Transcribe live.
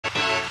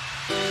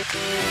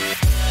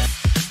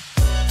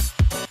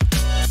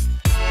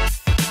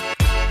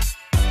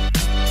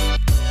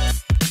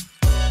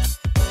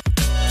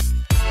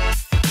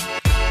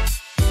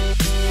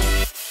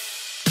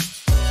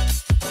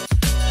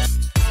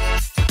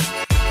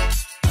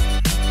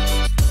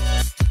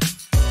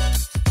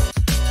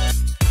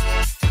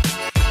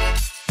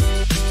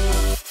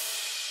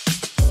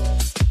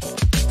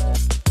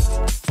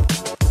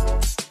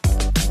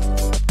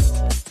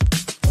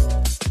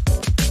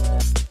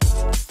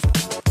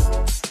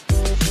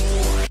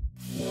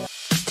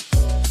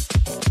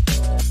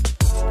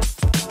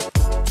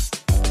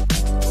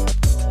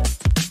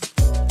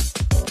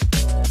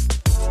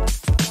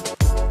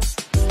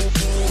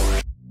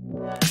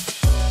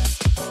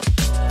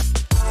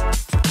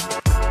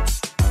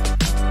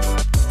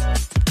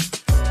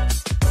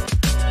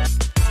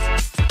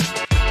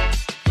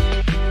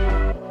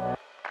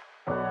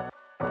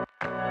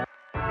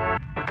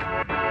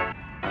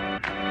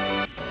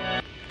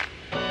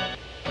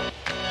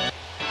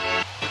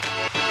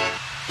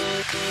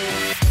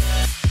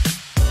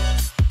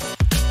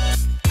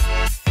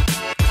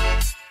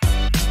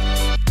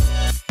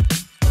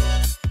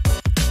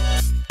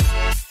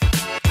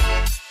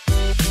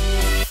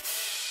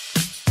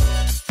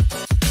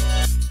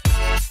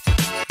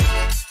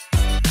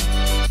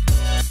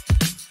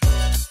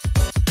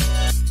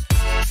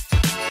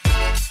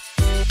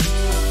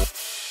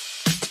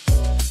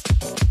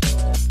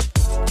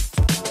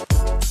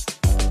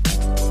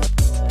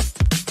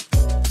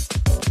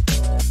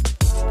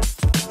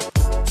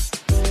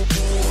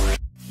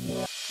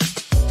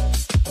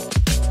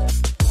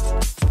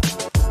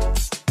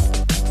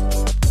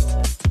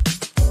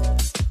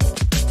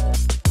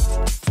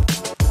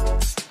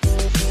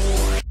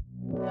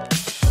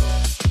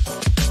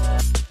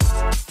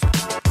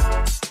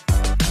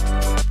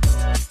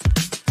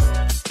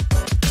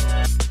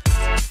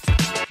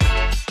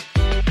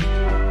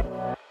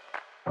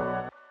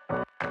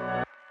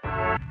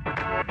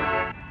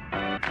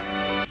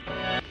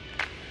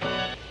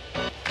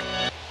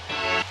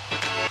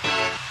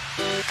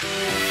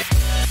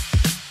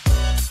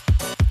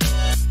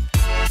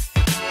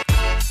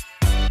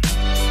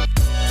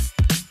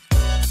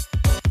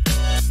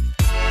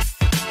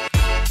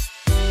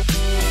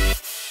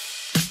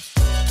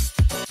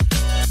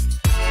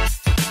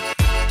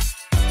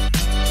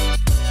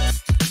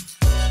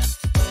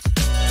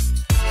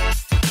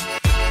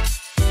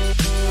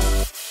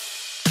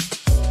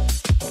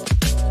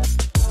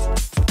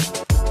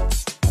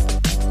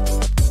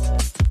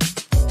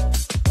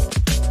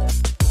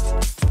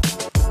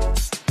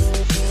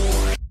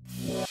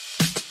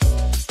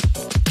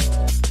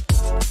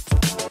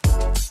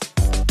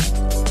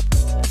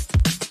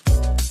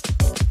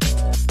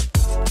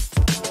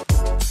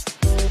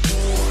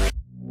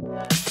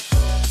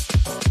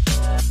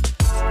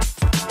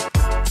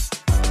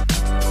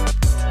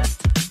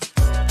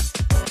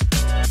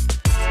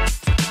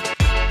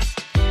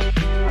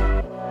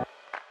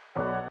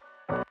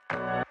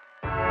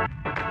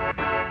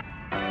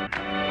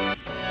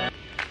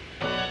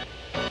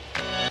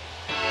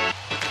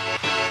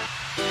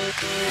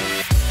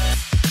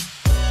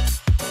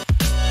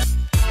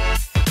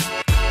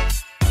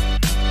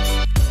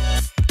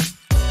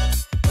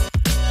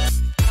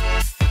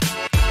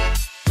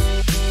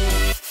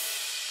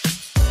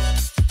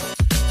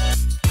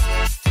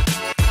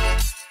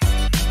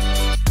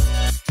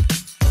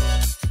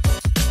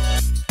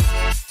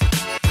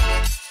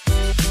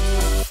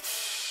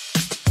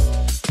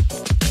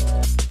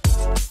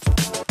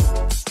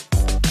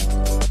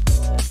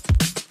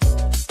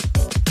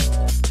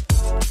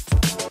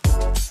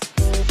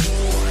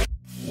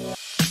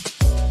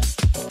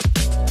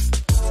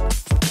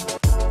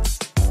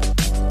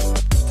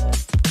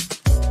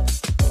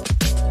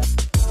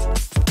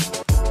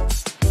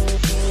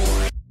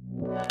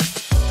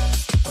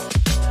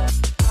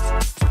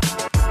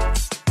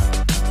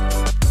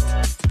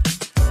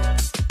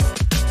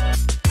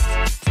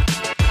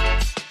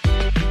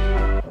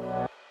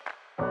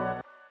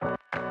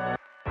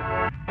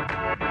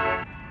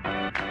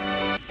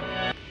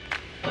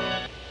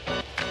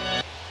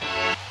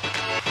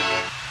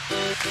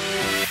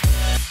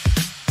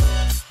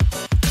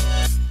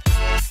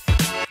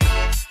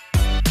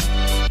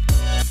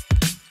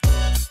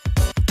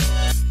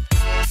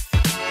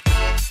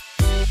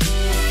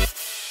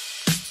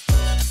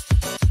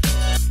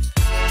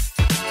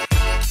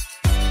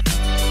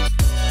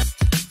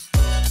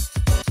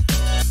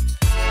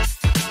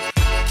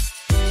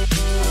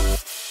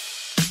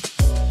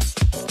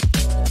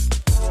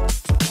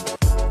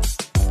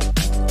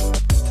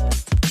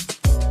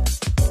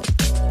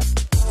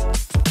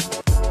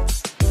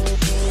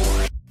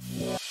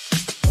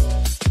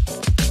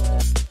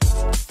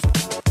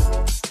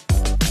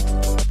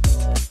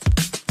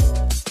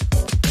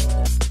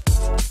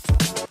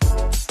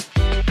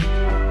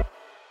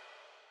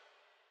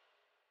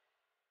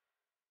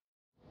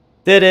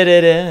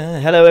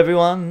Hello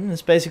everyone,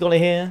 it's basically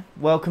here.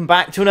 Welcome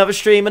back to another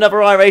stream, another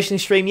iRacing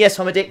stream. Yes,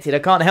 I'm addicted, I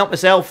can't help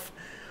myself.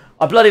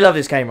 I bloody love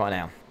this game right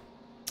now.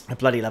 I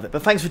bloody love it.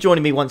 But thanks for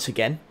joining me once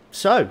again.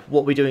 So,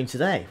 what are we doing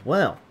today?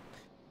 Well,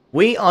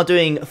 we are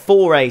doing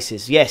 4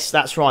 races. Yes,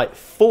 that's right,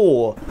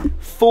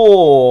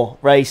 4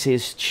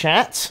 races,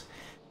 chat.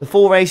 The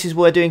 4 races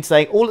we're doing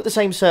today, all at the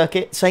same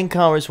circuit, same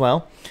car as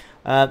well.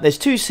 There's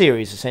 2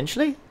 series,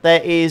 essentially.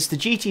 There is the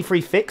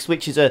GT3 Fix,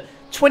 which is a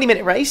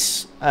 20-minute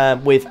race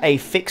with a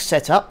fixed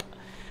setup.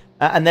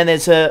 And then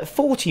there's a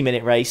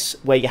 40-minute race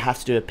where you have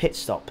to do a pit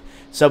stop.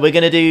 So we're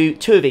going to do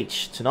 2 of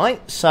each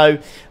tonight. So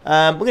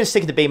we're going to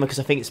stick to the Beamer because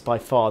I think it's by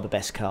far the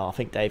best car. I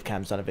think Dave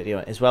Cam's done a video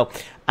on it as well.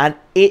 And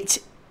it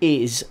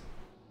is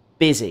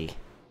busy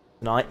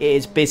tonight. It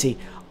is busy.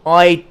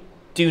 I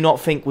do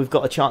not think we've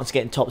got a chance of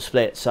getting top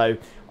split. So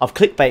I've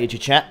clickbaited your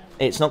chat.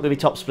 It's not going to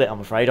be top split, I'm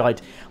afraid.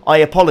 I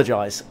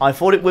apologise. I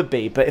thought it would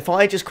be. But if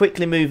I just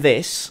quickly move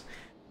this...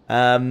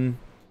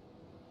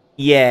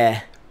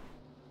 yeah.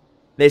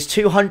 There's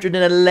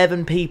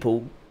 211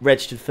 people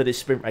registered for this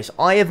sprint race.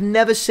 I have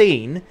never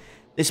seen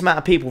this amount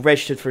of people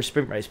registered for a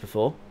sprint race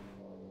before.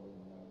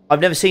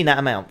 I've never seen that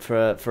amount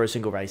for a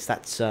single race.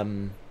 That's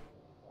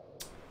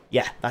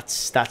yeah,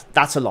 that's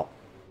a lot.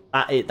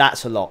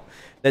 That's a lot.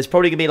 There's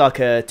probably gonna be like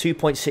a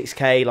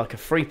 2.6k, like a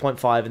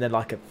 3.5, and then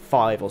like a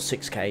 5 or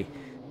 6k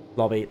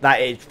lobby.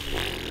 That is,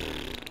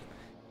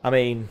 I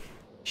mean,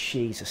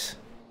 Jesus.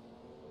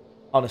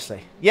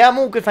 Honestly. Yeah, I'm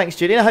all good, thanks,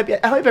 Julian. I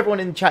hope everyone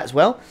in the chat as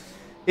well.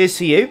 Here's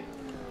to you.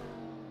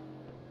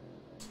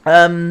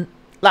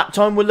 Lap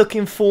time we're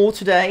looking for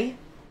today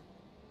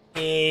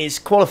is,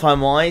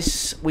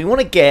 qualifying-wise, we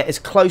want to get as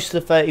close to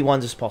the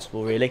 31s as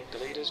possible, really.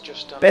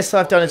 Best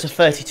I've done is a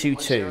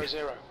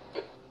 32.2.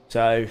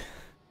 So,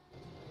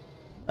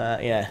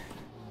 yeah.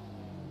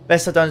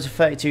 Best I've done is a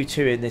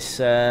 32.2 in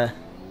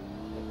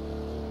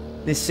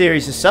this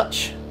series as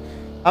such.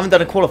 I haven't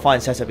done a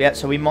qualifying setup yet,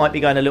 so we might be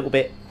going a little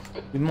bit...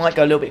 We might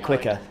go a little bit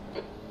quicker.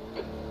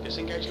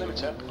 Disengage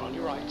limiter on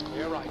your right,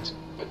 clear right.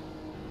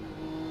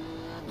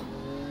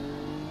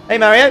 Hey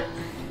Mario.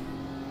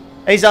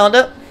 Hey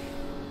Xander.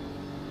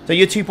 So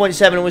you're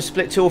 2.7 and was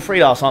split 2 or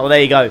 3 last night. Well,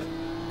 there you go.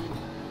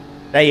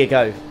 There you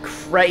go.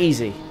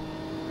 Crazy.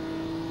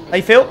 How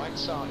you feel? Right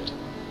side.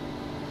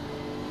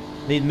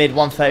 Need mid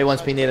 131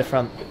 to be near the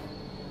front.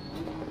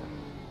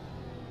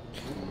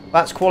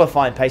 That's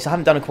qualifying pace. I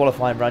haven't done a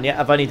qualifying run yet.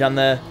 I've only done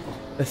the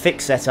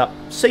fix setup.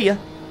 See ya.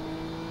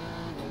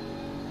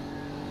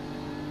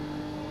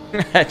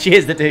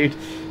 Cheers, the dude.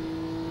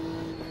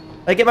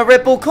 I get my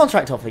Red Bull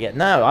contract off again.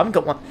 No, I haven't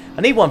got one.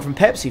 I need one from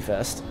Pepsi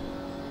first.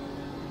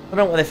 I don't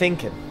know what they're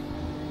thinking.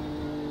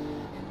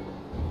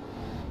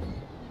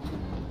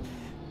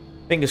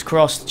 Fingers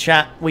crossed,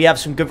 chat. We have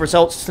some good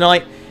results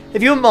tonight.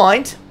 If you wouldn't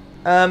mind,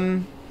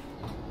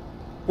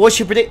 what's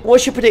your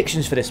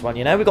predictions for this one?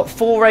 You know, we've got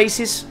 4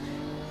 races.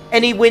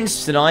 Any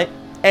wins tonight?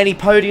 Any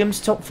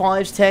podiums? Top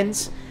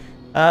 5s,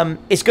 10s?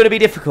 It's going to be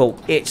difficult.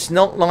 It's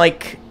not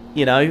like,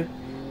 you know,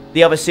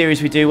 the other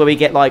series we do where we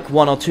get like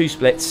 1 or 2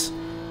 splits.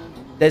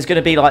 There's going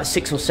to be like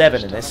 6 or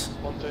 7 in this.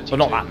 Well,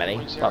 not that many,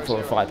 like 4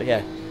 or 5, but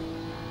yeah.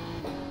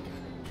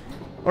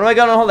 When am I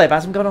going on holiday,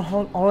 Baz? I'm going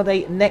on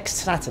holiday next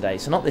Saturday.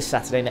 So not this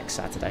Saturday, next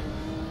Saturday.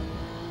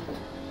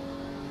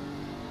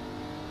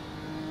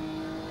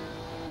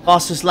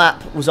 Fastest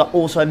lap was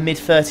also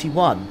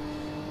mid-31.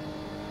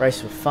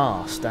 Race was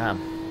fast, damn.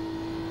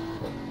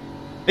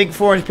 Big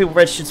 400 people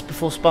registered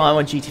before Spa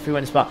when GT3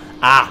 went to Spa.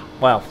 Ah,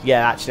 well,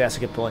 yeah, actually, that's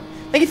a good point.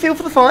 Thank you, Phil,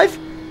 for the 5.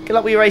 Good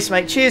luck with your race,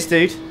 mate. Cheers,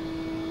 dude.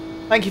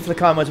 Thank you for the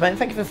kind words, mate. And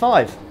thank you for the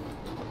 5.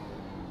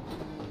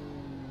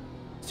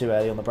 It's too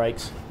early on the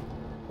brakes.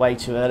 Way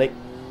too early.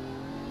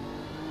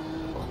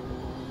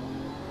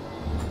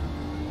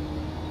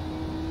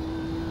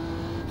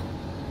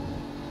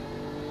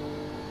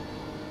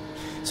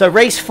 So,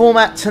 race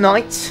format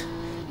tonight.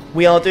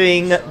 We are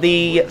doing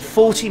the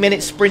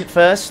 40-minute sprint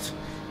first,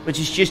 which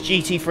is just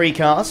GT3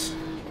 cars.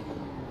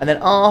 And then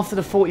after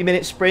the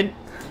 40-minute sprint,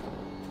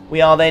 we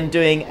are then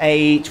doing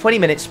a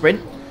 20-minute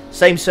sprint,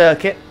 same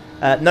circuit,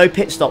 no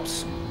pit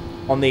stops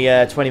on the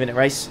 20-minute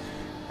race,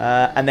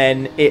 and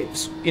then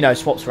it, you know,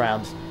 swaps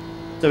around.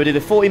 So we do the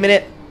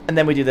 40-minute, and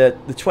then we do the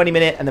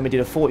 20-minute, and then we do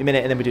the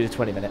 40-minute, and then we do the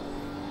 20-minute.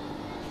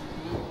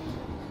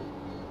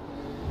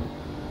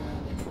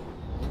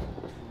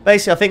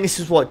 Basically, I think this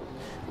is what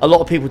a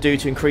lot of people do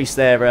to increase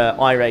their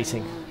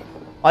iRating.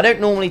 I don't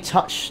normally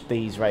touch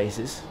these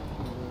races,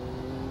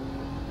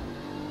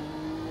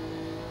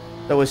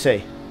 so we'll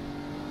see.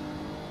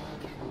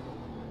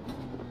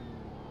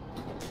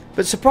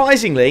 But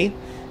surprisingly,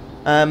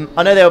 I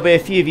know there will be a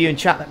few of you in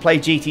chat that play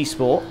GT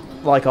Sport,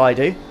 like I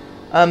do.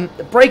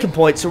 The breaking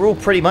points are all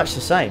pretty much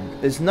the same.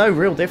 There's no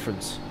real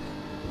difference.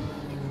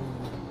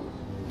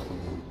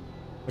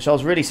 Which I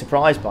was really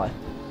surprised by.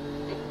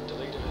 The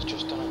leader has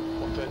just done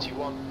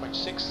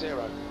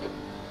 131.60.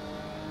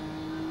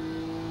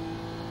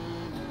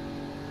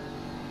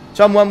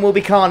 Someone will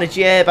be carnage,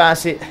 yeah,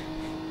 Bassett.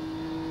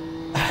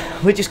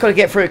 We just got to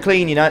get through it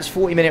clean, you know. It's a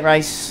 40-minute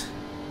race.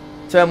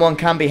 Turn 1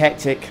 can be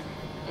hectic.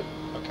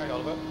 Okay, I'll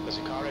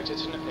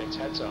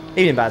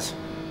Evening, Baz.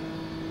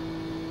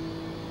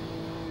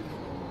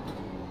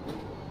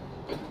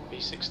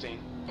 B16.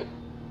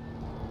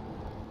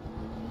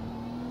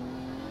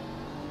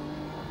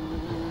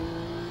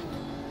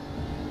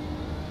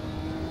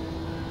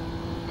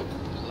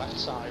 Left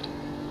side.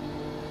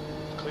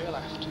 Clear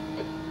left.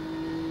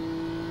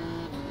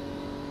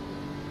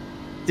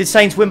 Did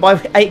Saints win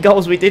by 8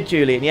 goals? We did,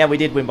 Julian. Yeah, we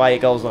did win by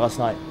 8 goals last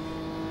night.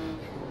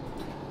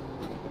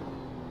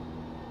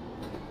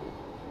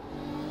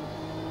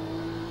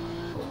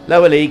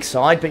 Lower league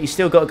side, but you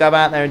still got to go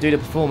out there and do the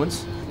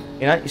performance.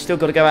 You know, you still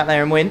got to go out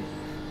there and win.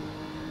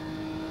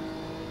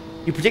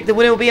 You predict the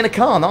winner will be in a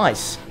car.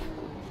 Nice.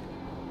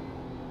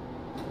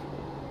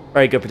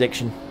 Very good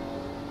prediction.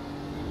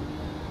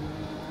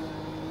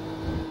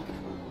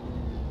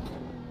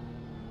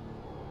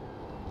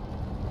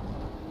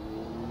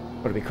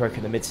 Got to be quick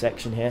in the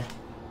midsection here.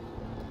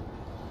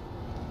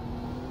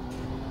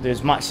 Do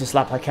as much this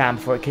lap I can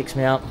before it kicks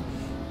me out.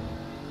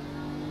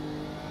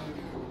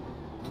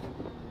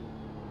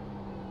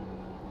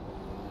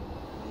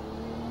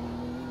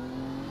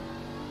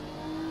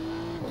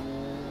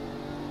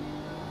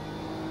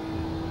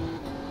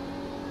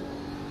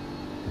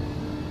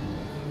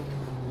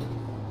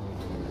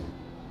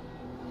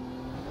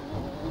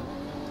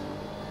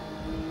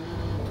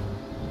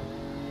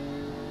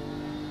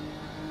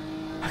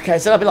 Okay,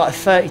 so that'll be like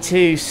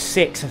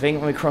 32.6, I think,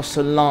 when we cross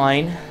the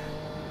line.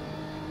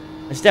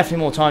 There's definitely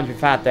more time to be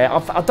had there.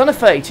 I've done a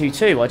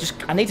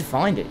 32.2. I need to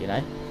find it, you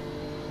know.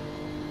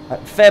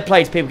 Fair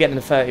play to people getting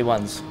the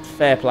 31s.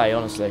 Fair play,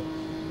 honestly.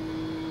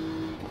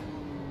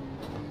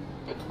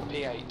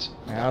 P8.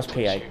 Yeah, that was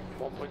P8.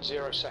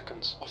 1.0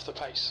 seconds off the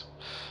pace.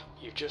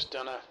 You've just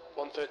done a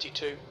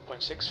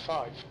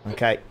 132.65.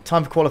 Okay,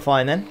 time for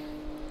qualifying then.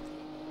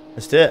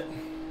 Let's do it.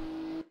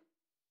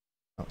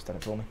 Oh, it's done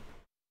it for me.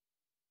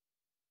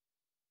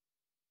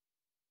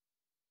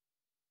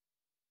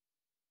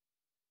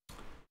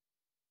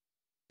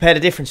 Compare the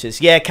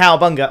differences. Yeah,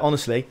 cowabunga,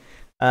 honestly.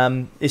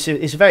 It's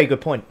a very good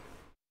point.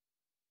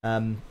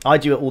 I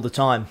do it all the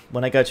time.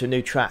 When I go to a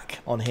new track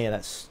on here,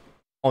 that's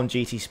on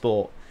GT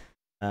Sport.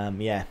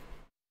 Yeah.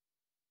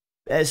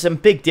 There's some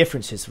big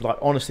differences. Like,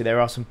 honestly, there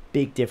are some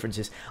big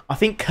differences. I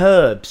think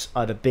curbs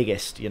are the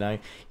biggest, you know.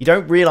 You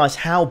don't realise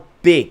how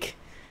big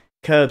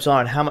curbs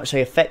are and how much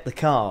they affect the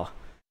car.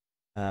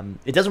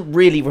 It doesn't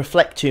really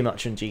reflect too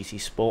much on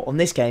GT Sport. On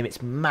this game,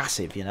 it's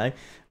massive, you know.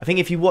 I think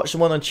if you watch the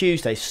one on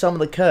Tuesday, some of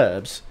the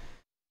curbs,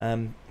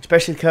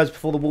 especially the curbs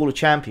before the Wall of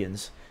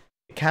Champions,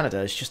 in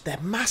Canada, it's just, they're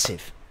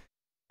massive.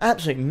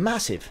 Absolutely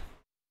massive.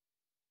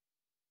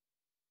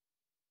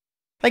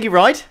 Thank you,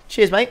 Ride.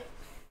 Cheers, mate.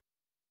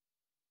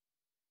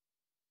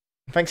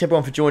 Thanks,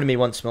 everyone, for joining me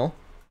once more.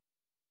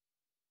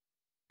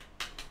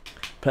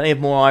 Plenty of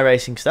more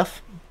iRacing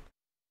stuff.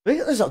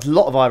 There's a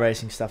lot of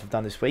iRacing stuff I've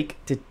done this week.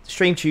 Did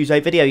stream Tuesday,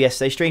 video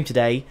yesterday, stream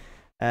today,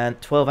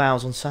 and 12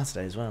 hours on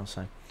Saturday as well.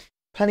 So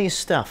plenty of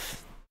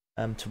stuff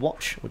to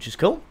watch, which is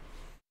cool.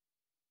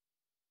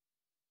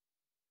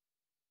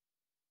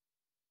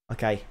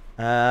 Okay.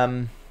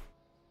 I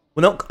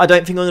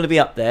don't think I'm going to be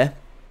up there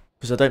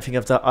because I don't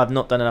think I've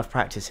not done enough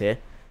practice here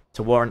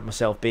to warrant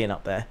myself being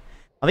up there.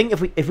 I think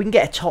if we can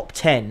get a top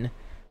 10, it'd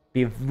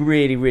be a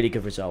really, really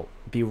good result.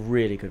 It'd be a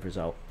really good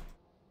result.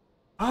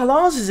 Oh,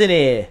 Lars is in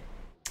here.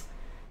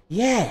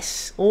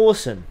 Yes,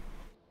 awesome.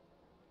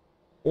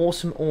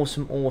 Awesome,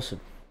 awesome, awesome.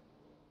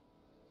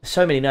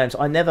 So many names.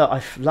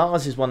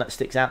 Lars is one that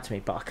sticks out to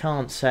me, but I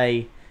can't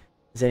say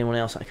there's anyone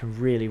else I can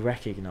really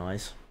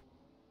recognise.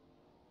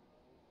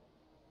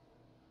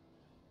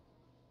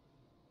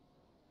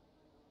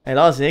 Hey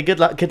Lars, here. Good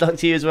luck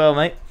to you as well,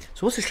 mate.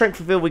 So what's the strength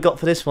reveal we got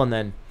for this one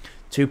then?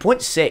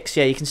 2.6.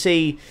 Yeah, you can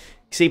see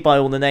by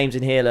all the names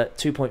in here that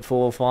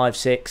 2.4, 5,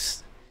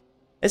 6.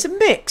 There's a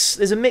mix.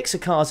 There's a mix of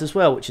cars as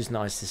well, which is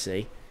nice to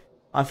see.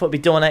 I thought it'd be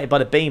dominated by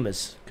the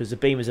Beamers, because the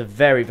Beamers are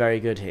very, very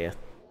good here.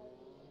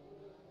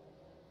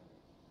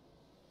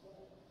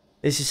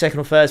 This is second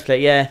or third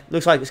split. Yeah,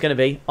 looks like it's going to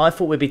be. I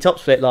thought we'd be top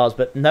split, Lars,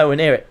 but nowhere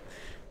near it.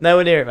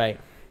 Nowhere near it, mate.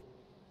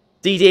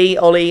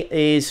 DD, Ollie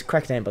is,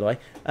 correct name by the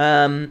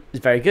way, is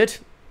very good.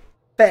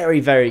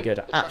 Very, very good.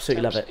 I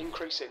absolutely love it.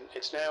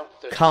 It's now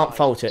can't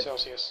fault it.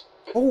 Celsius.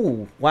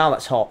 Oh, wow,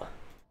 that's hot.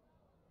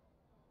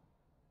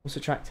 What's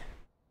the track?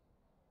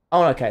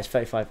 Oh, okay, it's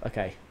 35.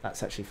 Okay,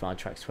 that's actually fine.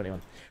 Track's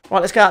 21.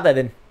 Right, let's go out there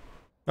then.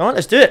 All right,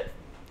 let's do it.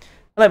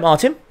 Hello,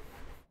 Martin.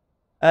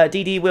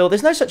 DD wheel.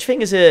 There's no such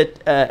thing as a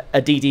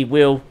DD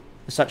wheel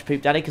as such,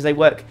 Poop Daddy, because they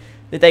work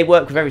with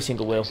every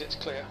single wheel. It's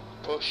clear.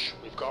 Push.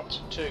 We've got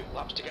 2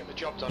 laps to get the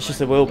job done. It's just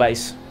the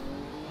wheelbase.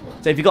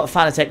 So if you've got a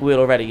Fanatec wheel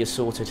already, you're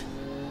sorted.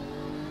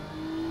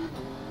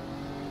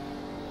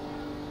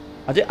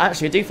 I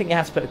do think you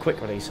have to put a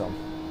quick release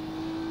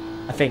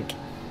on. I think.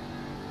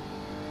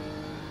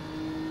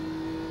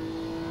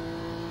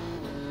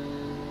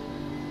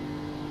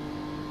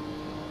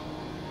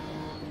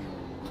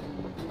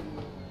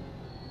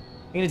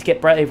 You need to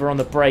get braver on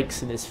the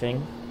brakes in this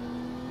thing.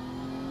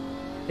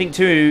 I think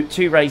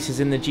two races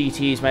in the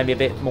GTs made me a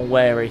bit more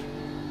wary.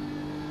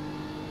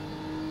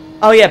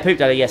 Oh yeah, Poop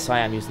Daddy, yes I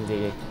am using the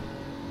DD.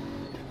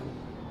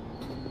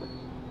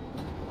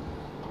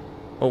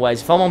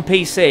 Always. If I'm on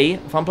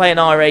PC, if I'm playing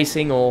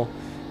iRacing or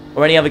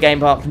any other game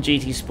apart from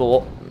GT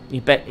Sport, you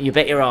bet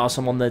your ass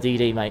I'm on the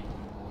DD, mate.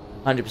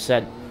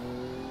 100%.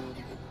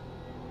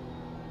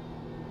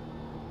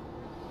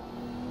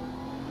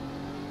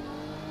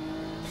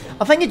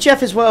 I thank you,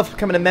 Jeff, as well, for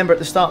becoming a member at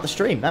the start of the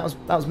stream. That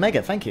was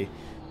mega. Thank you.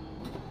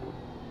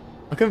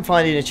 I couldn't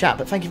find it in the chat,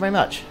 but thank you very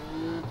much.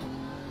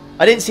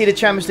 I didn't see the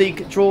Champions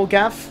League draw,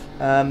 Gav.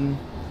 Oh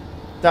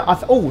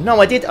no,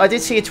 I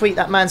did see a tweet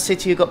that Man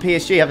City have got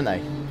PSG, haven't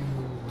they?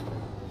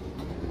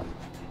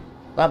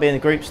 That'll be in the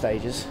group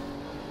stages.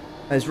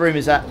 There's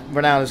rumours that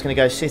Ronaldo's going to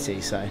go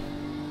City, so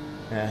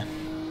yeah.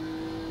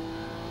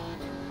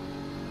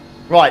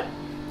 Right,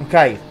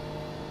 okay.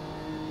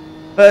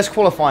 First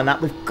qualifying that,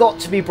 we've got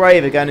to be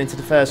braver going into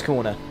the first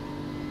corner.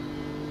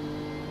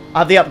 I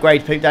have the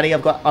upgrade, Poop Daddy.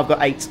 I've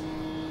got 8.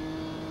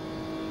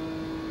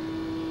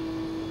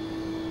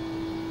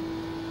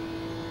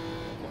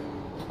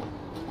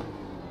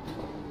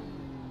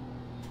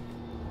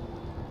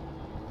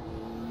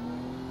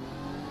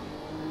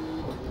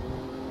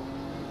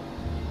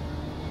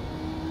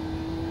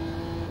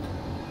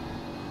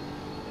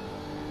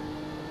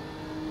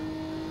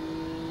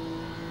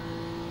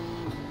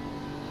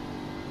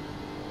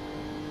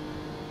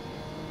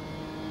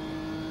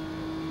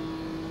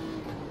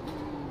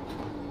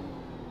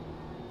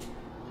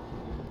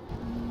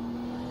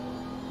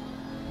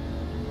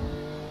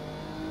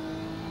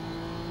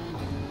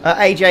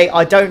 AJ,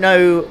 I don't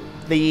know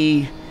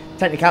the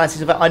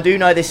technicalities of it. I do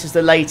know this is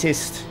the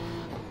latest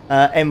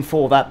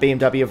M4 that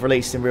BMW have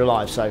released in real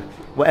life. So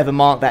whatever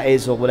mark that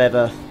is, or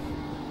whatever,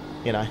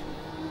 you know,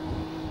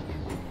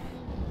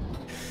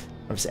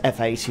 if it's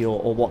F80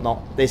 or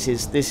whatnot, this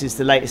is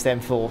the latest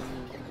M4.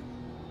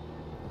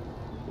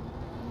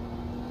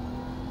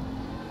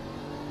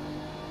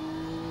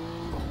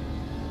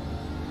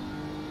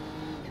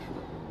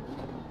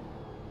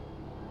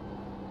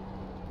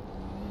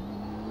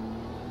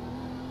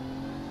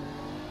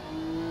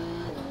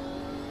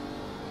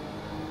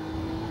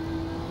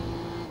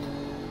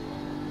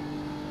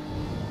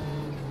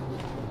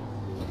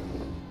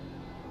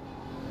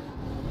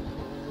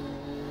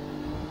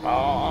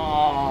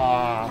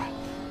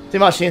 Too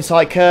much the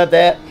inside curb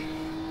there.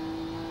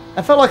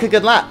 That felt like a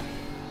good lap.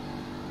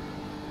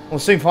 We'll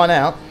soon find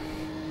out.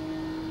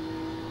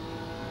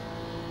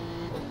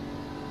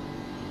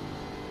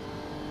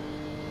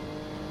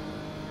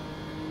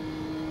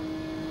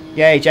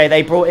 Yeah, AJ,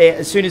 they brought it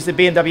as soon as the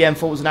BMW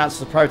M4 was announced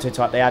as a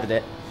prototype. They added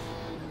it.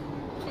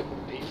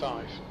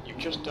 P5, you've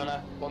just done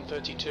a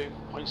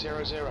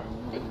 132.00.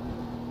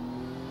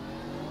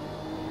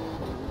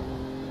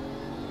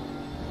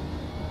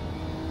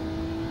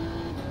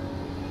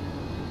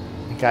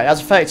 Okay,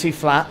 that's a 32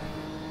 flat.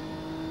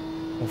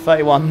 Or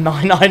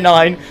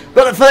 31,999.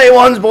 Got the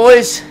 31s,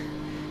 boys!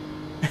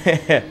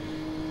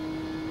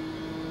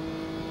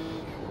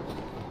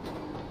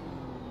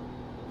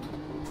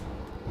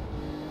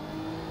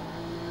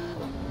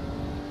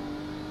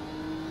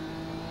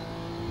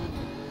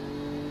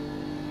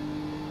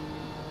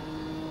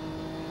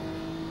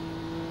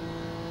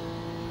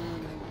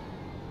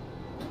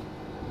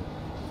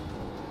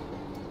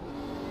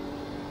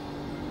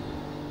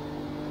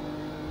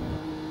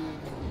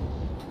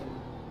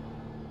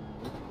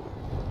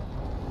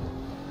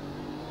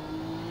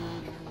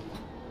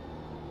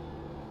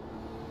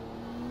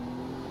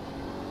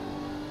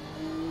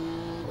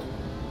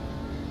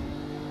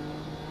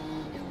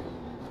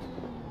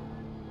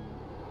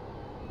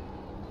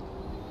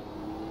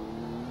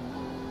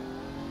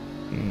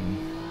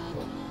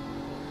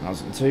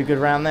 Wasn't too good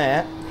around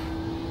there.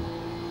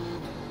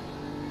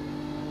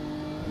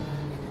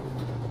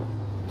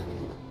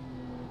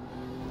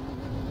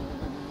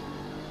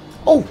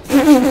 Oh!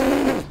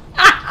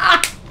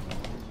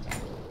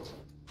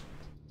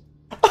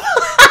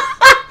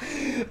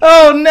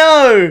 Oh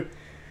no!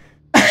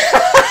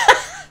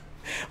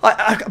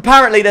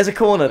 Apparently there's a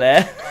corner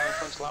there.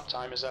 Front lap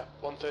time is a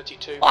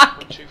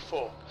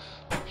 132.24.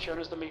 Shown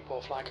as the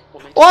meatball flag.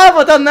 Why have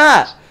I done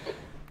that?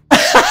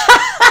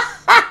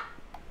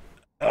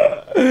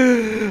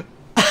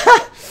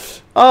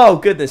 Oh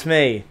goodness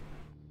me.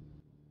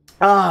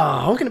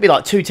 Ah, I'm gonna be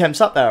like 2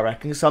 temps up there, I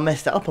reckon, because I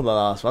messed it up on the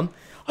last one.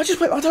 I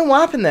don't know what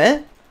happened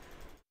there.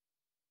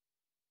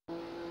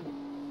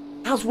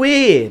 That was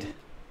weird.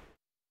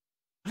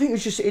 I think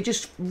it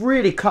just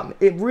really caught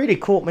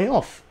me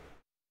off.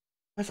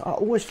 I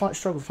always struggle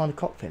to find a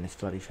cockpit in this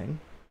bloody thing.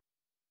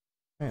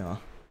 There you are.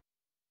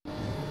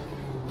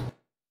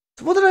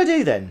 So what did I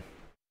do then?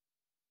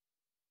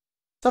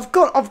 So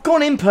I've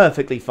gone in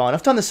perfectly fine.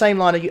 I've done the same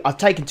line. I've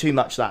taken too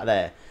much of that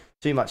there.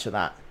 Too much of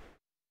that.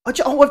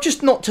 I've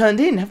just not turned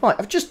in, have I?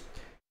 I've just...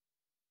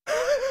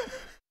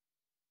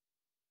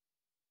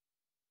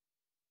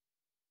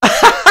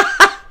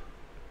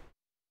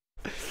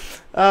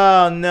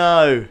 Oh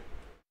no.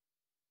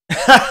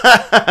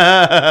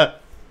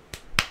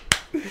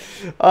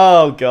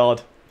 Oh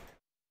god.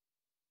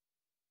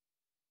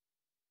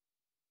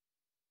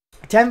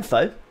 10th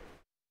though.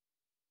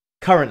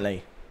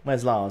 Currently.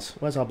 Where's Lars?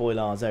 Where's our boy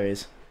Lars? There he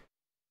is.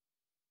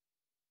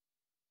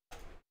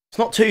 It's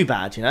not too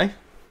bad, you know.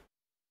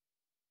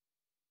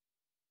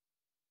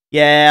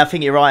 Yeah, I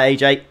think you're right,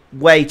 AJ.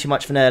 Way too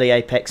much of an early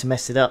Apex and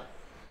messed it up.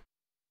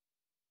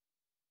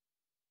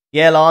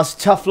 Yeah, Lars,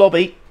 tough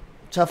lobby.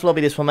 Tough lobby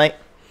this one, mate.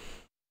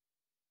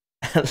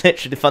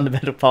 Literally the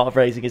fundamental part of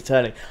racing is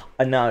turning.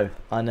 I know.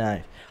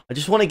 I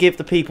just want to give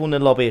the people in the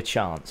lobby a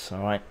chance,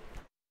 alright?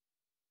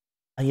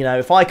 And, you know,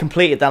 if I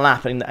completed that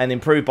lap and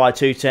improved by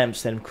 2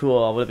 attempts, then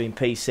cool, I would have been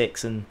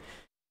P6 and,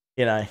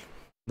 you know,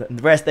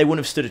 the rest, they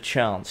wouldn't have stood a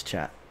chance,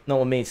 chat. Not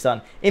what me it's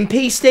done. In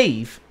P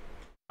Steve,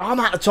 I'm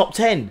at the top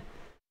 10.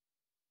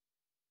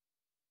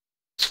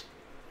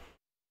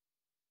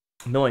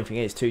 Annoying thing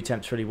is, 2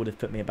 attempts really would have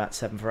put me about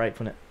 7 for 8,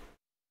 wouldn't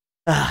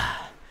it?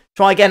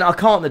 Try again. I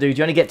can't, the dude.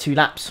 You only get 2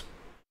 laps.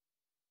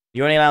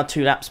 You're only allowed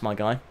 2 laps, my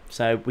guy.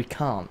 So we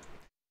can't.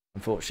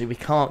 Unfortunately, we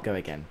can't go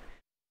again.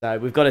 So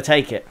we've got to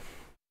take it.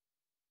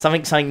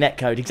 Something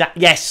netcode.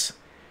 Exactly. Yes.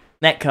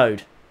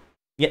 Netcode.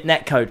 Yeah,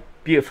 netcode.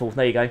 Beautiful.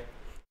 There you go.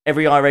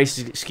 Every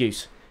iRacer's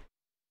excuse.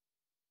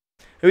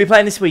 Who are we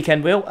playing this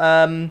weekend, Will?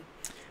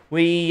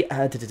 We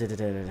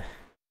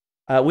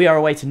are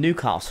away to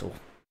Newcastle.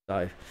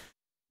 So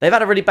they've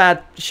had a really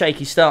bad,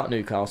 shaky start,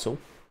 Newcastle.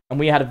 And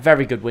we had a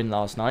very good win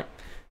last night.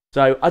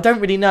 So I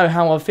don't really know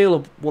how I feel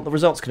of what the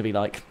result's going to be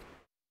like.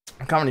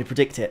 I can't really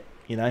predict it,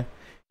 you know.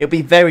 It'll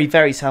be very,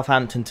 very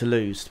Southampton to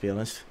lose, to be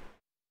honest.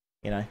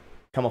 You know,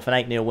 come off an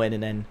 8-0 win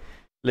and then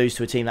lose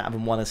to a team that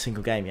haven't won a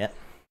single game yet.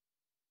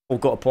 Or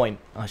got a point,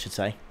 I should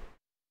say.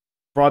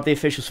 Bribe the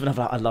officials for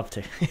another. I'd love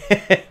to.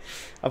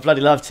 I'd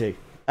bloody love to.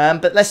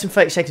 But less than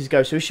 30 seconds to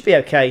go, so we should be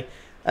okay.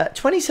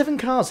 27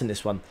 cars in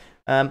this one.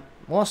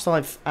 Whilst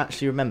I've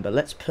actually remember,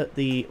 let's put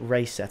the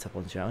race setup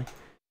on, shall we?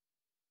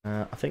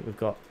 I think we've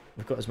got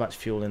as much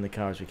fuel in the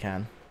car as we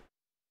can.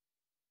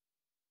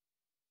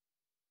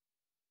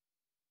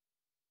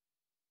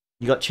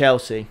 You got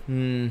Chelsea.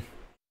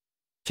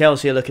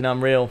 Chelsea are looking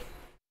unreal.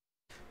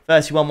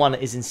 31-1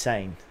 is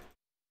insane.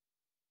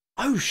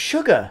 Oh,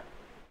 Sugar.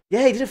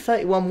 Yeah, he did a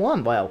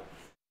 31-1. Well,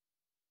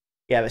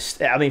 yeah, but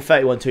I mean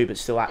 31-2, but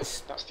still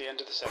that's the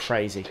end of the session.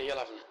 Crazy.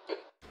 P11.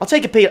 I'll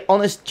take a P.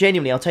 Honest,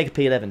 genuinely, I'll take a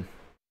P11.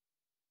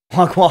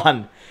 Mark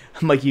 1.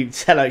 My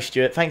youths. Hello,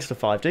 Stuart. Thanks for the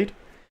 5, dude.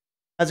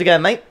 How's it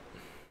going, mate?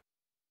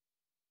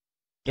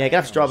 Yeah,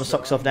 gonna have to dry my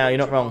socks off now. You're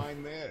not wrong.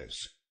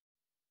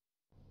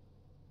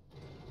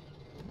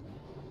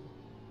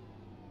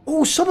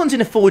 Oh, someone's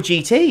in a 4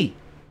 GT.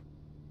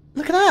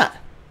 Look at that.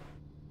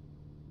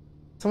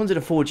 Someone's in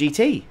a 4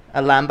 GT.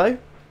 A Lambo.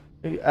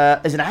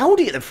 There's an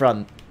Audi at the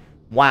front.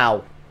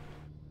 Wow.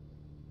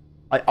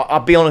 I'll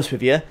be honest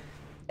with you.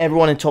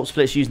 Everyone in top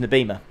split's using the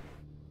Beamer.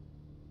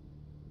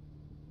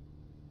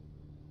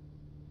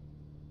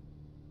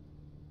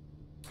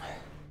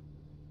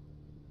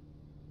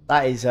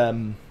 That is,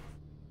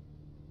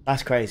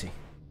 that's crazy.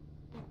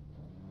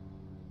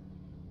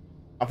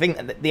 I think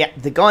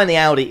the guy in the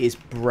Audi is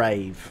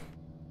brave.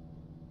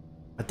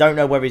 I don't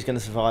know whether he's going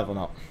to survive or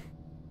not.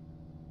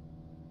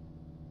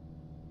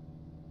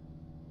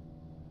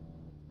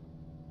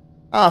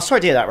 Ah, sorry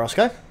to hear that,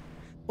 Roscoe.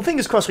 Well,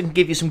 fingers crossed we can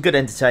give you some good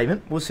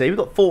entertainment. We'll see. We've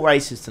got 4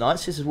 races tonight,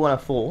 so this is 1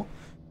 of 4.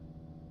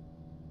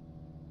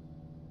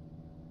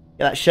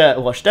 Get that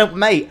shirt washed. Don't,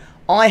 mate,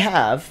 I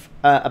have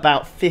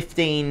about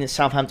 15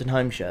 Southampton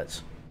home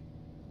shirts.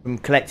 From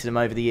collecting them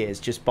over the years,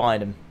 just buying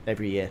them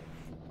every year.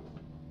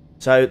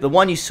 So the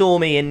one you saw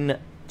me in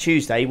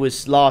Tuesday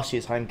was last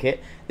year's home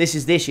kit. This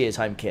is this year's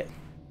home kit,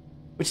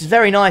 which is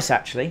very nice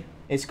actually.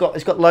 It's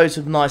got loads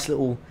of nice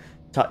little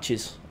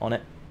touches on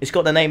it. It's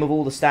got the name of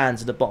all the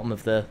stands at the bottom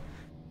of the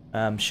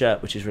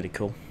shirt, which is really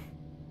cool.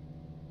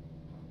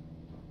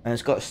 And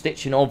it's got a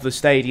stitching of the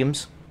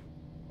stadiums,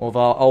 of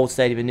our old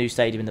stadium and new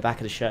stadium in the back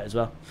of the shirt as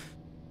well.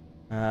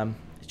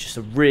 It's just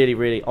a really,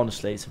 really,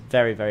 honestly, it's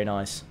very, very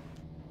nice.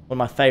 One of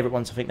my favourite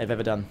ones I think they've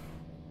ever done.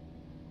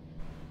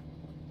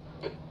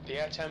 The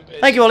air temp is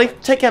Thank you, Ollie.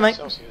 Take care, mate.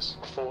 Celsius,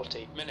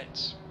 40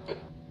 minutes.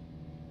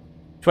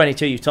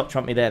 22, you top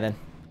trumped me there then.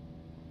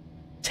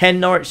 10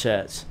 Norwich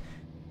shirts.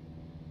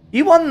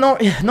 You won,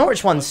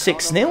 Norwich won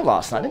 6-0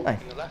 last night, didn't they?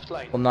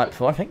 Or the night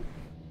before, I think.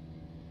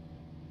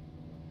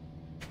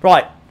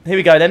 Right, here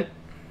we go then.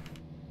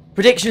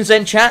 Predictions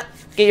then, chat.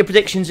 Get your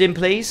predictions in,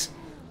 please.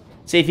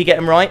 See if you get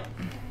them right.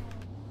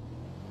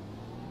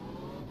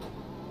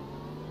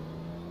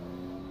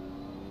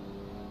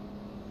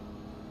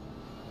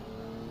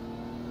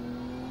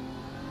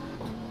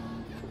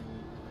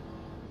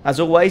 As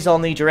always, I'll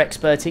need your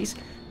expertise.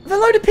 Have a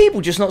load of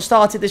people just not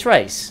started this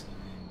race?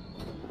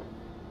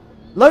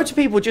 Loads of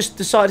people just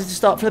decided to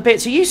start from the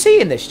pits. Are you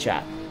seeing this,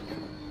 chat?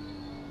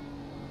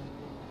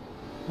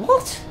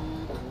 What?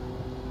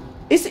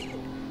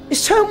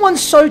 Is turn 1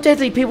 so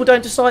deadly people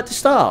don't decide to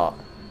start?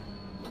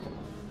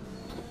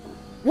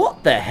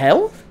 What the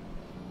hell?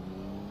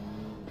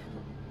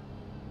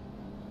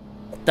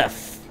 What the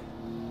f...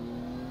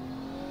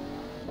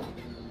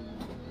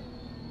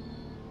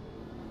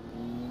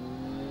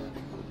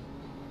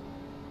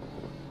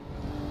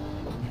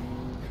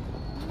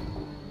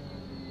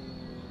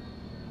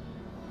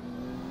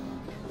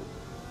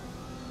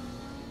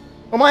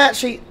 Am I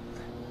actually...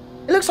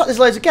 It looks like there's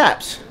loads of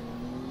gaps.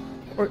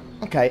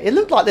 Okay, it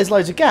looked like there's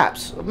loads of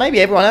gaps. Maybe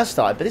everyone else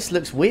started, but this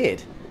looks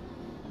weird.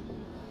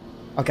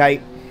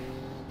 Okay.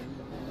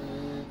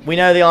 We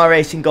know the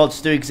iRacing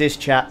gods do exist,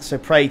 chat, so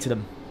pray to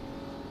them.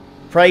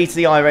 Pray to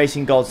the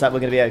iRacing gods that we're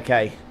going to be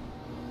okay.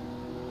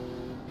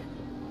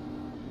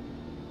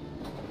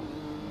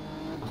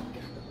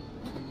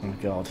 Oh,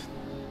 God.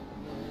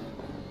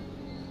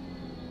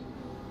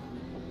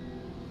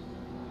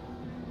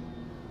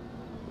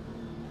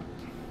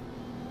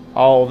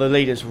 Oh, the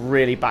leader's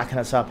really backing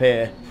us up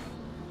here.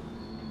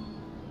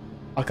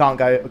 I can't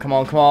go. Come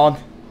on, come on.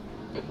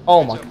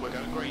 Oh, my.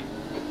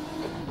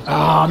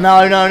 Ah, oh,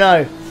 no, no,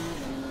 no.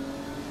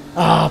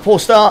 Ah, poor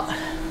start.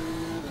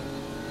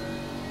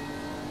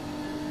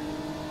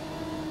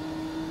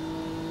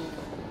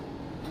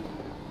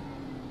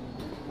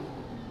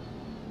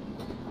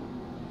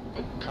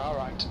 Car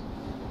right.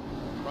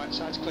 Right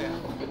side's clear.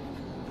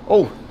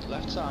 Oh.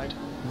 Left side.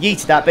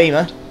 Yeeted that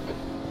beamer.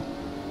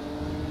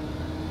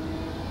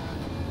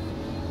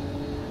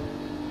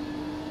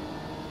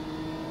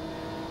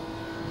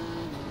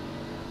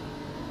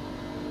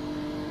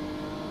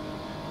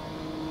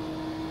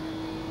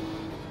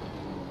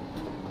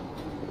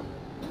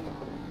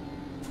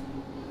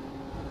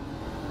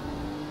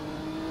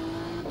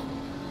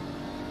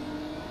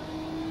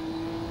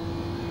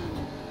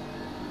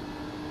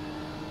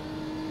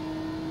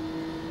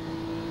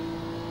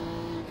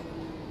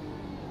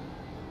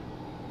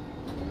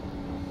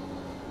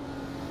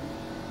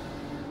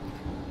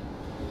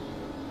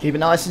 Keep it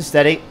nice and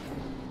steady.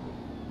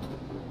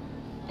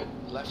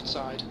 Left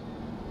side.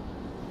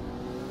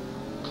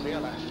 Clear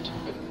left.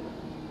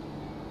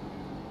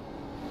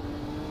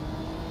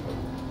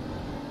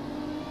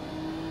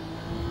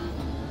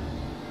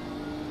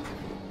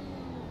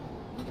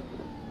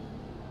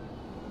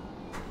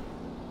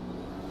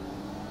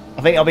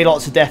 I think there'll be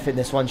lots of death in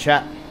this one,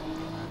 chat.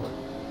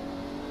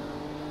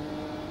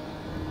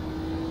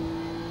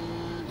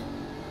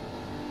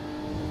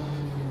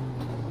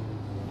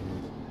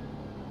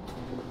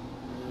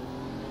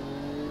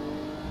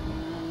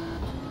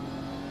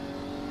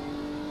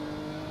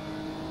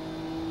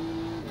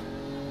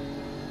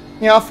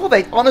 Yeah, I thought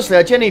they, honestly,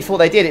 I genuinely thought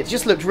they did. It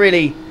just looked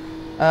really,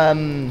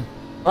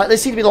 like there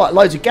seemed to be like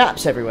loads of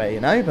gaps everywhere, you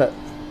know, but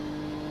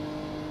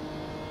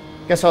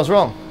guess I was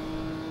wrong.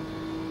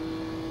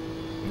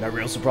 No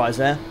real surprise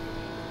there.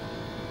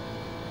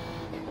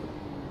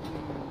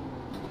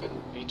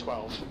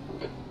 V12.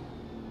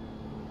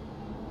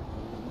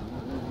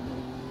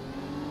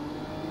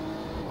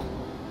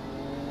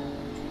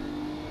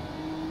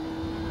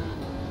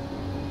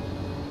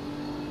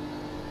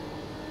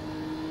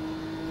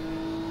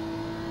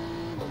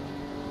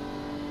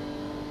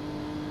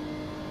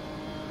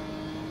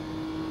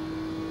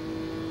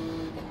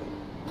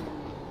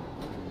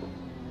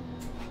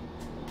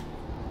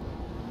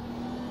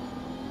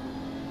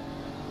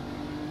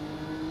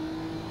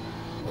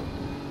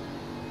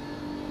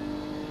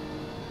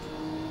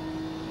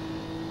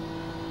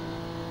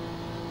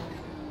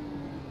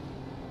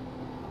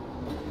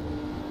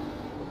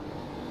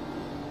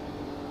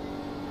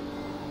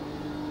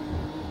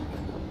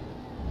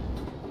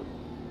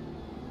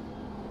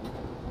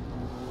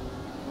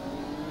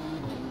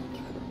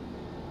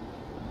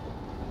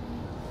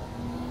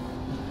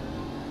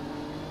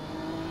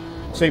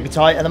 Super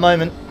tight at the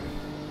moment.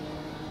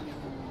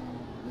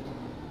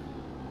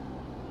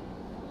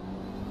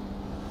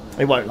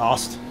 It won't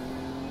last.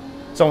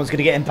 Someone's going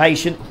to get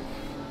impatient.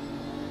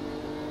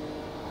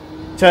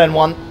 Turn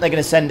one, they're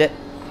going to send it.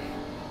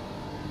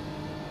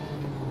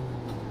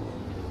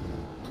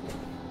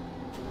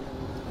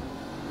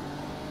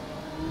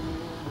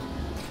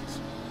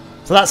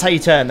 So that's how you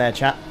turn there,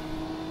 chat.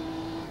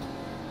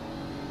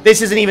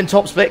 This isn't even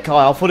top split,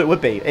 Kyle. I thought it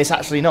would be. It's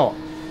actually not.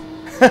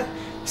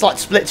 It's like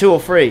split 2 or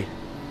 3.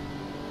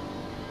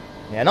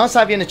 Yeah, nice to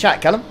have you in the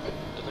chat, Callum.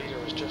 The leader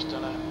has just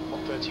done a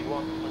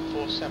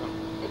 131.47.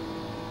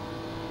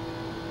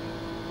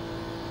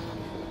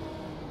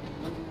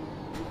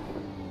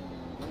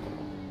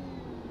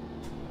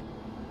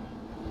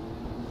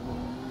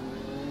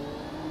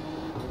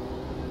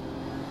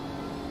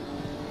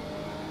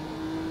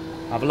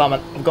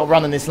 I've got to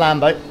run in this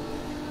Lambo.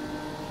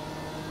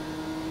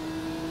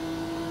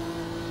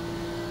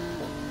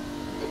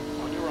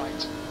 On your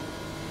right.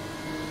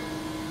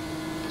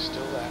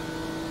 Still there.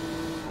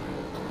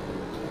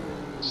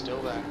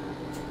 Still there.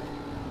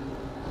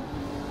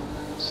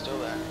 Still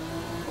there.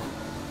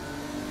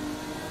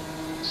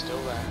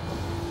 Still there.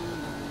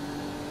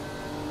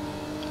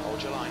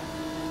 Hold your line.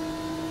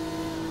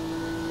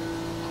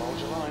 Hold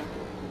your line.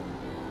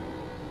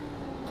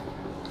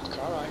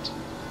 Car right.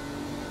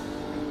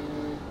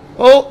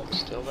 Oh!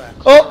 Still there.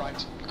 Car Oh!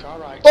 right. Car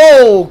right.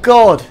 Oh,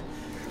 God!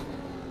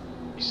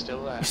 He's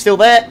still there. You still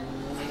there?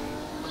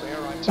 Clear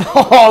right.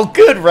 Oh,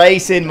 good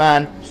racing,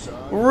 man.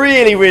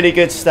 Really, really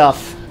good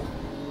stuff.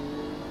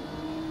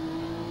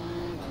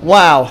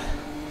 Wow.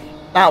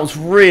 That was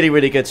really,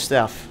 really good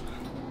stuff.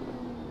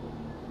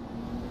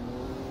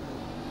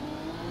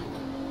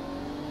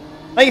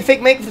 How you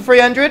think, Mick, for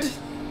 300?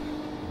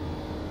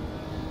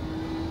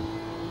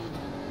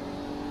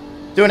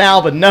 Do an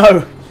Albon, no!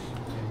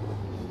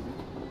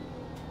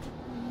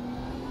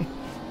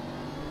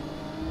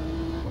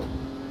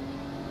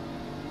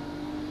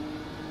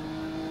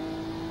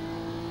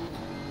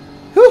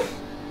 Whew.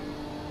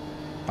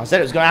 I said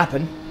it was going to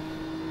happen.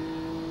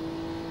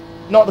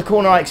 Not the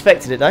corner I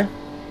expected it though.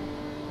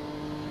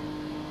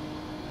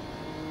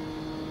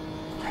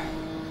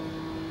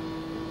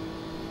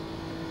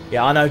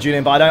 Yeah, I know,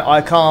 Julian, but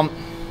I can't.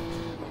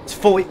 It's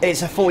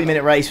a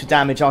 40-minute race with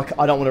damage. I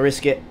don't want to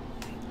risk it.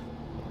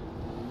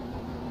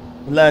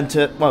 We live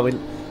to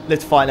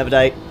fight another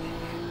day.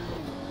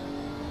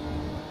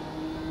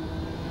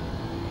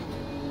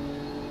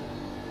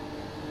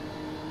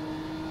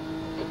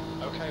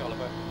 Okay,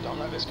 Oliver, don't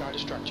let this guy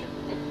distract you.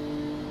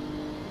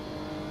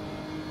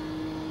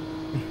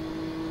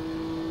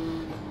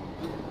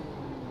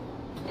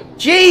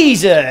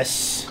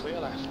 Jesus!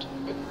 Clear left.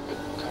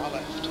 Car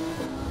left.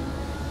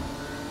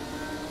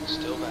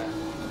 Still there.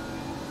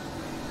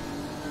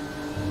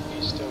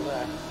 He's still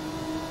there.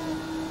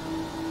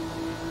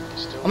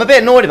 I'm a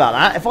bit annoyed about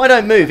that. If I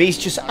don't move, he's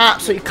just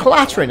absolutely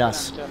clattering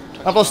us.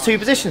 I've lost 2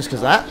 positions because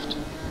of that.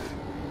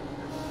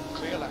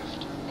 Clear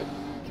left.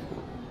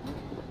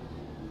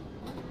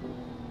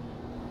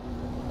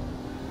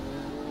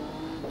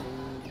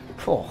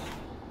 Cool.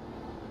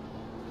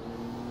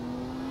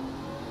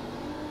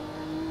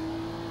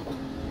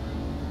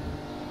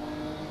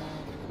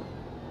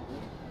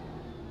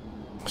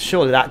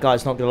 Surely that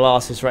guy's not going to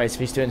last this race if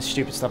he's doing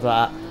stupid stuff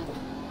like that.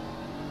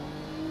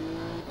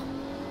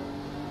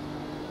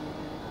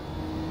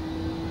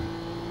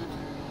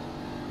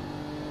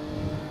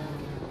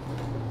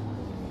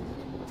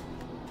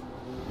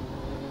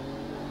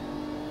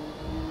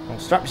 Well,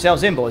 strap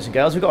yourselves in, boys and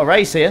girls. We've got a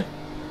race here.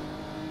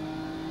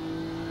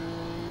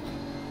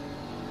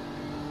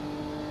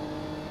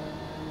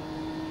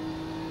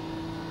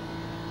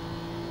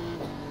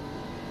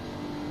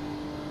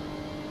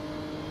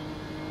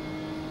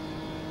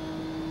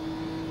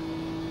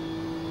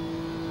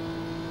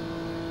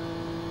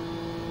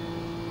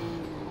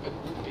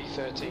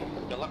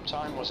 The lap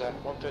time was at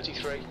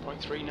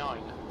 1:33.39.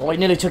 Oh, he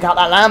nearly took out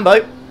that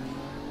Lambo.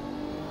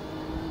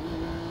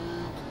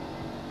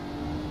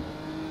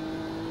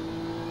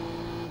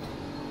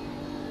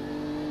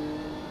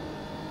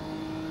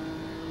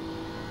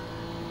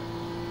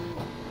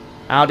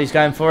 Audi's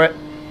going for it.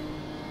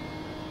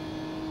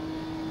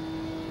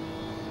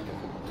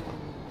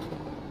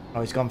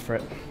 Oh, he's gone for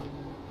it.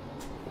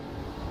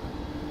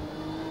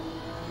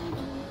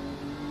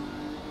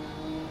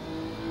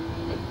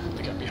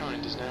 The gap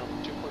behind is now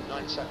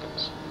 2.9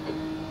 seconds.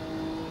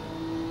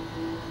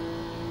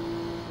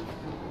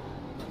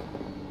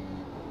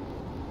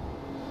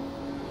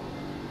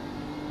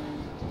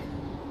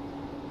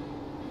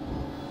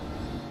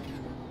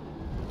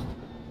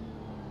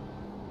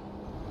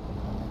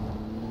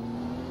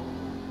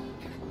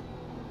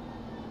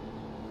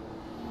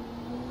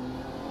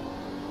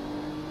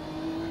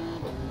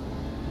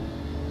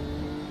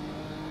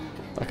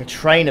 Like a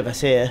train of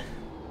us here.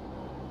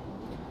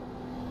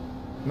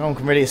 No one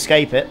can really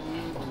escape it.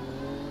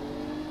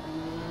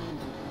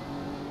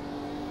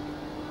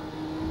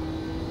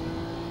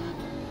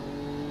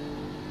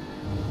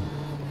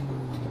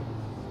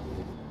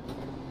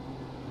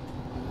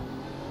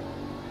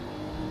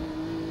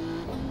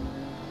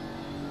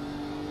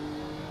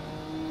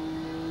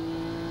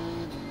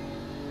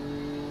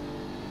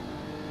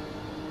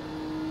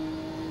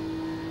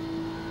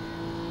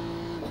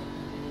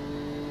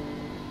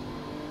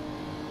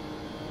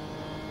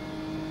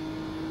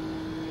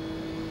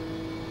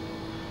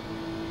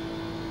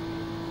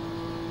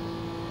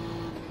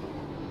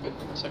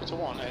 Sector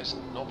 1 is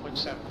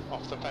 0.7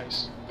 off the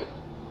pace.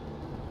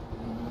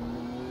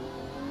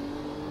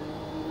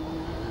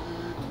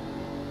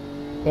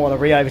 I want to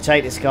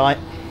re-overtake this guy.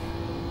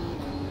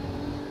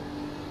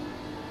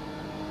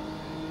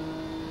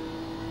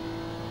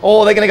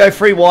 Oh, they're going to go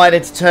 3 wide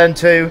into turn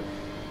 2.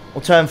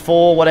 Or turn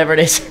 4, whatever it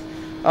is.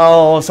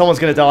 Oh, someone's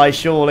going to die,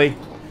 surely.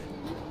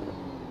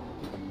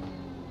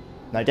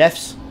 No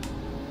deaths.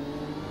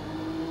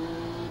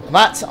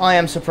 That I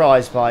am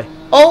surprised by.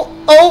 Oh,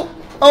 oh,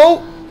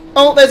 oh,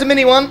 oh, there's a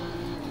mini one.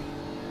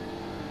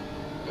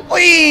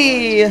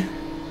 Whee!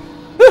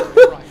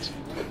 Right.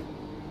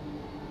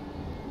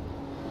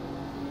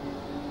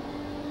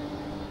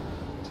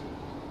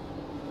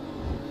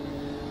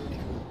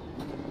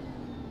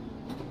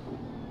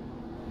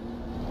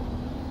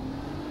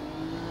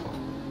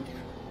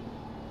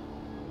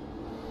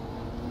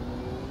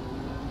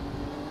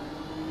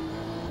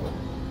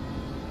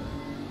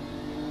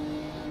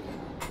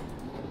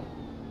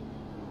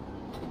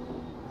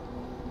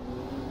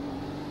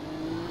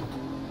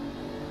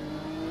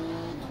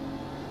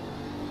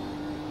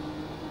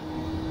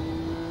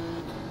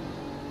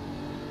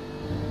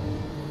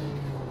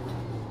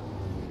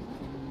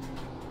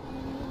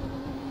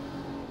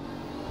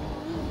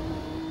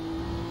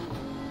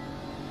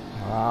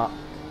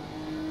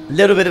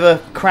 Little bit of a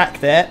crack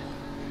there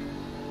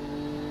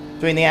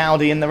between the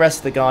Audi and the rest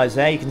of the guys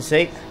there, you can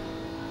see.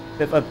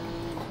 Bit of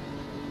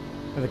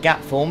a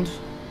gap formed.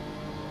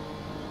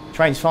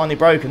 Train's finally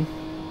broken.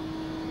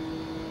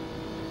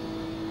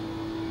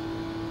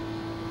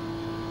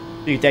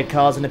 Few dead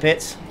cars in the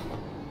pits.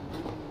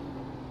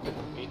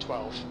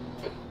 B12.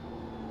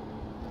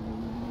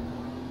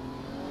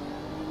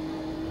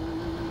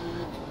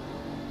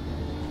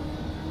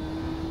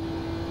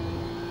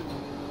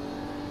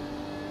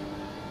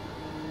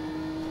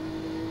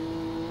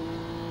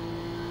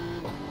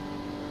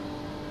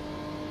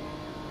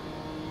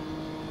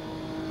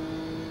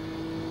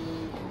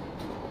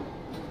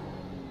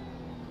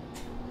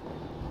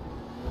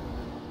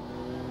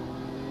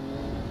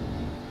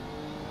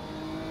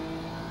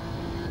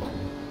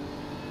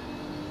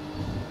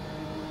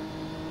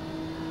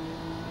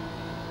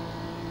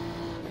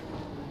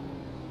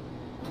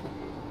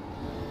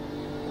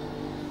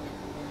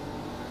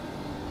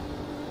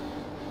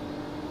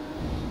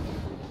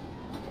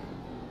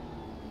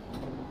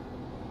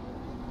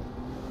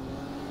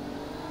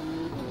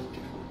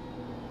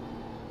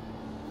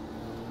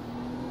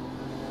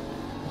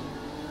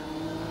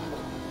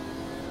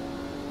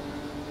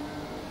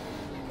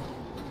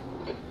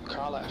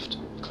 Car left.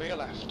 Clear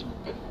left.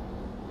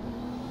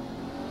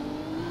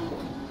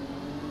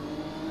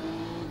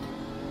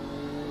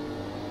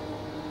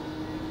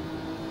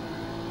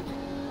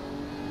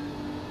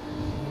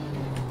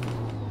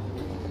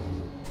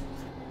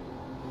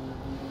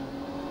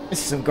 This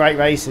is some great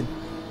racing.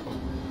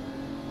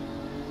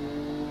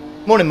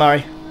 Morning,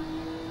 Murray.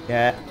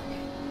 Yeah.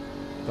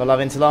 Got love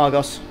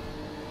Interlagos.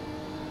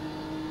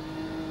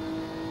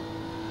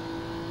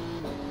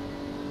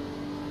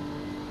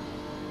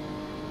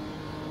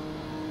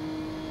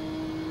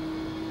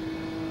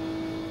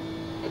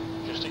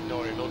 Just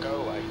ignore him, he'll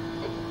go away.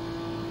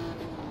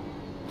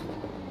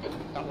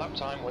 That lap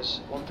time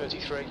was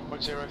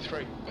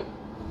 1:33.03.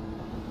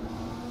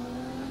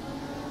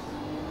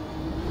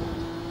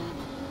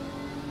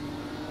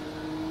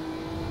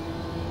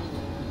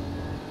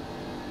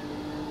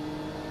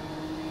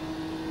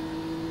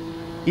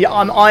 Yeah,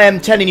 I am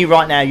telling you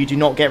right now, you do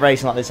not get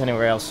racing like this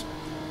anywhere else.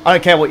 I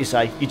don't care what you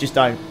say, you just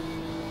don't.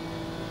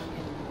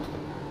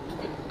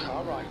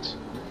 Car right.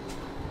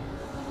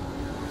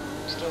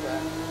 Still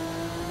there.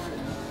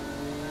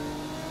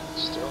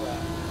 Still there.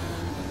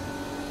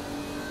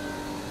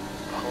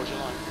 Hold your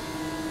line.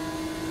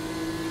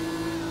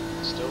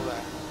 Still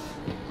there.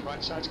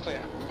 Right side's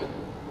clear.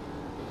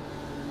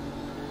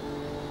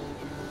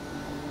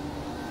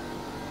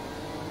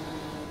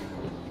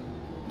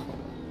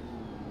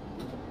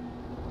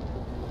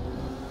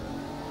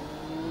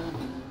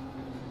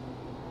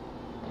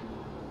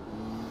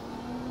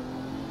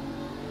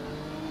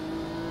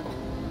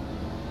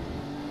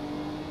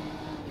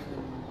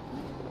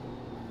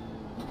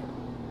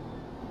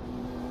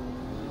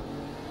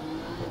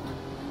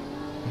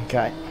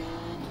 Okay.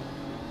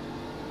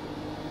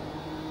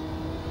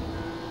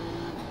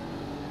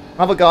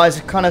 Other guys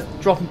are kind of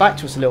dropping back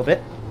to us a little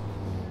bit.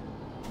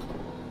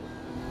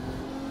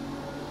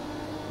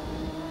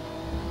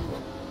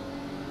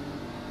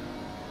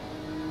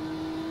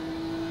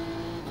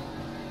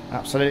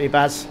 Absolutely,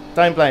 Baz.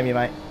 Don't blame you,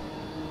 mate.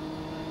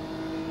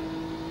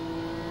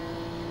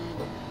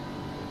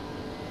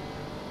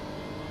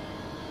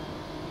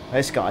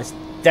 This guy's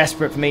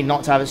desperate for me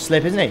not to have it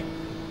slip, isn't he?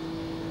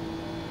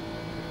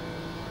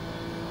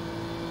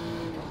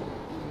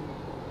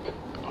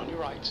 On your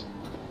right.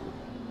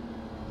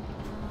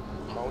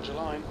 Hold your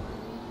line.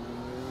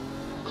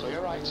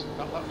 Clear right.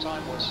 That lap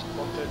time was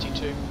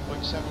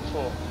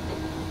 1:32.74.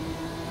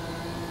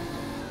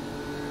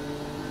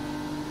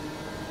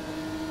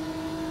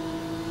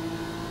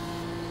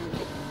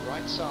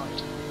 Right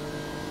side.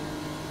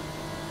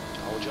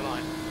 Hold your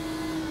line.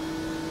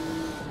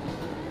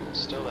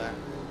 Still there.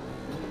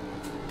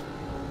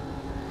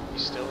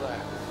 He's still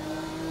there.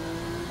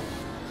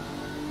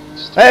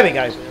 Still there we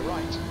go. To your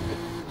right.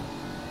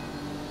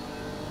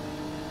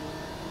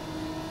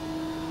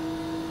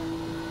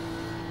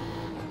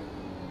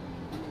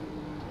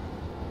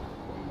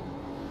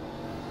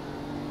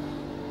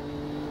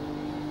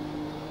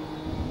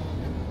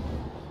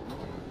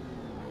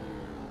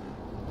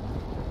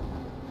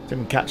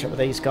 Didn't catch up with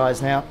these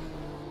guys now.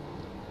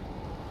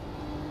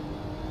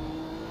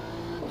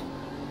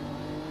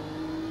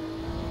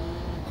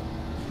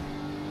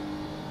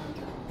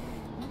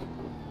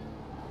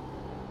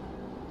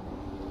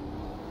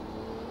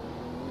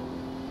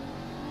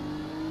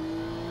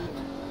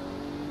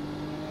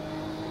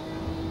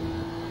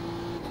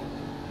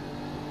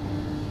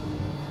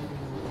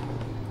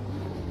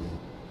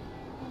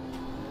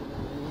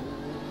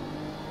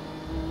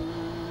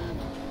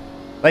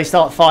 They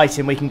start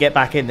fighting, we can get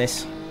back in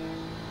this.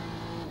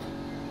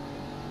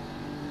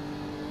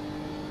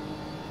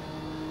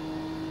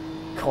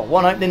 God,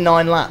 one opening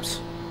 9 laps.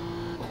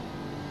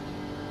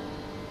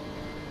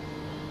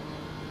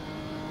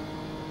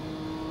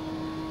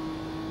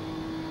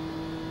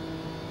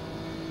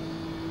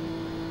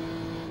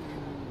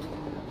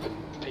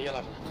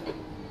 P11.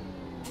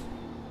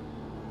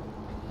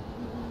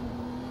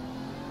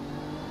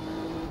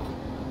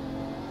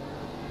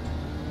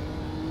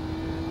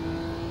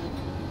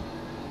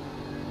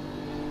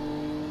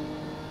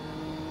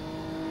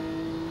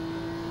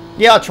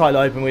 Yeah, I'll try the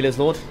open wheelers,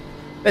 Lord.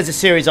 There's a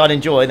series I'd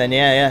enjoy, then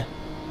yeah,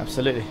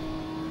 absolutely.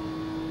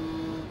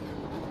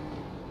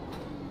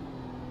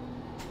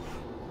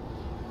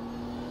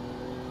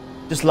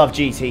 Just love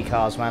GT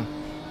cars, man.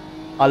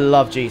 I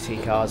love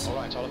GT cars. All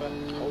right, Oliver.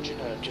 Hold your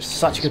nerve. Just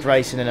such good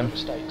racing in them.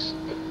 Mistakes.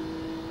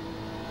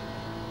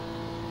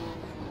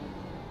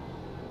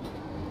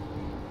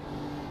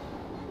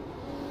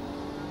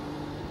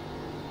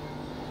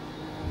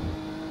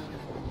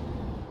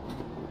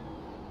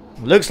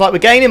 Looks like we're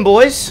gaining,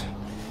 boys.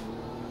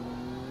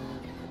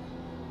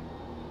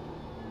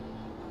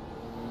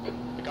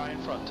 The guy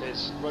in front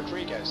is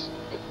Rodriguez.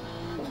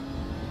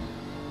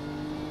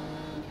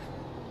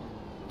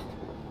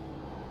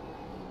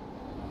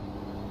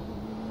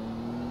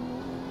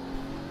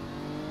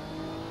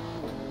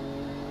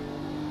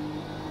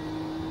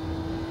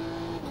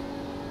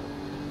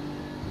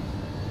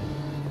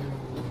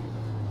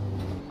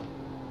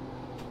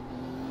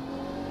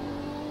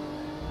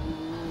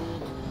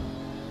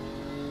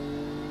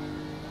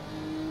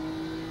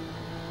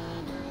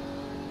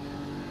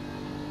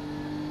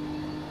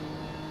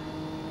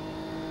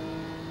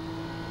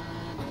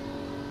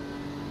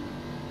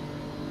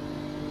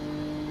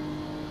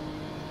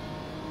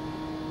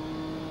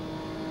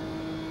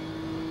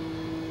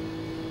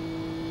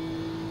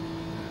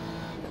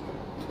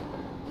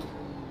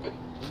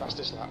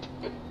 Fastest lap.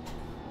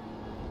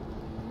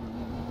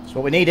 That's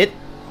what we needed.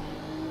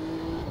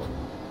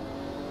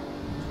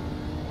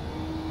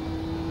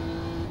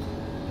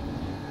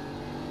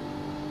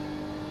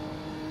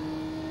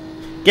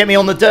 Get me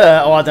on the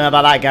dirt. Oh, I don't know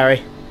about that,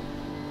 Gary.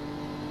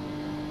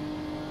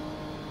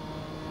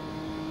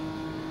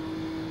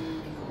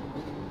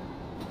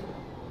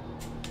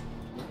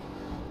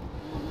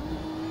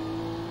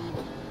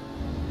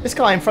 This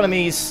guy in front of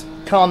me is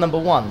car number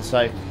 1,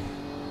 so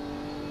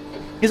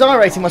his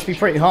iRating must be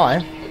pretty high.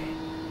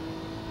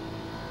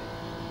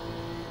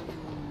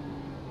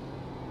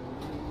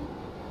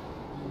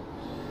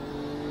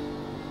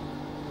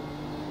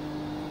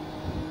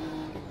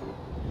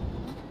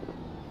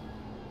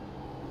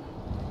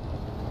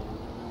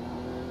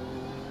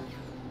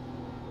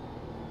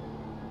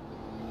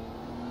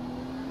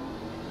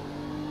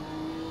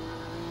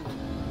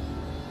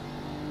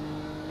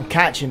 I'm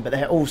catching, but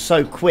they're all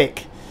so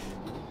quick.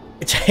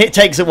 It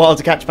takes a while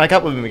to catch back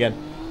up with him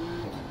again.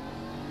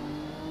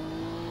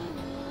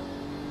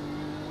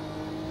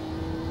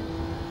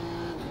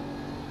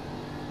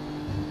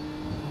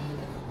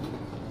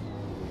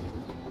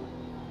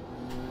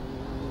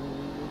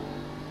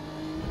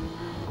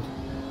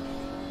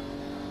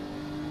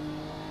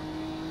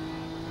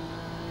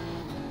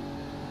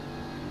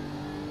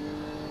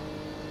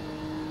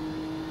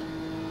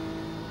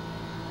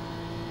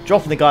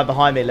 Dropping the guy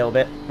behind me a little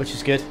bit, which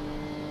is good.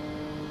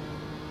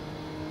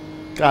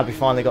 Glad we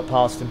finally got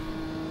past him.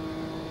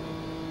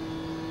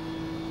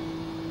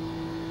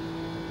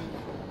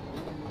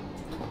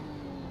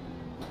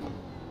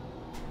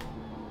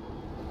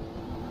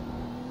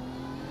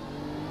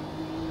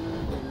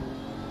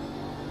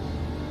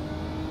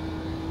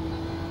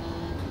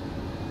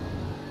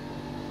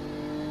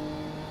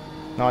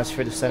 Nice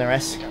through the centre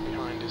S. The gap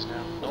behind is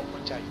now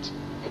 0.8.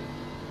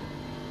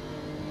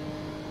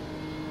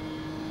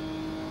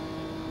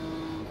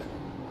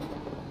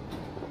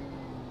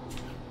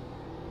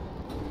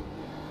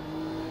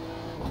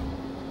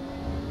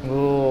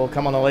 Oh,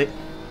 come on, Ollie.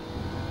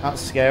 That's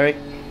scary.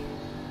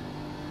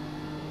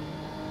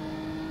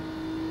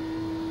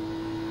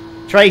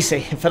 Tracy,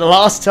 for the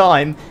last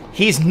time,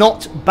 he's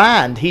not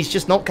banned. He's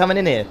just not coming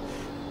in here.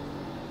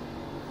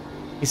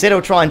 He said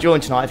he'll try and join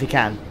tonight if he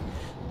can.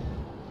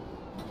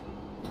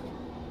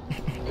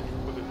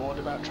 We'll be warned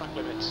about track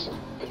limits.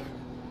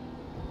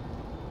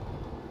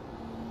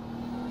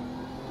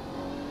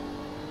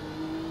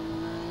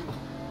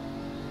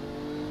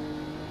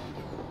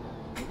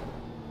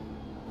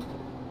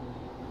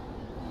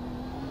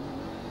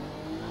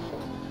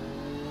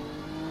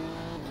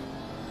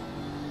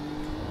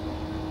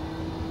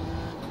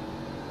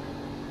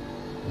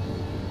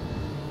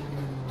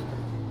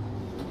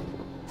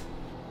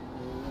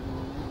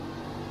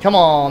 Come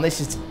on,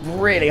 this is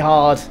really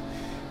hard.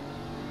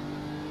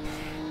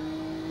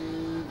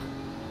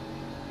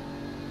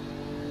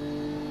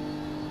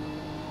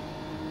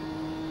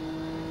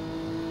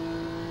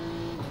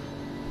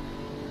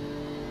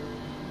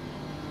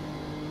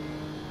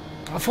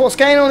 I thought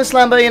Gain on this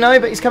Lambo, you know,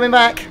 but he's coming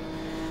back.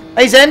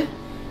 Hey, Zen.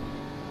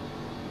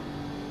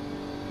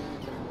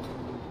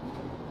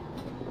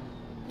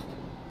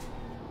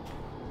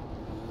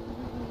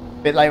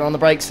 Bit later on the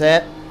brakes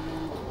there.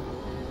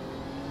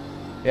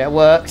 Yeah, it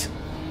worked.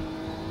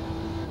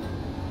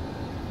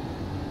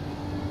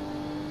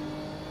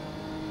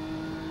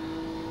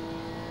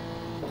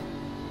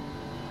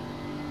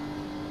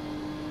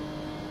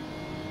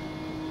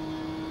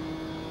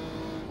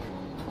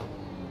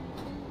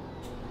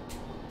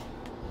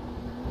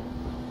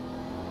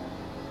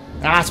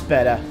 That's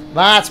better.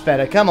 That's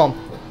better. Come on.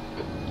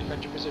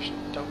 Defend your position.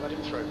 Don't let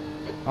him through.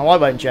 Oh, I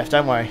won't, Jeff.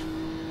 Don't worry.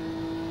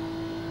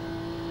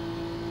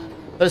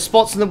 But the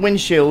spots on the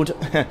windshield,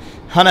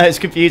 I know it's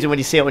confusing when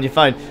you see it on your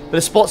phone, but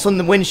the spots on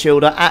the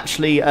windshield are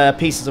actually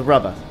pieces of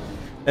rubber.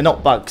 They're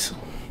not bugs.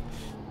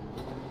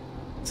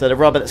 So the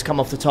rubber that's come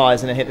off the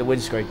tyres and it hit the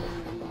windscreen.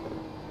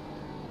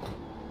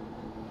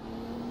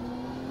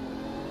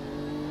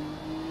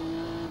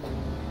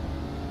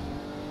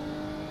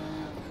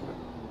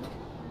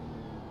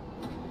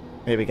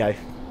 Here we go.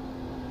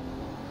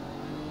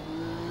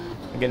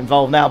 Get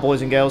involved now,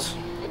 boys and girls.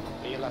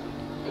 E11.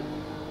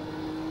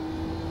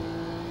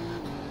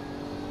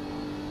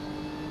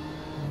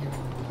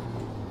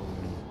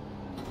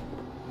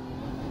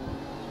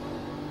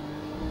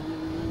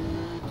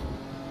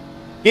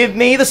 Give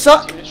me the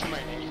suck. 20 minutes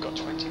remaining. You've got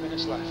 20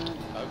 minutes left.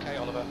 Okay,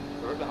 Oliver.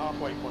 We're at the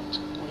halfway point.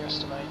 We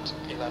estimate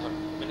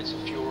 11 minutes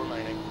of fuel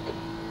remaining.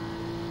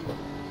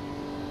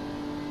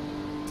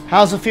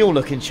 How's the fuel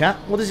looking, chat?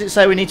 What does it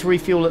say we need to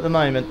refuel at the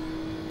moment?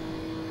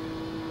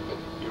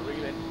 You're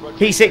reeling.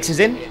 P6 is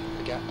in.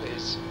 The gap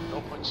is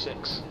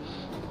 0.6.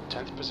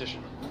 10th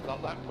position.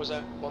 That lap was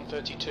at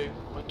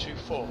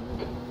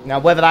 132.24. Now,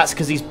 whether that's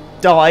because he's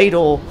died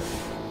or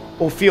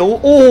fuel.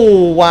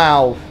 Oh,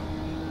 wow.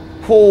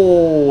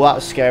 Oh, that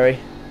was scary.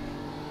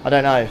 I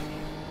don't know.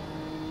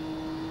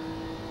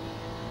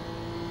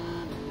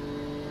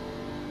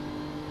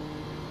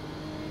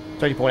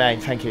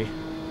 $30.8, thank you.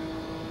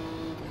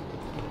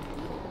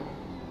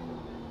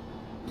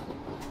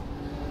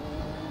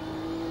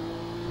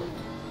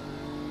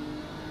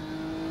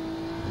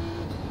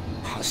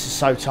 Oh, this is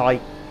so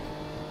tight.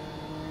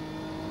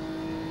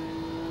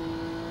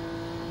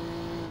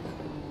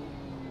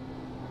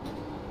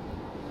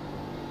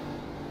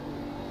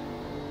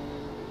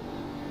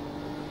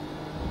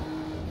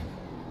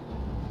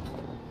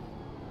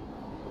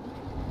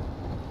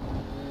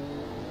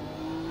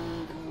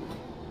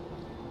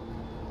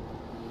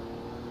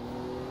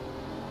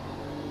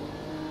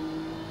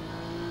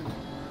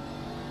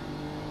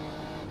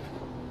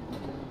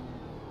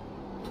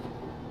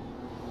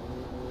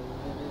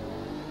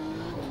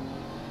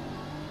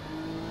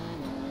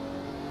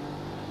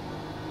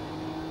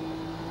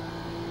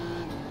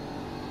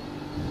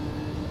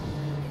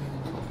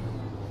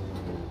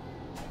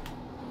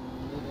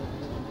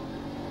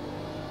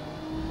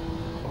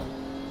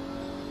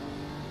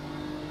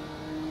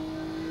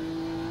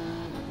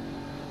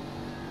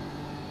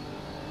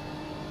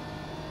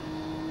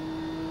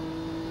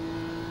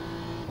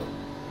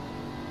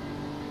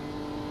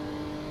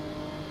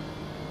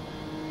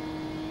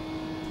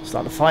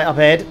 Start the fight up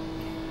ahead.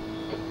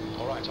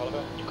 Alright,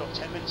 Oliver, you've got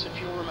 10 minutes of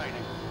fuel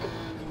remaining.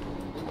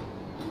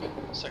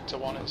 Sector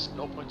 1 is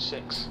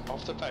 0.6,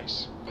 off the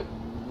pace.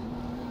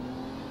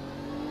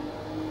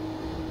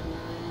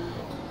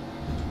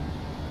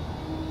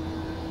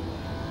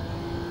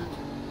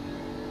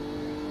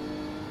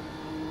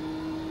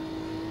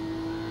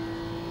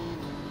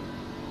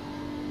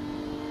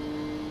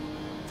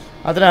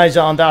 I don't know,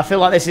 Xander. I feel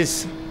like this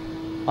is...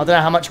 I don't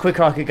know how much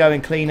quicker I could go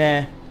in clean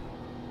air.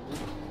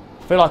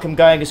 I feel like I'm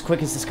going as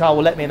quick as this car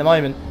will let me at the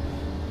moment.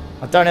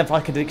 I don't know if I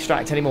could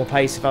extract any more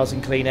pace if I was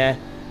in clean air.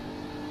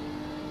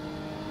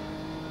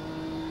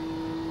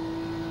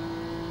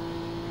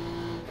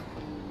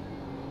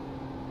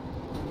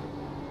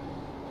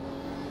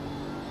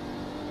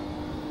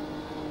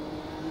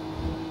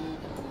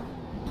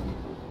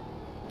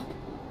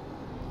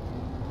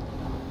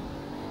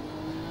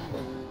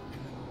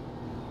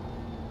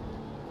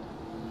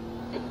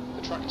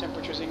 The track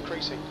temperature is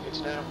increasing.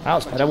 It's now... That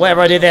was better.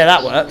 Whatever I did there,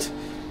 that worked.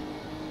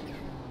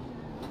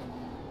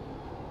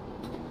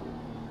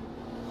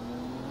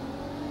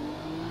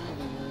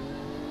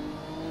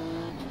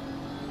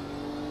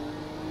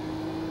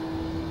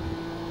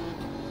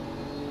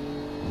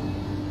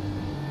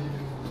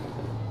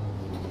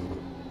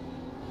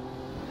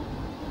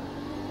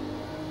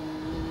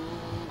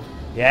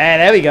 Yeah,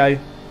 there we go.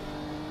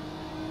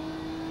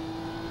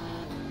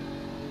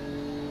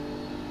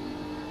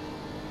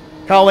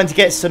 Carl went to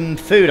get some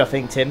food, I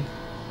think, Tim.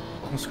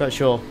 I'm not quite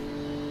sure.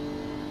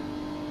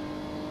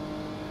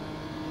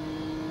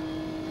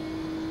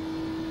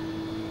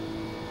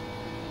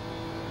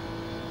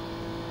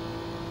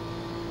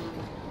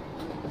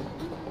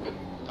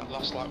 That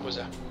last lap was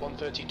a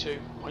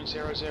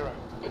 132.00.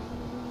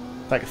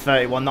 Like a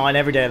 31.9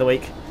 every day of the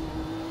week.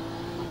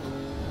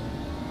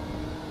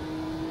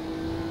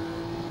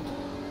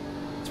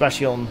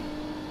 Especially on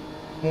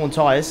worn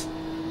tyres.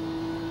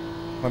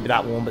 Won't be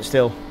that warm, but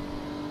still.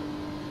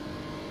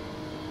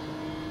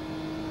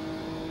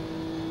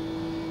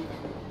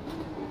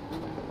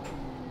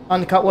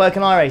 Undercut work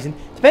and iRacing.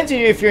 Depends on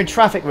you if you're in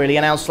traffic really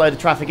and how slow the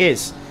traffic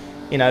is.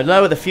 You know,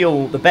 lower the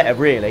fuel, the better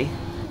really.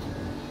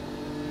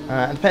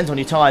 It depends on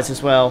your tyres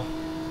as well.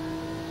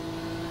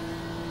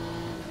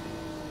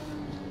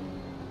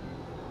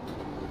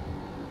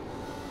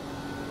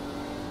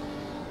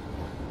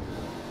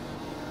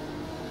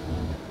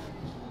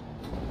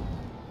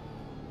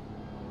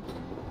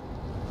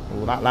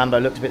 Oh, that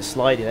Lambo looked a bit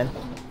slidey then.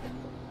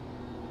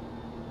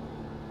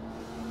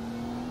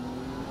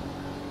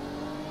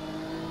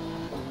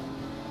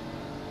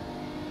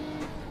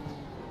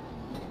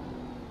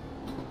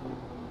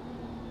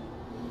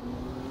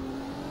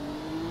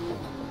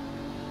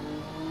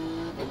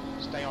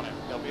 Stay on it,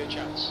 there'll be a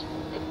chance.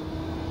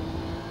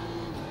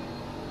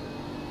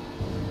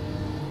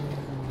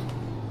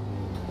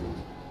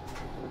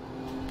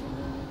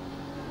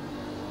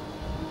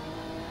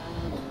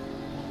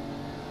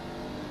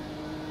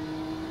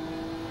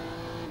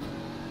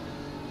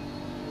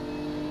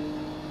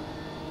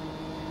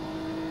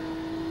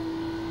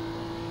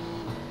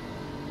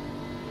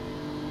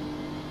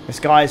 This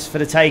guy's for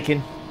the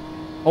taking.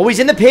 Oh, he's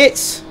in the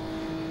pits.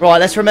 Right,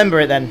 let's remember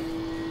it then.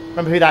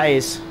 Remember who that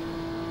is.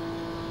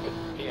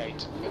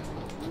 P8.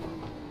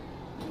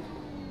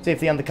 See if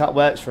the undercut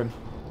works for him.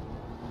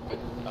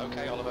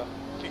 Okay, Oliver.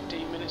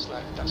 15 minutes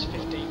left. That's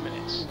 15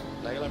 minutes.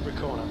 Nail every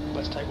corner.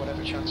 Let's take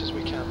whatever chances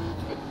we can.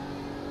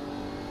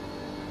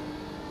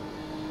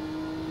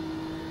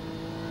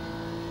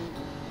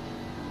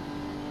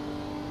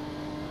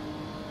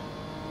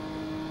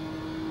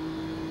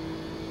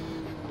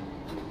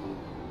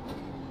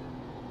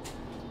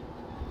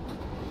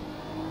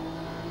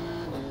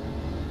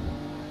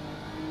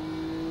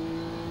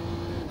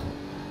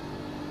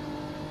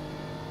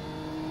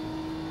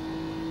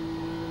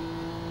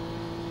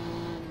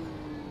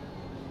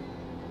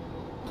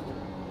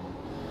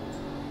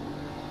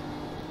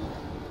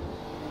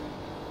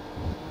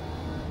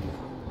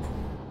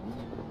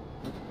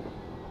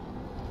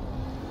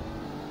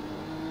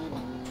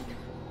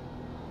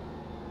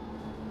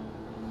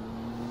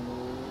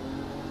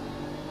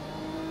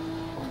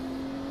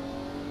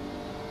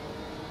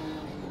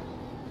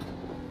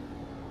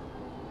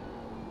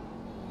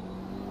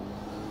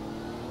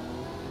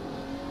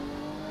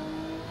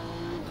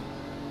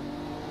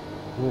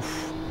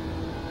 Oof.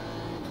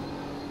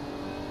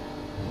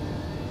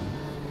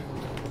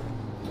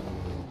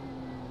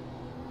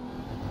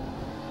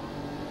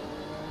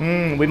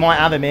 We might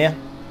have him here.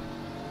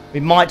 We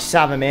might just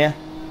have him here.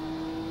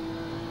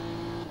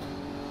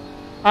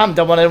 I haven't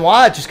done one in a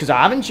while just because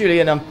I haven't,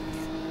 Julian. I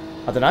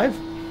don't know.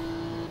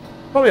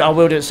 Probably I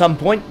will do at some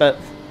point, but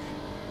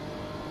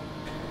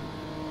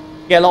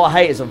you get a lot of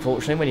haters,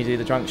 unfortunately, when you do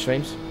the drunk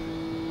streams.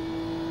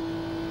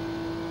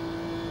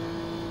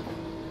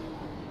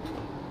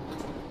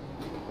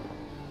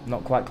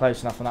 Not quite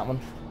close enough on that one.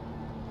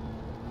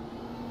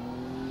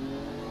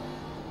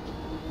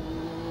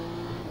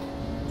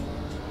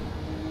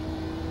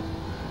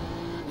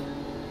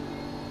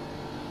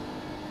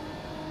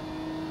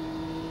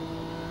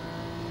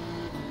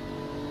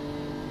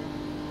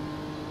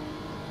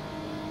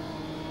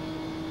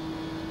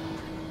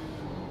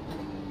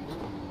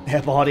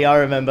 Yeah, Bardi, I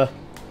remember.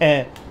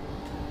 Yeah.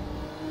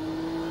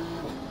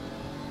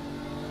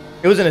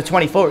 It wasn't a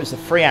 24, it was a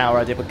 3 hour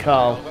I did with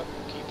Carl.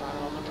 Keep an eye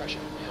on the pressure.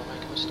 He'll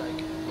make a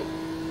mistake.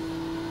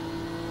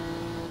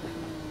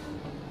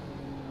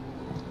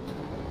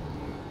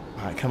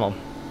 Alright, come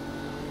on.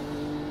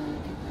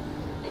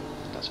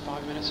 That's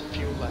 5 minutes of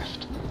fuel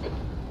left.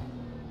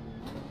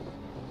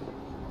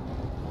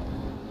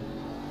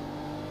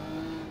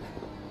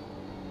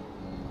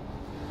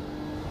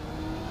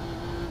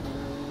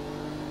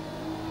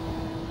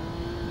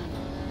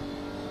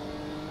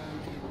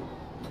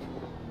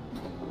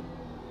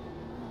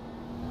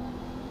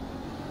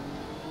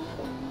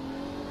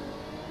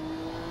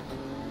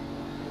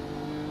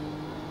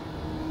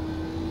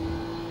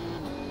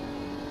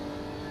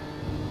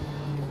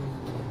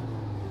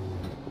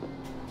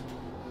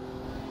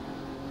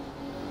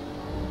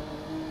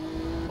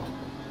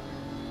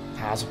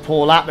 That's a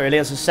poor lap, really.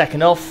 That's a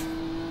second off.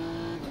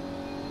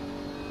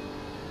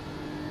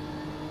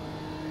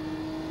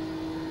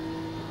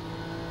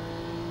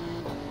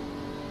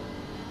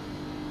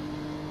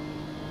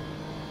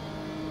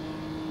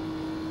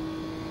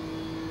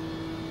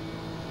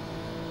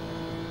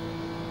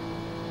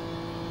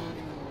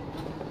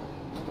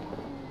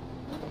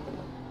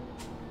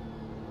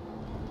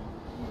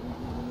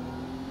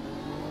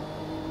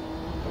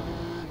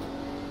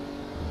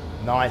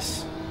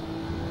 Nice.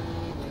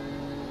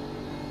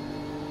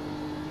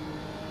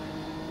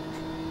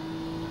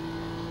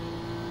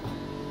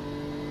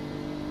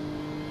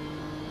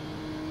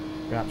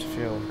 Go up to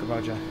fuel. Good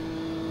Roger.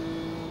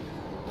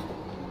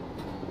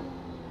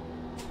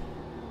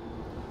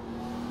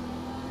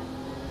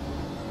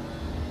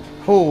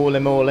 Holy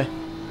moly.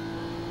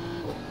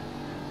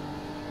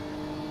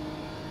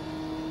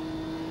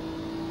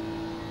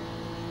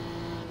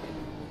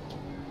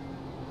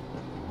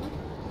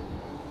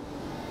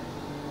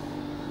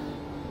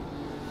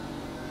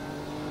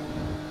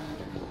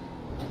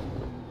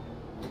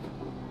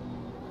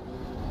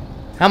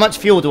 How much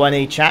fuel do I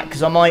need, chat?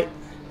 Because I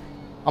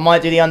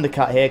might do the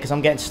undercut here because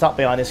I'm getting stuck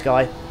behind this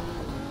guy.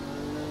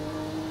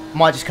 I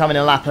might just come in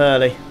a lap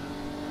early.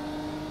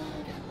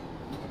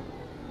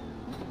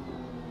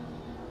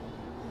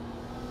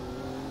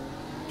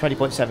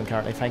 $20.7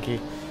 currently, thank you.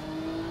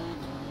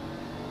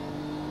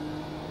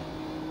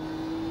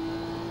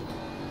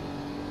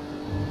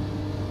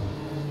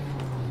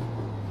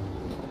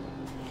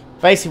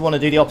 Basically want to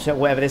do the opposite of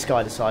whatever this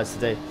guy decides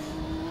to do.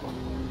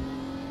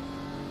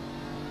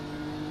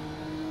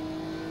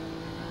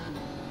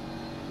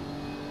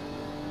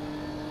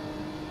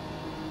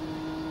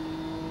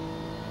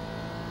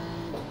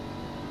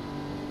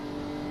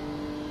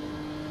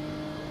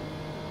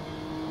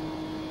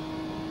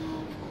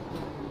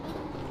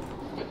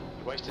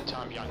 Wasting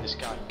time behind this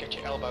guy. Get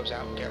your elbows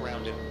out and get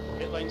around him.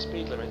 Pit lane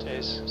speed limit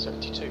is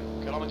 72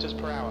 kilometers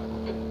per hour.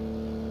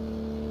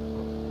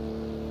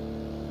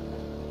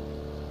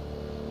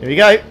 Here we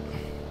go.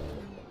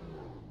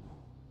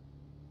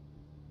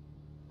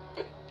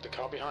 The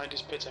car behind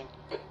is pitting.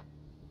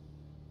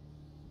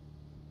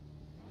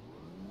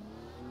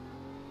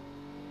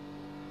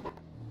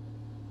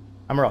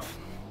 And we're off.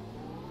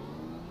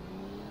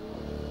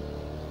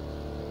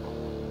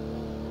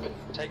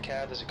 Take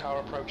care, there's a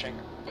car approaching.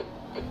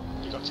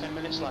 You've got 10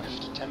 minutes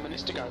left, 10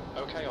 minutes to go.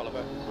 Okay,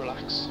 Oliver,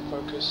 relax,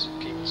 focus,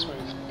 keep it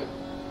smooth.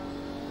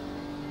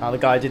 Oh, the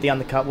guy who did the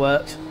undercut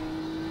worked.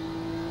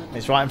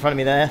 He's right in front of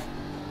me there.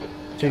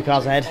 2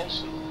 cars ahead.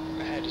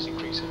 Ahead is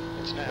increasing.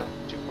 It's now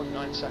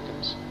 2.9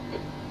 seconds.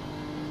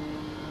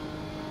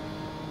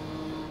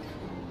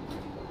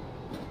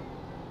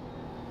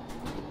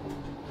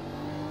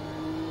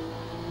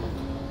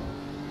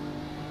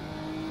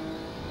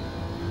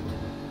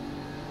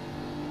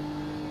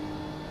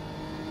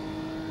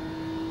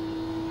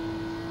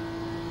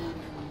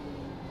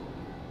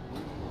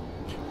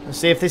 Let's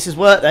see if this has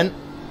worked then.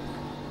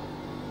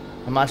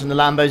 Imagine the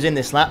Lambo's in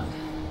this lap.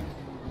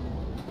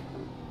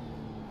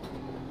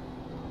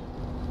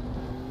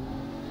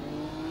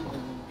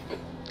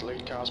 The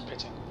lead car's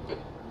pitting.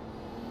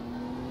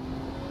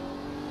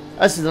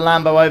 This is the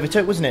Lambo I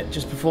overtook, wasn't it?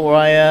 Just before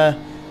I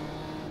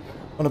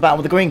on a battle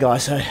with the green guy,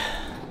 so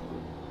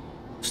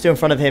still in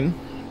front of him,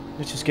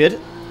 which is good.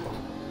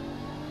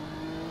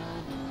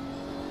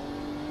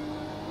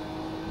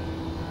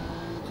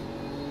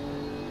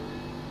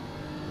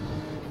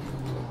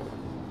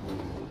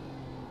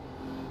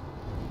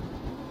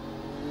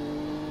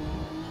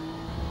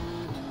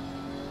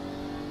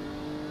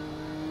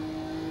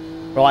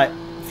 Right,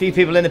 a few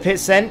people in the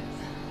pits then.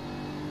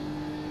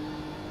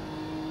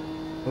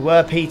 We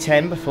were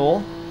P10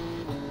 before.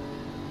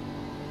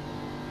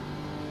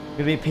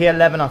 We'll be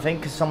P11 I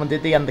think, because someone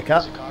did the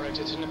undercut.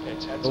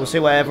 But we'll see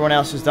what everyone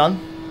else has done.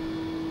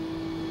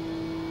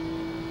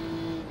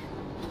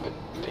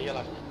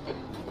 P11.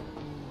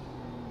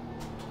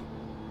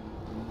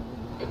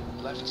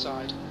 Left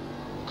side.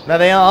 There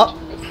they are.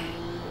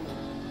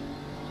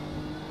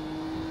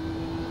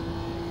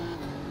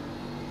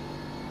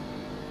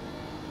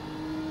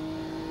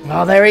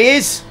 Oh, there he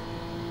is!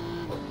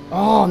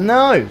 Oh,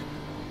 no!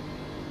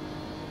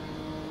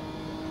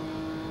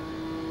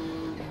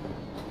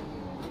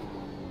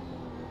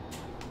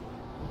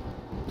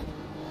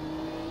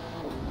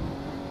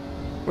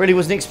 Really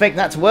wasn't expecting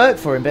that to work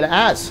for him, but it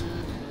has.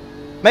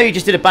 Maybe he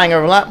just did a banger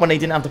of a lap when he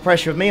didn't have the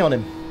pressure of me on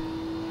him.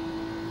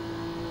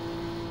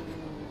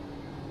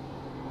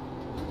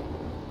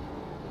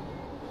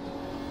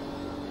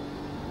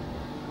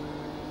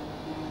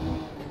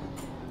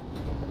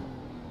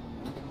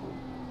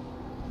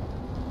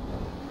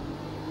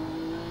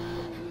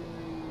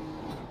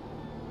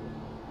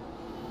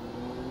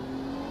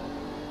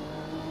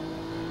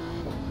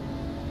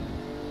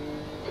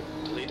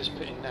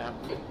 Pitting now.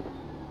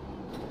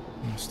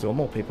 Still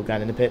more people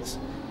going in the pits.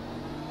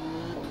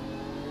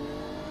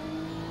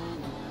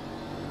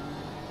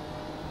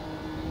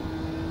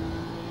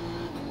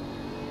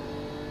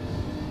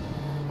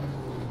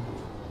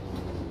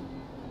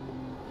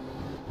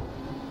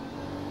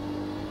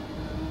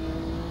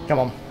 Come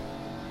on.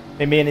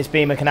 Me and this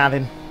Beamer can have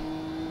him.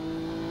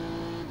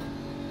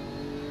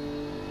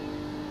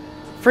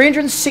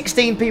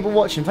 316 people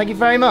watching. Thank you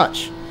very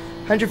much.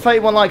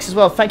 131 likes as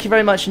well. Thank you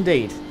very much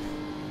indeed.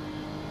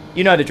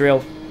 You know the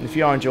drill. If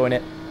you are enjoying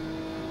it,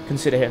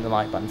 consider hitting the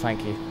like button.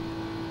 Thank you.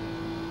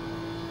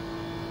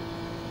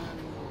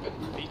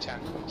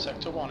 P10.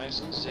 Sector 1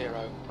 is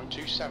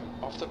 0.27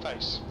 off the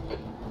pace.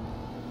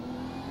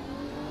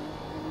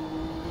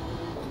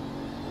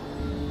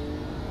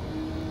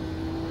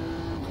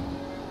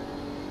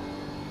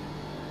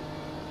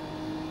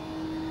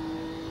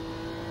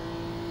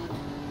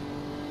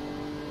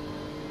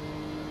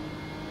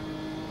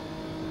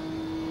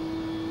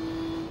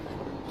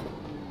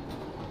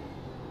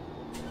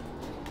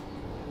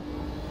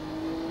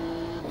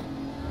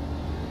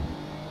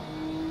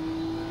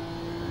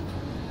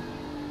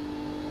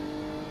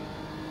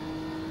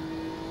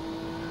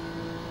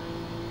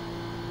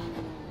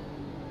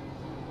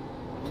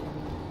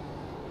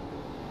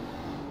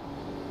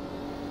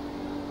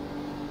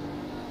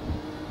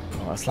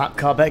 Slap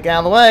car back out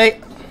of the way.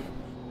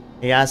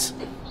 He has.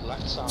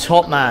 Left side.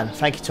 Top man.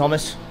 Thank you,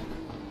 Thomas.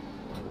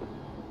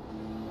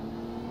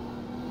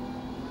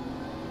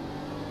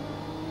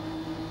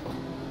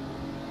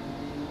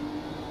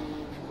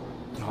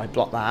 Oh, I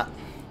blocked that.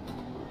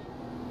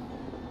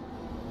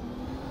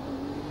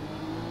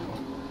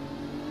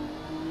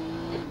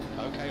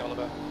 Okay,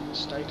 Oliver.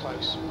 Stay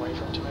close. Wait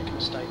for him to make a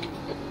mistake.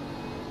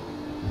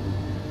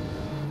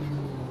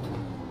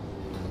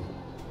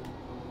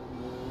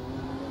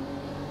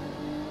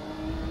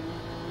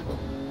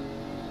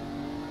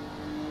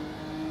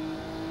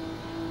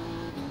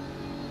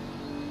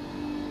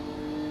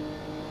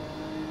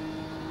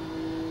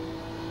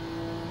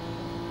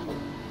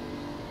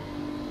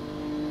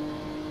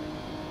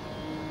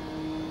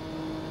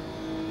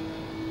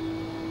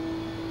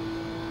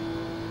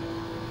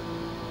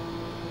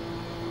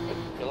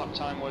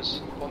 Time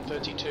was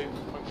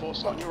 1:32.4.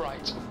 So on your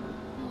right.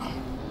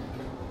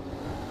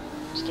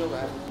 Still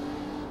there.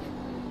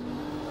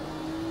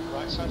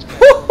 Right side's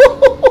clear.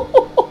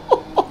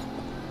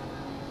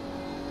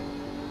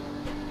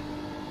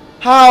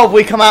 How have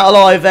we come out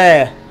alive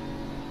there?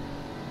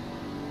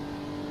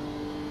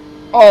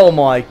 Oh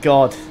my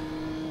god.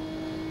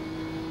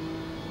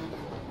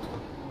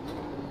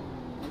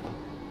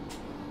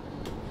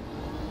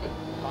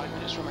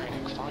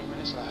 Remaining, 5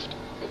 minutes left.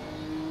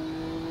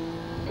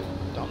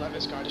 Don't let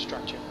this guy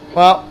distract you.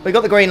 Well, we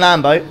got the green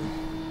Lambo.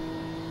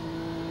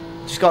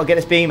 Just got to get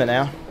this Beamer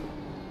now.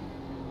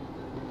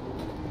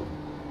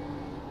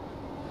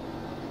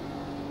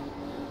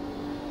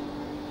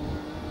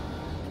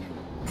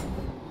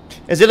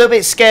 It's a little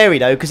bit scary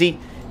though, because he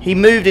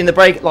moved in the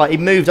brake, like he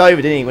moved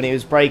over, didn't he, when he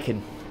was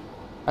braking?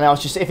 And I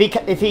was just, if he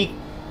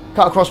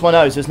cut across my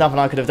nose, there's nothing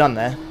I could have done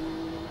there.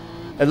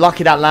 And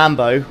lucky that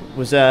Lambo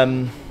was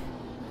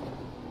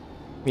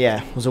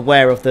yeah, was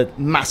aware of the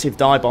massive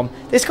dive bomb.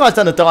 This guy's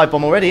done a dive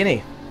bomb already, isn't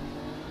he?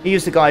 He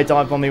used the guy who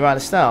dive bombed me right at the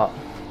start.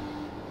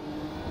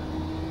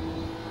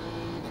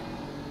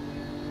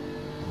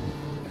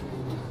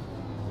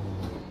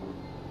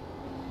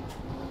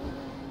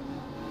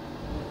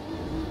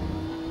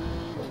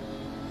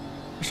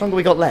 How much longer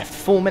we got left?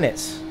 4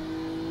 minutes.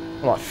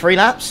 What, 3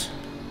 laps?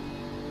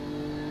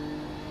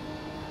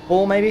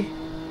 4 maybe?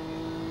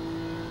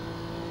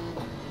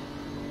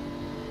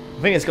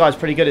 I think this guy's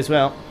pretty good as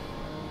well.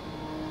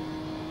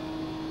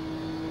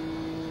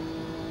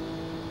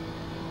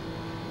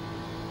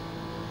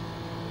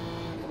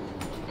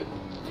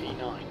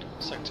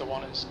 Sector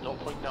 1 is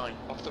 0.9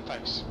 off the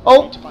pace. Oh!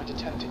 You need to find a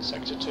 10th in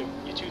Sector 2.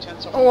 You're 2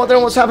 tenths off. Oh, I don't know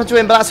what's happened to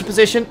him, but that's a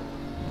position.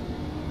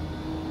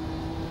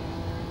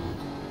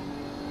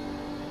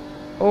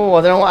 Oh,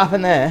 I don't know what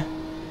happened there.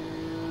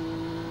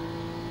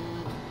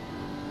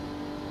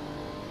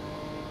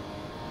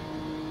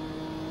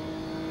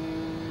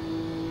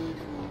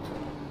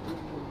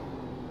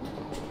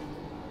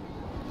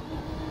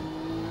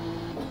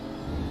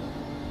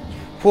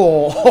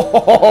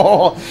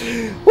 Whoa!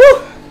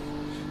 Woo!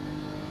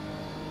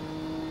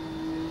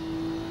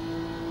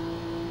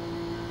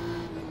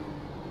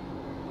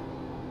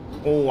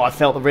 Oh, I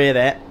felt the rear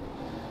there.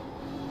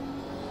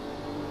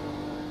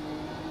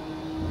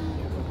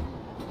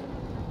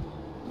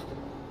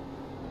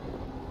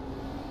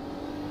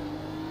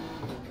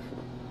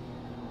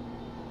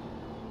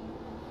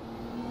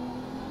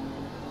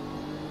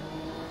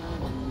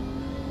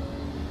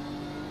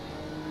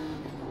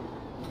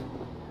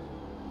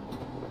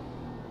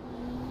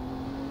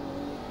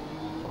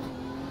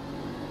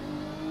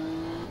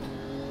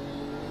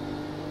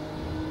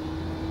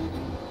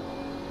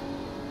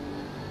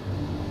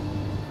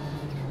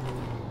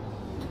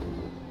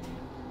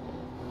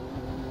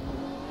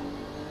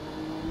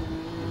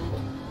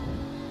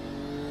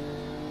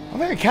 I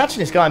think we're catching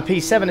this guy in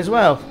P7 as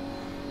well.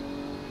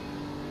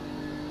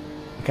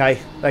 Okay,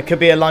 there could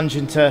be a lunge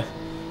into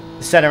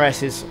the center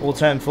S's or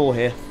turn 4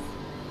 here.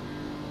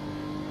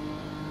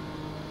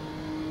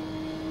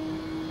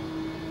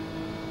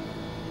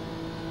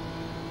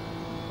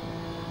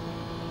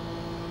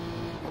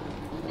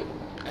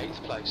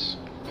 Eighth place.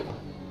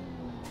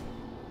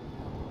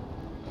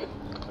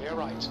 Clear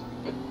right.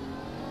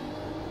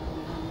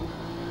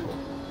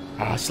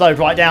 I slowed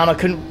right down. I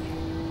couldn't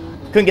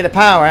get the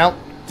power out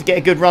to get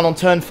a good run on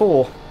turn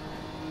 4.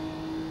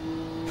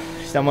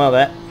 He's done well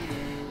there.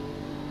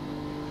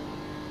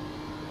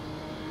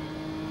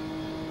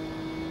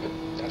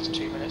 That's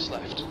 2 minutes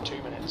left.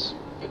 2 minutes.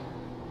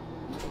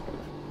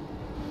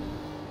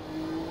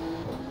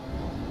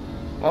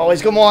 Oh,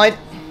 he's gone wide.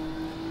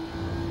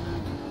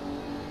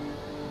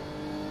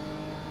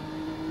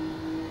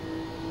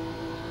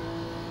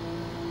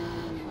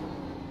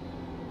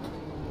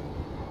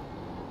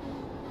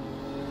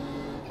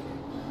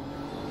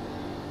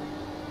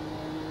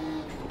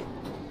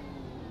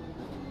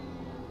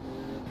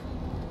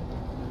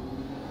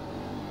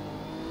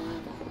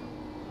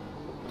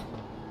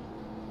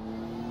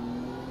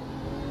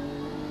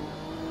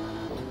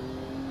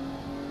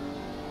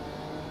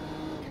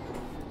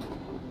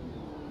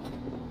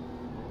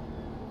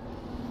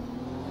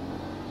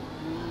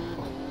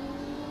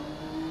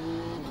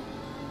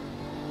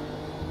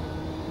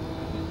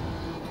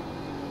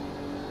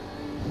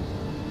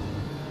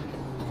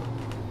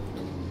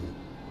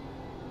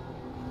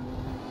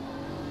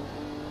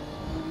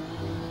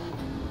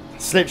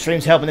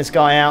 Slipstream's helping this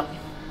guy out.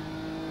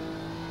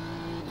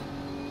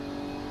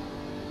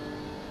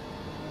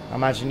 I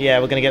imagine, yeah,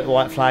 we're going to get the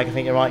white flag. I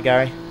think you're right,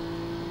 Gary.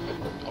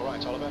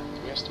 Alright, Oliver.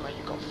 We estimate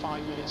you've got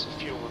 5 minutes of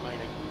fuel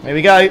remaining. Here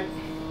we go.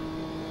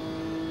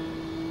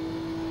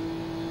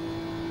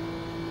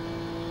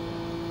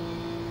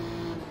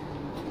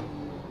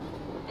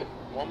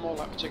 One more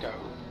lap to go.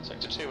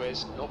 Sector 2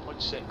 is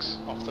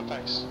 0.6 off the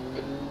pace.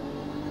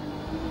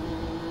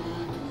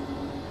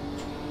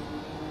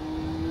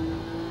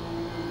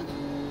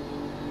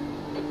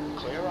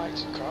 Clear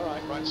right, car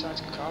right, right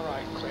side, car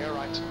right, clear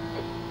right.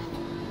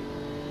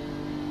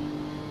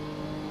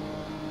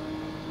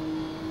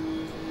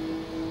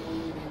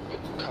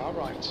 Car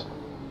right.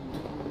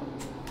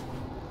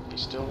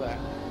 He's still there.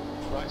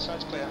 Right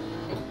side's clear.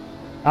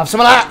 Have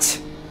some of that.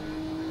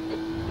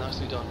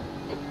 Nicely done.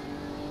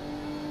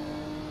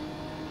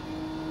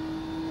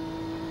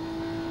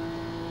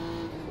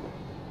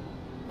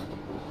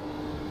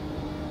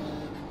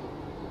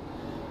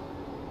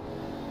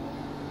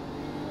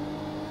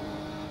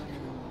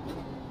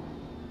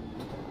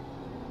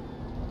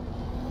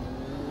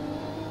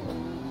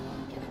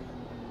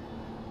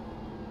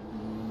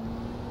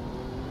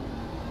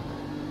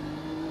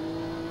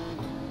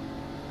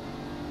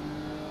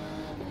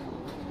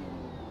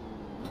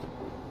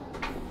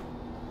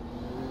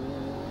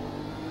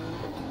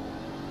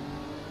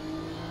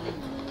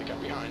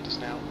 behind is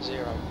now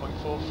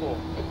 0.44.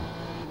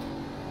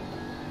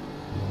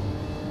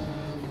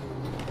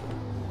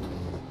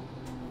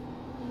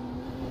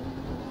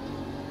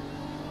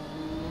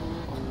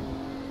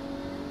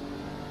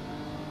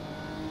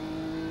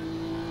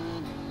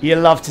 You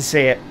love to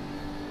see it.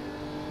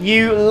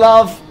 You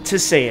love to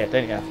see it,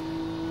 don't you?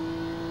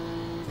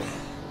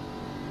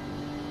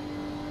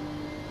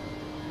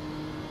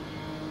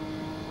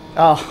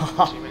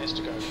 Oh, 2 minutes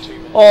to go. 2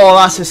 minutes. Oh,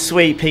 that's a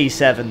sweet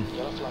P7.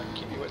 Yellow flag,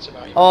 keep your wits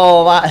about you.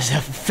 Oh, that is a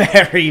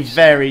very,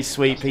 very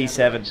sweet That's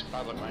the end of P7. the race.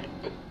 Bad luck, mate.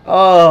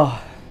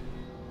 Oh.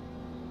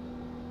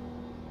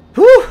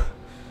 Whew.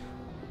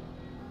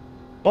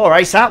 What a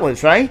race that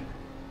was, right?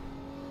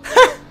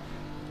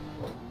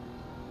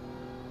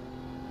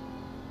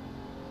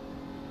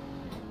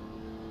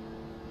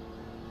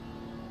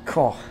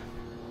 Cool.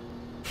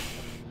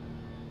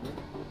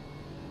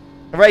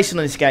 The racing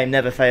on this game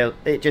never fails.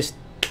 It just...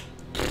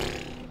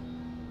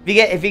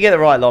 If you get the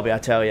right lobby, I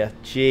tell you.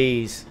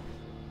 Jeez.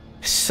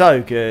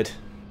 So good.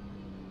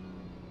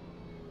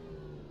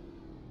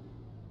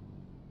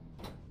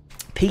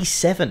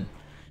 P7.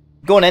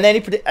 Go on, and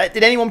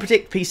did anyone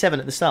predict P7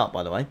 at the start,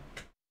 by the way?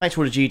 Thanks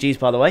for all the GGs,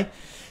 by the way.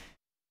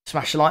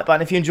 Smash the like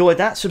button if you enjoyed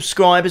that.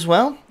 Subscribe as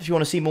well if you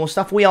want to see more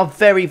stuff. We are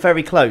very,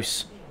 very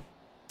close.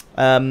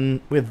 We're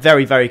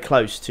very, very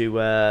close to,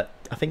 I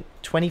think,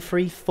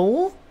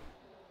 23-4?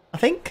 I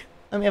think?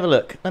 Let me have a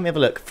look. Let me have a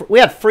look. We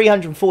had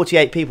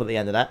 348 people at the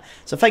end of that.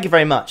 So thank you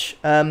very much.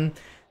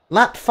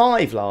 Lap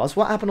 5, Lars.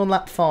 What happened on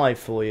lap 5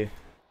 for you?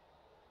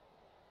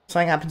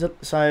 Something happened to...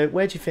 So,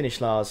 where'd you finish,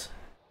 Lars?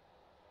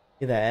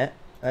 You're there.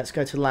 Let's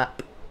go to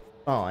lap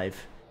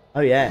 5.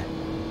 Oh, yeah.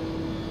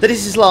 So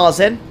this is Lars,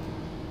 then.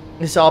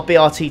 This is our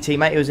BRT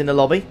teammate who was in the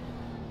lobby.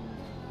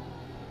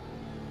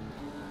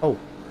 Oh.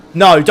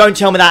 No, don't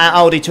tell me that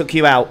Aldi took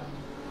you out.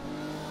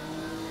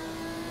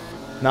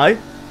 No?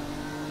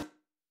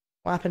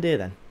 What happened here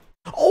then?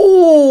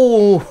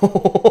 Oh!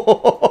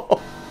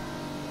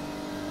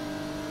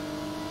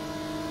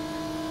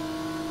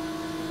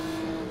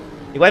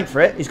 He went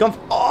for it. He's gone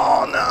for...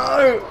 Oh,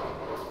 no!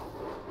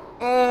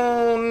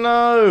 Oh,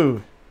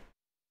 no!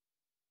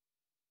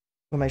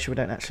 We'll make sure we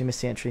don't actually miss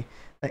the entry.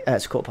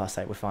 It's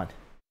 8:15. We're fine.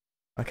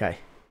 Okay.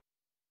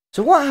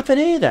 So what happened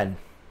here then?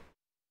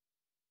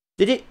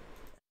 Did it...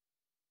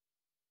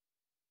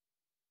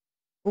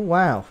 Oh,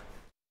 wow.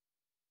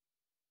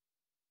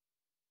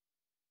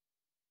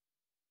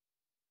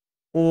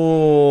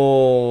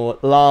 Oh,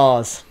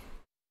 Lars.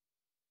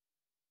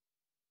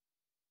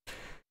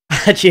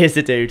 Cheers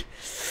to dude.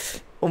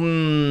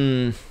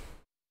 I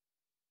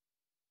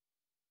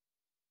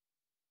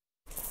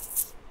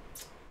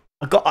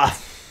got...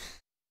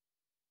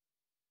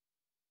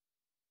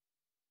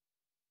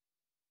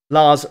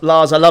 Lars,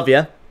 I love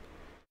you.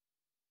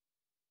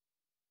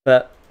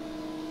 But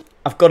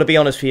I've got to be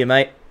honest with you,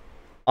 mate.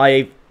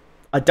 I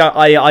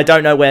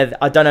don't know where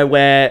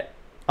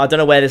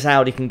this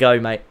Audi can go,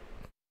 mate.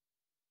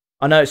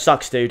 I know it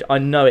sucks, dude. I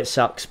know it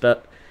sucks,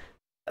 but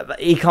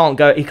he can't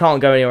go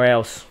anywhere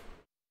else.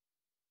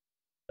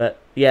 But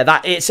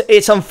yeah,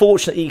 it's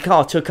unfortunate that your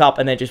car took up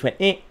and then just went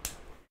eh.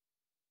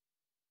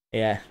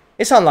 Yeah.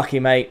 It's unlucky,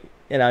 mate.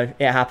 You know,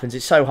 it happens.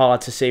 It's so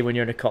hard to see when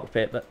you're in a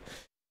cockpit, but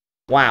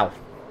wow.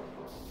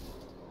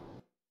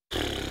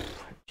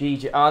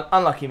 GG.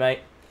 Unlucky, mate.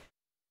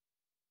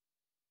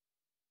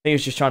 He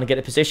was just trying to get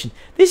a position.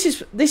 This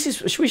is.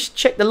 Should we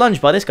check the lunge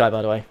by this guy,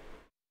 by the way?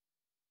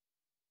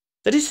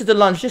 So this is the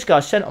lunge this guy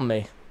sent on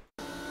me.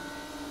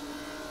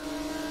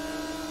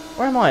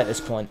 Where am I at this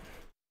point?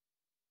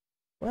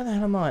 Where the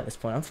hell am I at this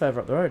point? I'm further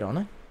up the road, aren't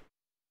I?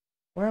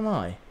 Where am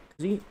I?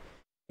 Because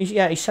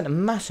he sent a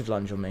massive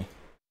lunge on me.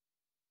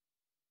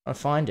 I'll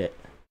find it.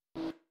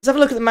 Let's have a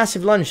look at the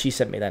massive lunge he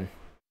sent me then.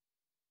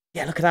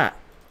 Yeah, look at that.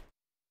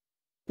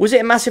 Was it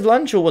a massive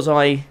lunge or was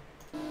I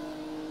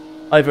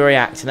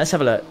overreacting? Let's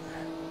have a look.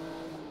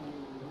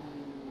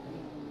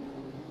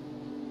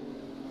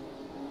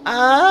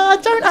 I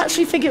don't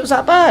actually think it was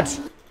that bad.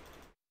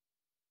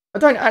 I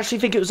don't actually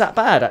think it was that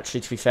bad,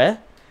 actually, to be fair.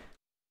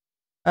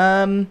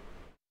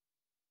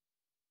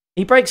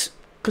 He brakes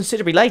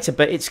considerably later,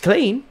 but it's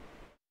clean.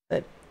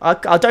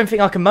 I don't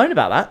think I can moan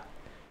about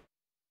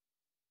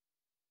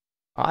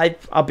that.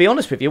 I'll be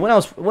honest with you. When I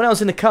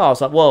was in the car, I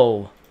was like,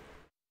 whoa.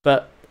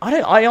 But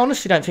I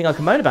honestly don't think I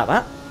can moan about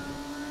that.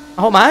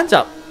 I hold my hands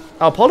up.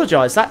 I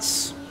apologise.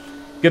 That's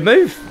a good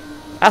move.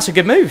 That's a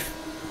good move.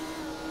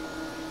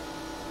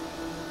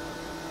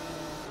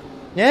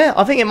 Yeah,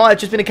 I think it might have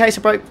just been a case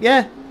of I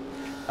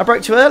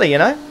broke too early, you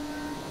know.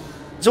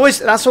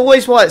 That's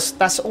always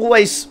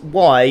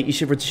why you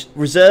should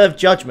reserve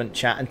judgment,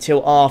 chat,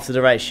 until after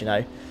the race. You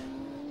know,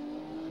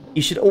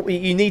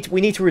 we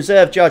need to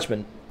reserve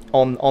judgment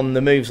on the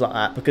moves like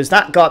that, because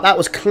that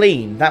was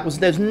clean.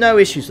 There's no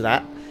issues with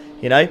that.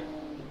 You know,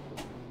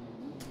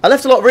 I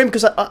left a lot of room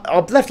because I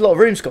left a lot of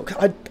room, Scott.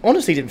 I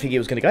honestly didn't think he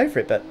was going to go for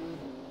it, but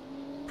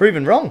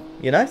proven wrong.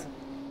 You know.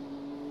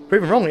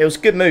 Proven wrong. It was a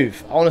good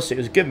move. Honestly, it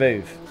was a good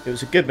move. It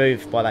was a good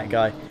move by that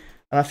guy.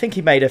 And I think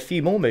he made a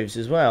few more moves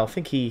as well. I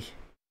think he...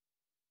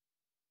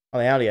 Oh,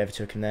 the Audi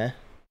overtook him there.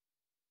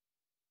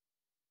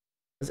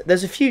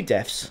 There's a few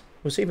deaths.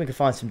 We'll see if we can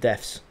find some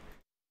deaths.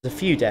 There's a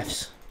few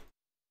deaths.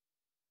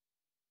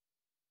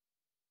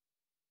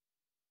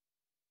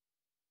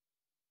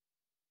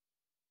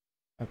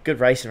 Oh, good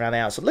racing around the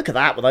outside. Look at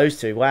that with those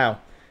two. Wow.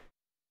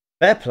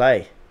 Fair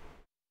play.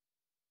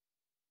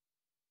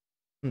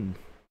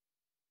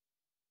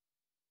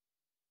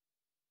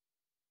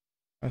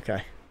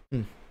 Okay.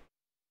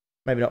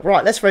 Maybe not.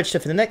 Right, let's register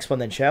for the next one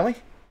then, shall we?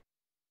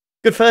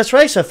 Good first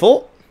race, I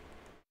thought.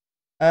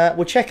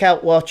 We'll check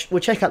out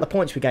the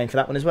points we gained for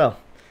that one as well.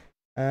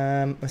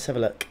 Let's have a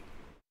look.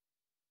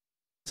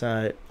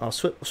 So I'll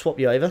swap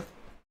you over.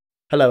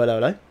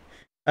 Hello.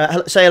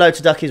 Say hello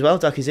to Ducky as well.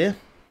 Ducky's here.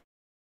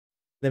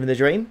 Living the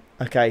dream.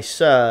 Okay,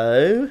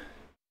 so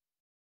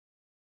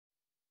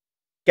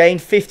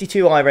gained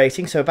 52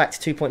 iRating, so back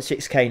to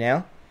 2.6k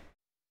now.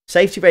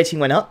 Safety rating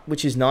went up,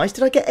 which is nice.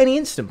 Did I get any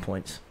instant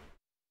points?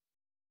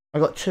 I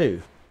got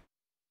 2.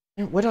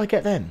 Where did I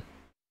get them?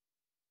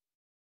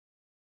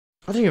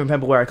 I don't even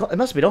remember where I got them. It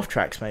must have been off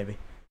tracks, maybe.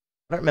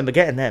 I don't remember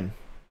getting them.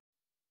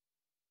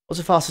 What's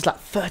the fastest lap?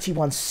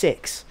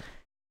 31.6.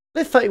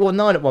 I did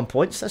 31.9 at one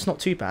point, so that's not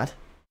too bad.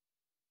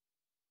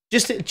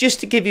 Just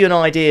to give you an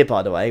idea,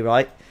 by the way,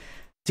 right?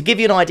 To give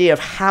you an idea of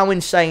how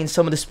insane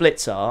some of the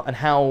splits are and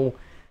how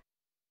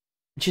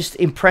just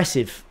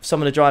impressive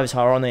some of the drivers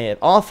are on here.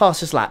 Our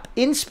fastest lap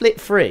in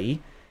split 3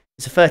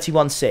 is a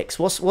 31.6.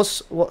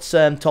 What's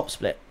top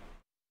split?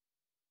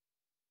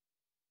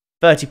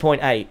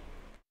 30.8.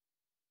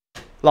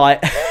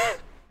 Like,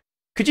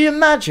 could you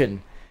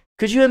imagine?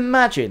 Could you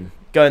imagine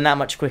going that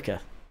much quicker?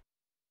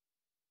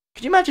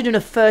 Could you imagine doing a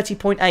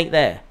 30.8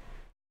 there?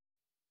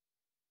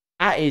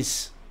 That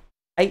is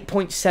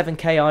 8.7k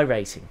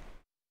iRating.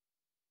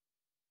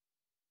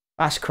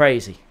 That's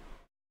crazy.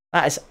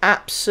 That is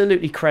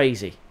absolutely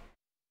crazy.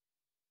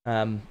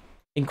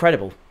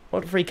 Incredible.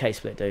 What did 3k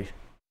split do?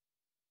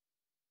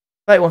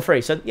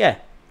 31.3. So yeah,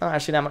 not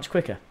actually that much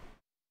quicker.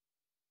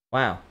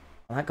 Wow.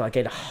 Well, that guy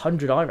gained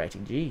 100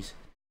 iRating. Jeez.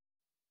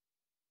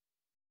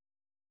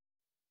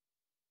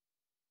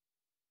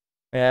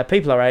 Yeah,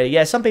 people are aliens.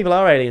 Yeah, some people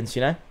are aliens,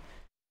 you know.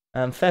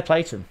 Fair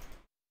play to them.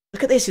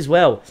 Look at this as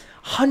well.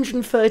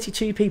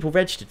 132 people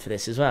registered for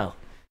this as well.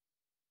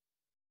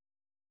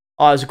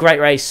 Oh, it was a great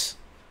race,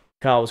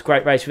 Carl. It was a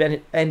great race.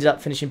 We ended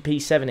up finishing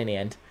P7 in the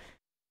end.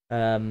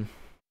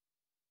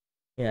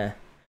 Yeah.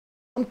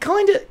 I'm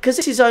kind of, because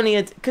this is only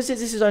a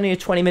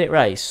 20-minute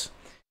race.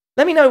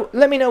 Let me know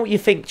what you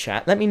think,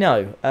 chat. Let me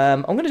know.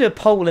 I'm going to do a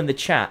poll in the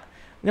chat.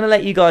 I'm going to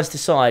let you guys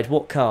decide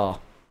what car.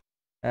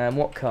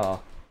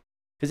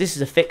 Because this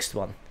is a fixed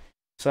one.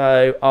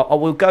 So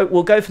we'll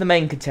go for the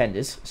main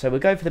contenders. So we'll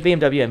go for the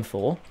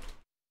BMW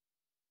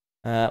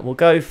M4. We'll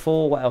go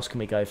for, what else can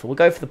we go for? We'll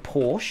go for the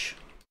Porsche.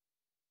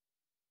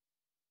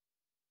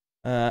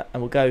 And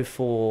we'll go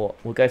for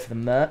the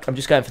Merc. I'm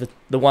just going for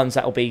the ones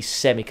that will be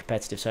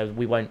semi-competitive, so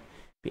we won't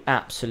be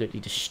absolutely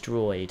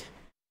destroyed.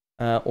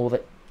 Or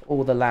the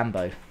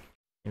Lambo.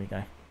 Here we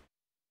go.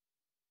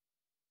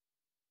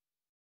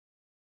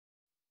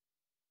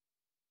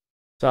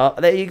 So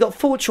there you got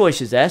 4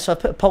 choices there. So I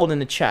put a poll in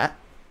the chat.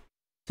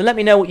 So let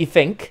me know what you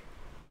think.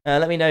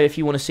 Let me know if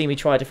you want to see me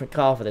try a different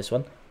car for this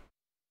one.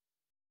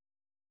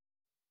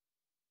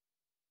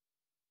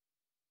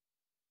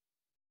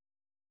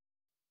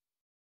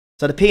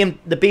 So the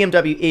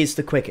BMW is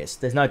the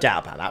quickest. There's no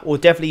doubt about that. We'll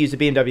definitely use the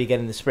BMW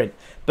again in the sprint.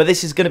 But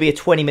this is going to be a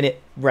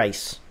 20-minute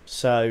race.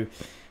 So,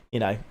 you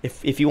know,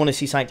 if you want to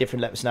see something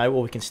different, let us know,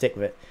 or we can stick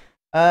with it.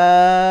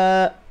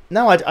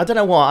 No, I don't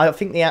know why. I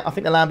think the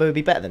Lambo would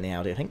be better than the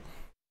Audi, I think.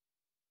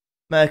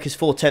 Merc is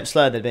 4/10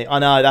 slower than the Beamer. I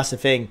know, that's the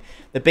thing.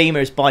 The Beamer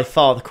is by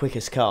far the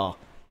quickest car,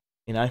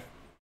 you know.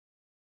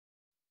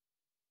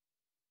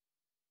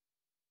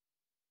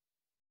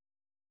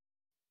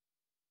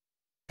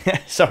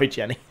 Sorry,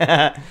 Jenny.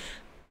 All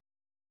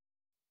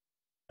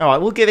right,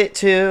 we'll give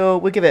it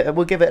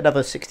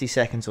another 60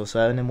 seconds or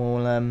so, and then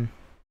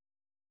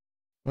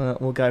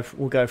we'll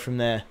go from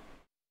there.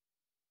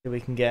 See what we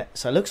can get.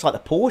 So it looks like the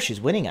Porsche is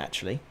winning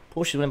actually.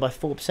 Porsche is winning by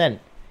 4%.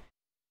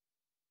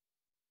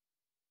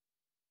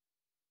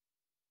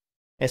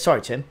 Yeah,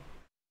 sorry, Tim.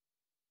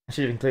 I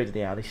should have included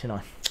the Audi,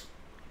 shouldn't I?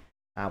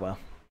 Ah, well.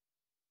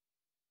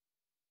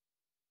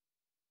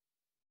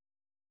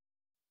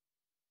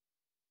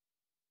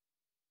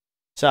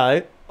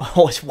 So,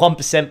 oh, it's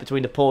 1%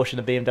 between the Porsche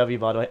and the BMW,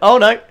 by the way. Oh,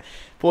 no!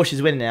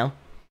 Porsche's winning now.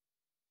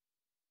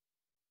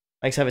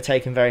 Makes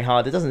overtaking very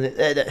hard. It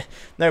doesn't...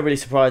 No really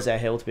surprise there,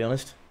 Hill, to be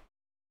honest.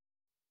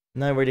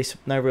 No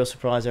real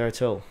surprise there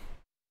at all.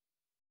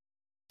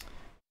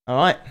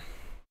 Alright.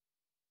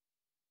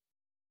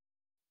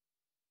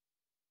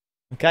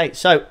 Okay,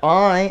 so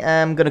I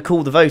am going to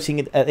call the voting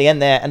at the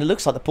end there, and it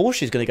looks like the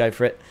Porsche is going to go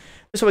for it.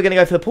 So we're going to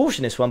go for the Porsche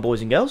in this one,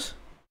 boys and girls.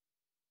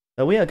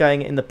 So we are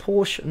going in the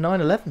Porsche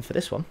 911 for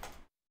this one.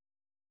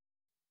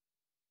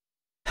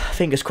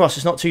 Fingers crossed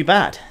it's not too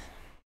bad.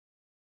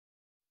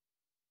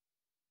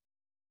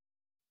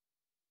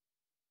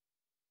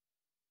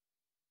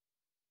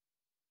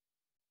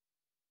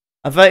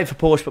 I voted for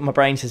Porsche, but my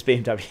brain says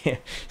BMW.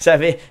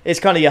 So it's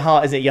kind of your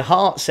heart, isn't it? Your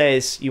heart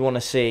says you want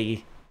to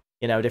see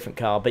you know, a different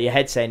car. But your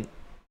head's saying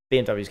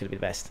BMW is going to be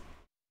the best.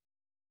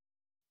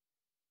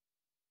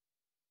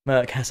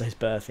 Merc has those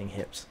birthing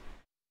hips.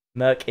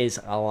 Merc is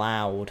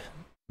loud.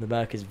 The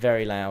Merc is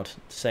very loud,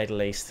 to say the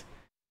least.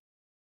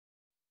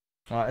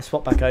 Alright, let's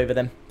swap back over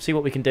then. See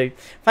what we can do.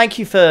 Thank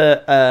you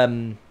for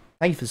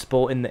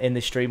support in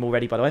this stream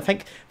already, by the way.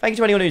 Thank you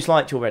to anyone who's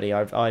liked already.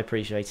 I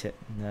appreciate it.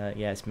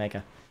 Yeah, it's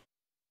mega.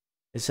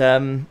 It's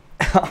I'm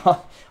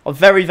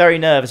very, very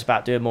nervous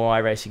about doing more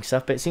iRacing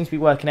stuff, but it seems to be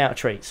working out a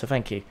treat, so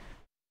thank you.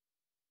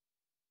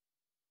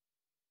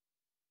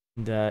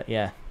 And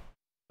yeah.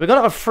 We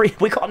got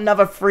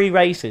another free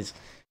races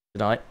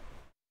tonight.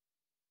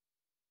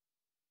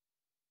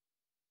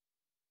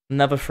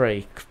 Another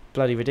free.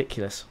 Bloody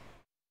ridiculous.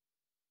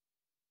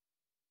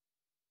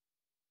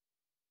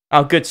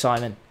 Oh, good,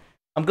 Simon.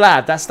 I'm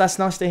glad. That's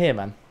nice to hear,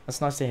 man.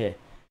 That's nice to hear.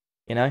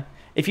 You know,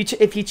 if you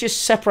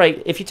just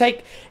separate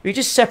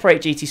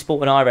GT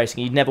Sport and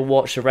iRacing, you'd never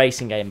watched a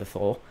racing game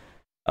before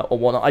or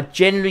whatnot. I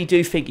generally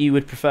do think you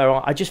would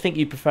prefer. I just think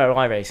you'd prefer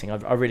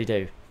iRacing. I really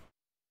do.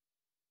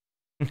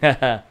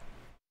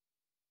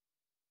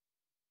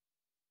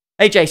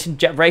 Hey, Jason.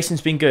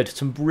 Racing's been good.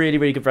 Some really,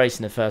 really good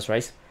racing in the first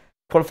race.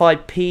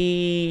 Qualified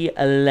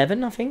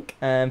P11, I think,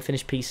 and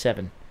finished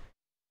P7.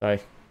 So.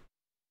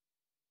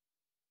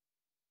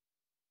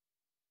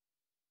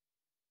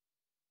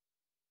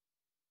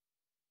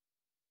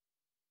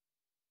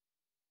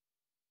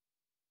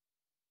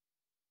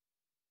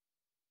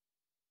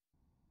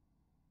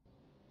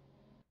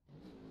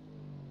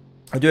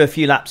 I'll do a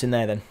few laps in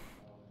there then.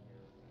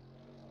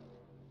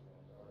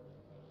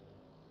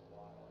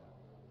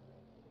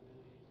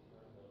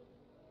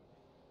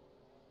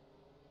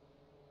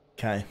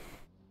 Okay.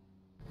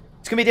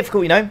 It's going to be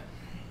difficult, you know?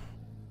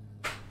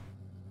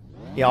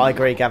 Yeah, I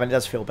agree, Gavin. It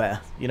does feel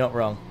better. You're not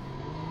wrong.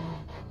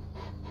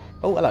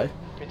 Oh, hello.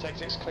 Pit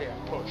exit's clear.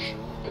 Push.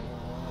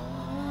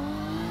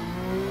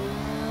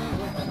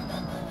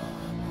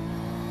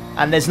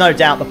 And there's no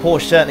doubt the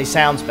Porsche certainly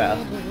sounds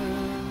better.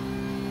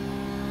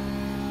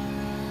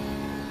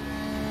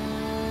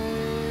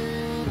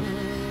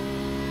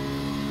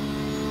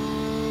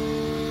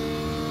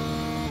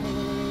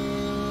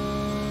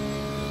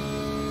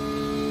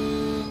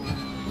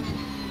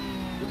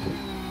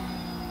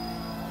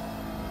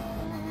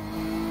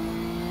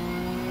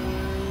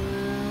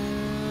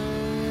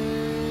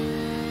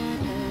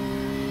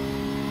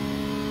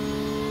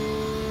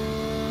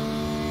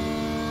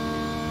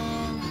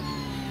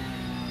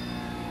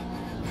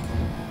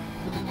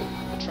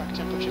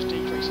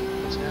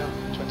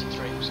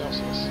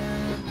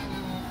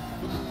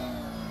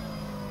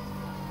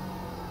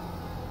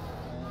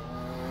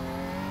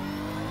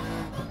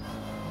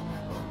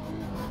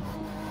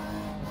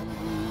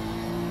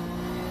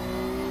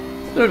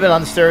 A little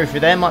bit understeery through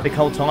there, might be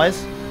cold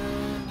tyres.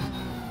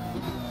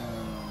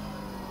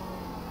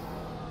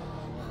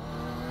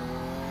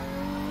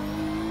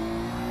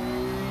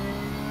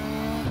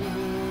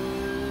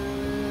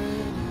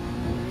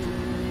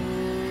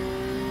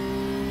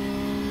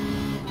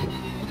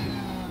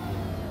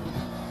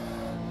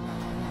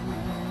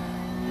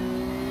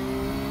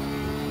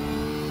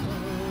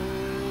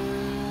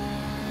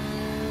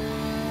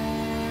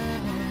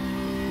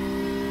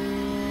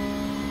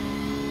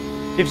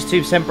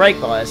 %52 brake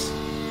bias.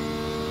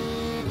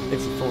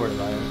 54 at the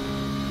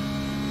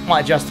moment.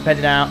 Might adjust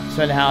depending on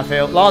how I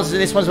feel. Lars is in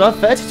this one as well.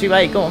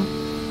 32.8. Go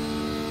on.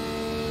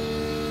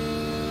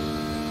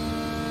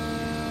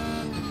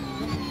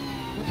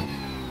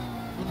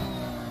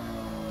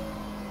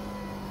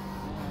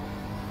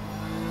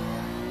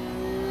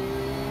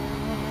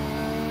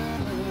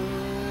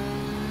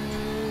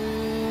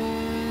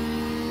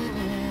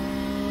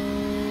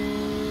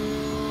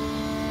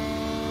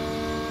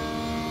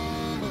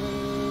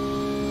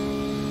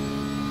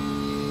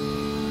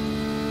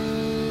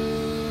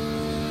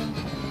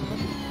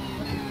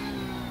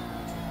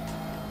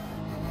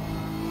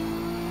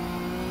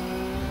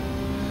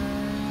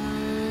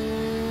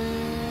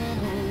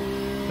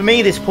 For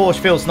me, this Porsche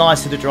feels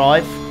nicer to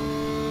drive.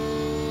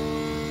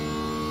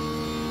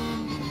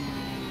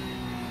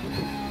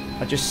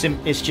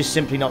 It's just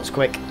simply not as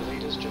quick. The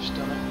leader's just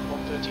done it.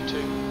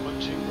 132.121.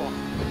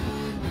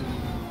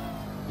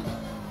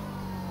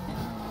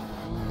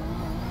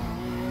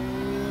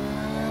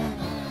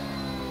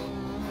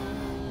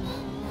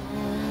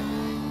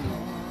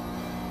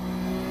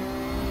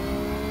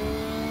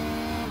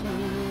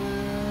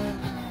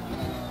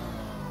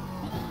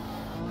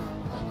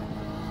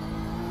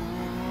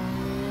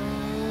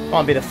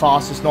 Might be the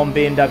fastest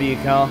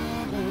non-BMW car.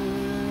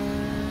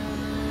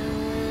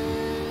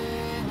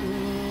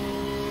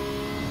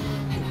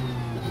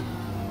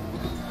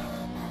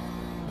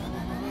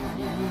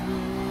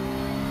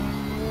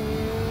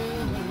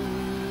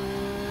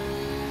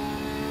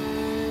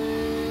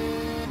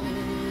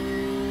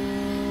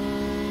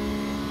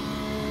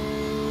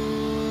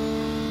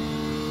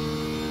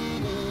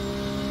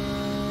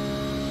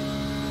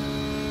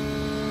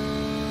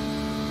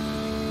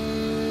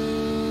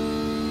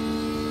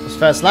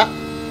 First lap.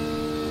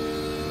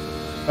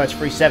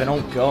 33.7.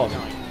 Oh god.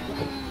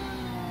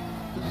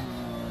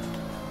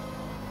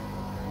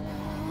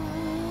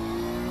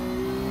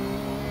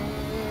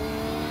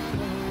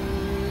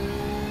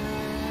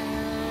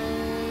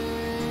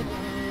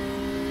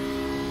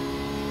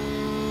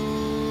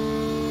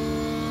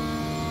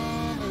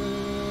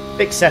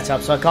 Big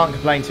setup, so I can't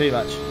complain too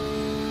much.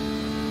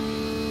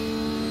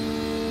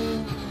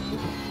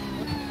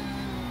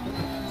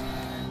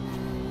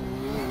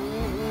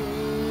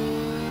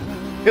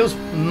 Feels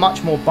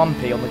much more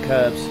bumpy on the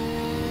curbs.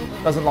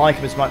 Doesn't like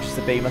him as much as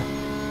the Beamer. The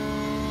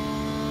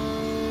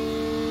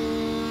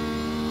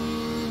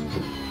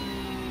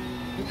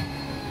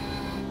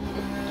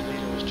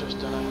leader has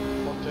just done a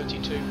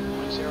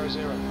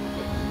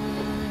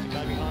 132.00. The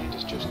guy behind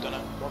has just done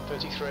a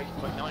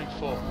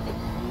 133.94.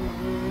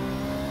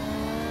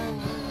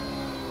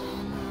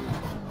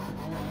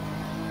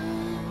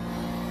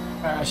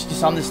 She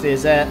just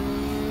understeers there.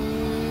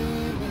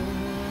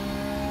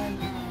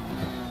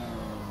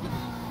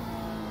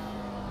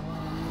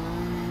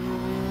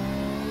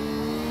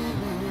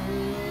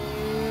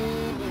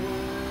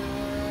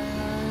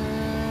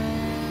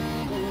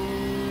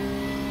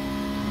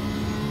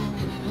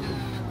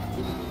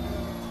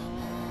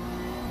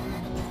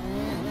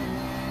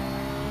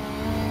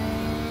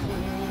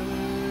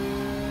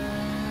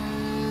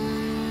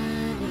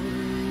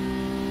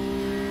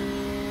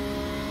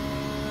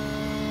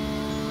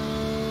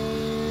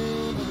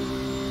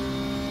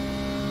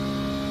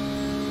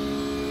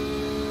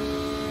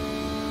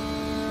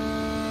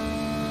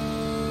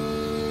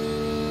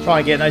 Try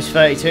and get those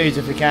 32s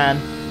if we can.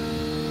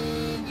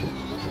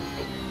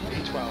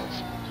 P12,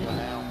 you are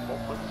now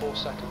 1.4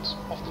 seconds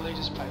off the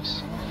leader's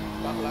pace.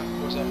 That lap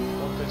was at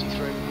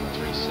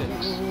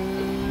 133.36.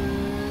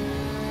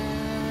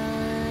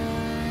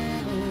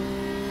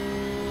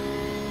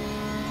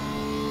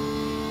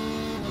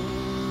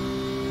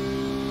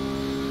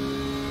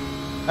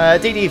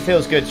 DD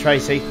feels good,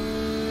 Tracy.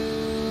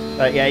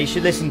 But yeah, you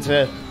should listen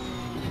to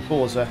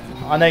Forza.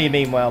 I know you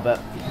mean well,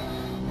 but...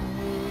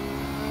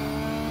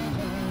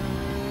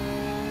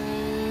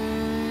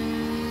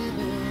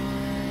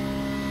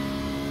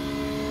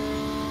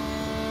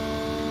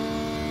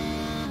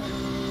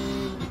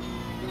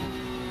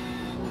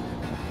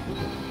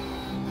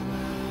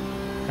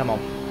 Come on.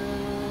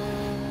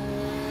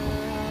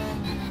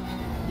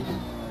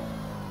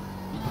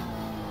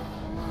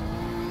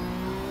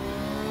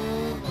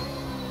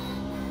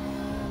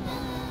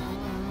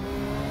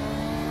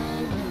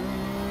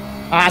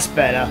 That's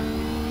better.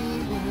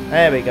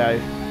 There we go.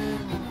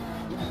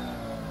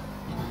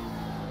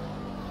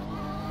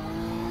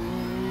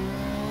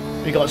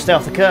 We got to stay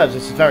off the curbs,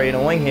 which is very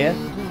annoying here.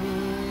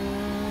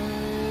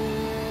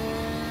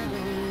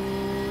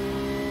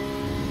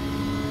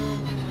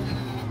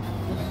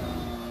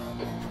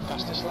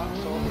 Fastest lap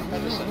for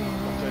Edison,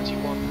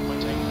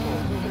 131.84.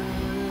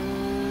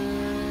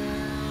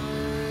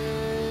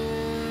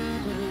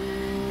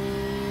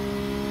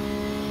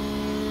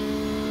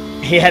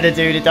 Yeah, the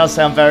dude, it does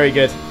sound very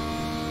good.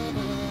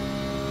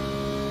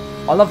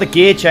 I love the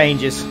gear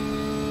changes.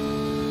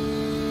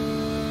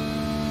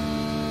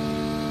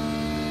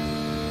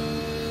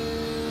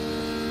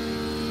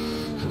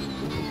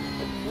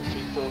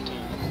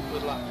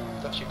 Good lap.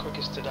 That's your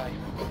quickest today.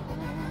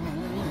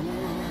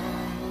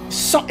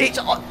 So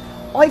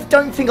I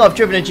don't think I've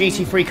driven a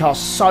GT3 car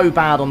so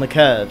bad on the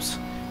curbs.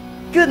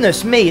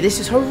 Goodness me, this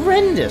is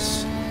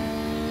horrendous.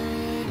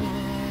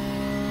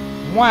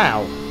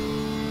 Wow.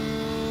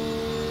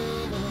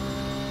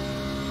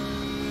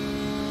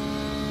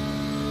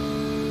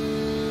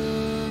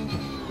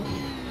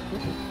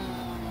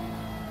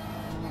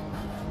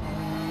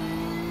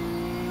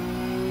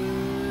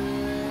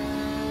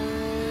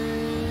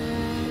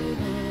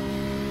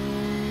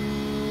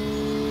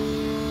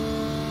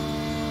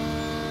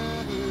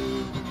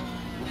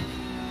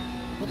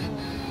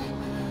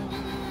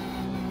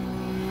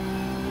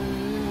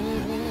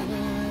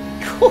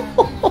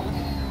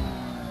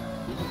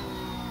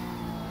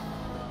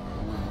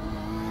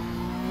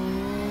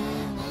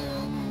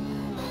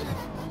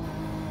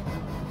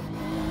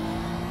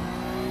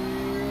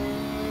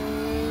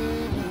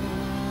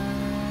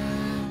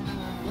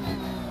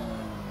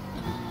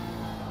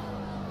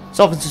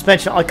 Softened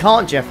suspension, I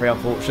can't, Jeffrey,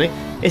 unfortunately.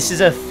 This is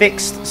a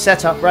fixed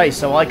setup race,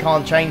 so I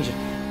can't change it.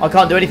 I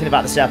can't do anything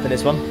about the setup in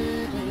this one.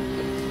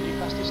 You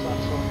passed this lap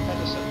from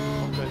Edison,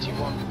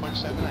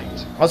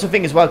 131.78. I also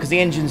think as well, because the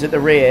engine's at the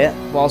rear,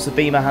 whilst the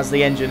Beamer has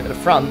the engine at the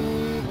front,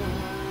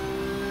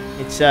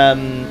 it's the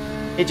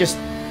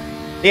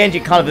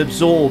engine kind of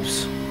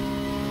absorbs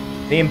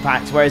the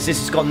impact, whereas this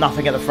has got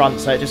nothing at the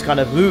front, so it just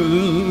kind of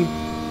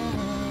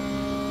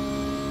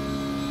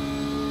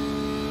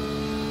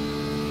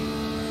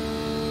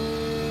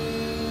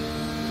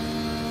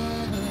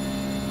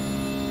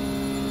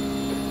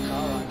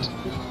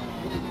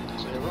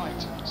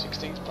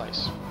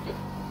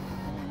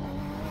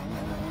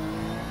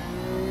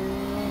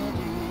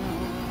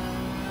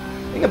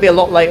It'll be a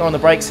lot later on the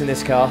brakes in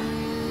this car.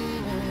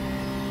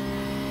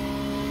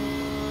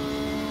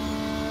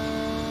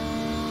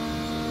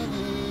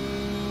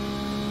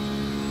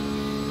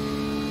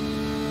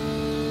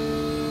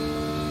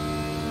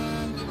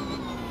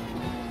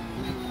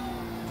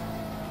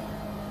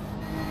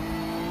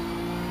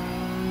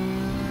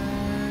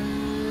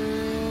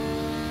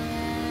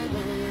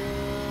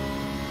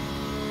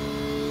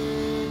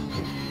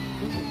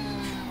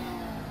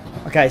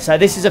 Okay, so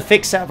this is a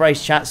fixed set of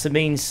race chats. That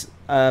means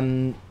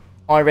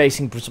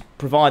iRacing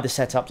provide the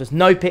setup. There's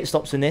no pit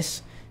stops in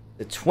this.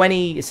 It's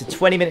a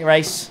 20-minute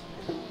race.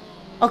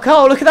 Oh,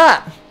 Kyle, look at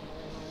that!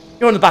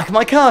 You're on the back of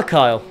my car,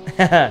 Kyle.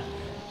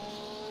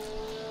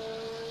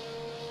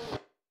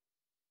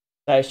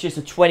 So it's just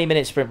a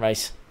 20-minute sprint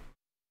race.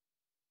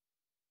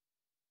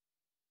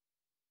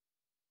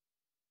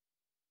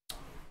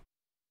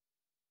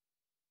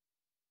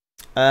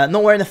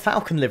 Not wearing the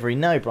Falcon livery,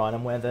 no, Brian.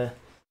 I'm wearing the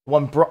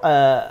one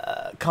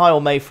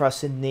Kyle made for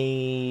us in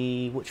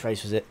the... Which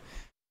race was it?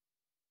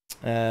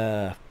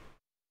 Imola.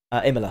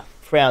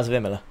 3 hours of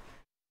Imola.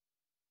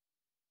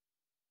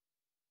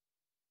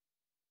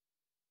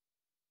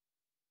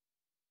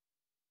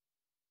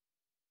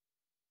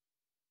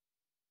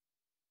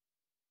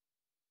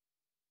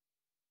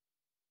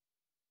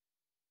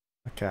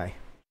 Okay.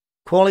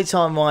 Quality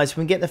time wise,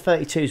 when we get the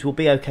 32s, we'll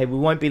be okay. We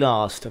won't be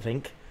last, I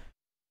think.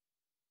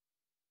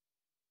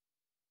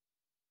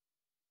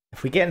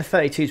 If we get in the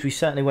 32s, we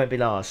certainly won't be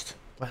last.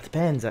 Well, it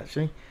depends,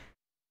 actually.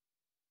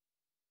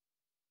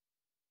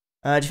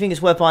 Do you think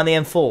it's worth buying the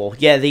M4?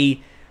 Yeah,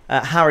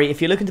 Harry,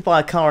 if you're looking to buy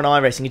a car on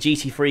iRacing, a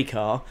GT3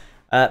 car,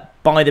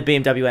 buy the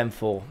BMW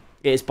M4.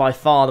 It is by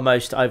far the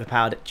most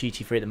overpowered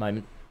GT3 at the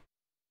moment.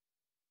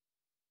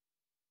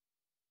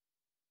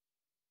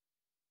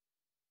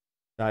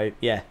 So,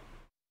 yeah.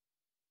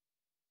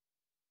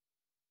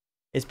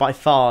 It's by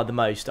far the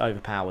most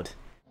overpowered.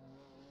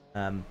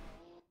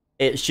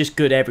 It's just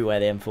good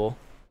everywhere, the M4.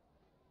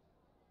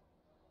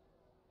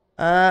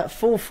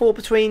 4-4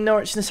 between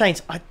Norwich and the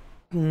Saints. I've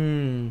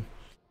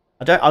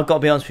got to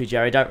be honest with you,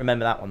 Jerry. I don't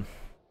remember that one.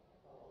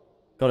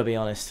 Got to be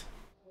honest.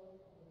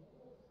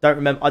 I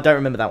don't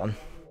remember that one.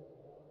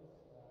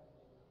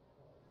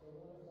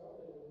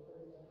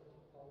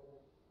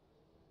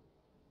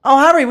 Oh,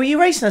 Harry, were you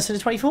racing us in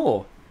the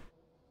 24?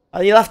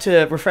 You'll have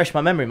to refresh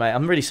my memory, mate.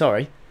 I'm really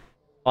sorry.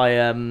 If I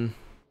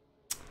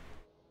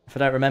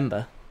don't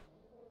remember.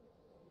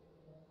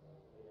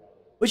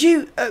 Were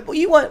you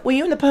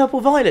in the purple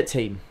violet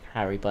team,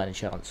 Harry, by any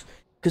chance?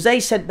 Because they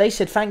said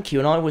thank you,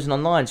 and I wasn't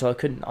online, so I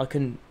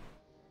couldn't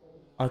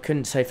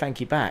say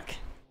thank you back.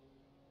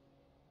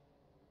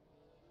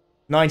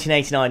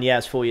 1989, yeah,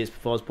 it's 4 years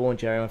before I was born,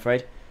 Jerry, I'm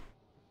afraid.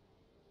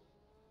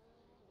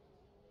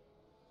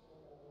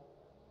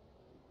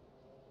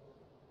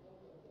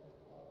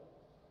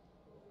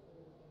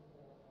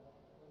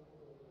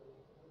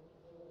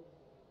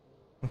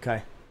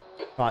 Okay.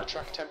 Right.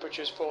 Track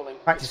temperature's falling.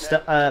 Practice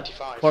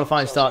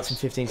qualifying starts in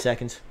 15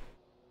 seconds.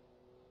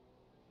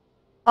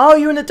 Oh,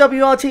 you're in the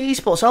WRT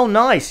esports. Oh,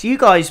 nice. You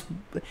guys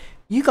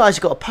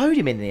got a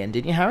podium in the end,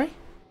 didn't you, Harry?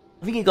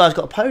 I think you guys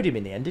got a podium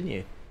in the end, didn't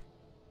you?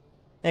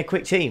 Yeah,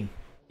 quick team.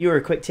 You were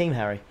a quick team,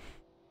 Harry.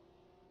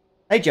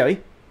 Hey,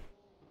 Joey.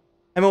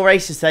 Any more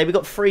races today? We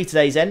got 3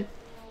 today, Zen.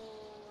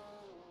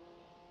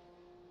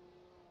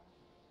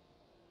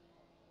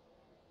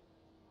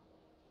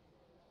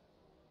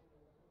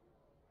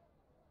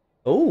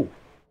 Oh.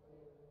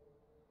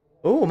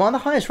 Oh, am I the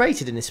highest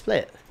rated in this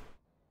split?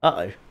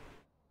 Uh-oh.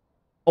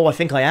 Oh, I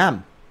think I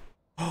am.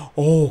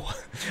 Oh.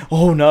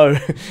 Oh, no.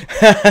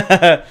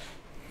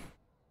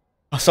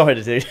 Oh, sorry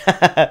to do.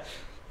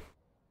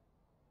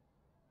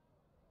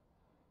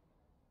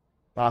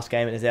 Last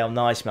game at the Dell.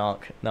 Nice,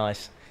 Mark.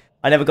 Nice.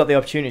 I never got the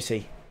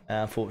opportunity,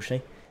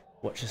 unfortunately.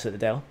 Watch us at the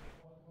Dell.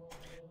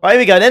 Right, here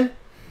we go then.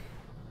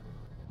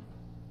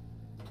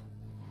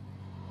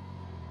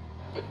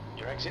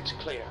 Your exit's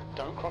clear.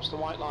 Don't cross the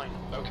white line.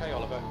 Okay,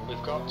 Oliver.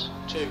 We've got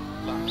 2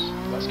 laps.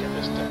 Let's get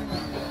this done.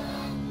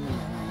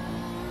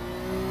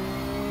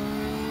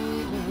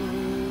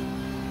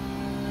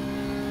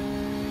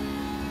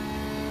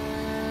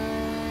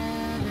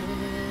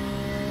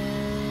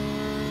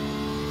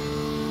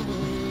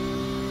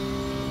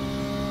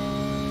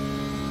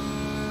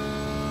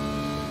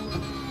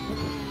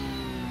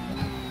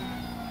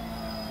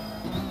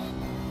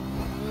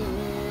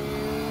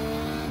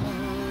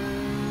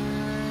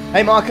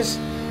 Hey Marcus,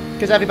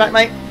 good to have you back,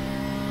 mate.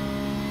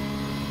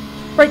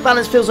 Brake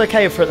balance feels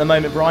okay for at the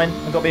moment, Brian.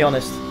 I've got to be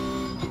honest.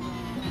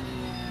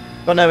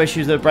 Got no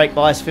issues with the brake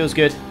bias, feels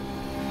good.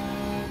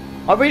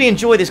 I really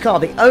enjoy this car.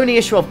 The only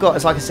issue I've got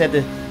is, like I said,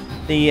 it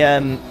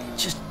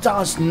just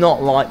does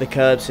not like the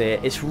curbs here.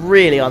 It's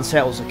really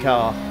unsettles the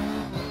car,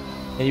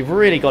 and you've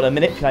really got to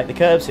manipulate the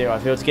curbs here, I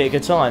feel, to get a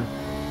good time.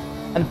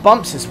 And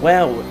bumps as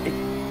well.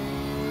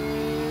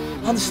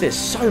 Honestly, there's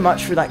so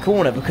much through that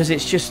corner because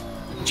it's just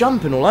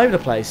jumping all over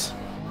the place.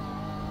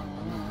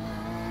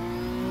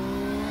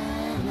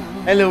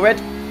 Hey, Little Red.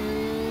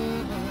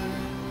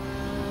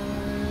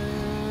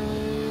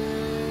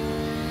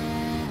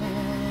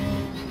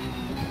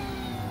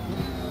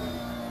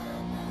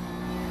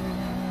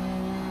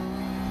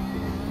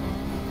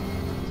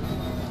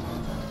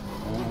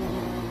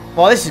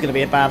 Well, this is going to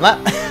be a bad lap.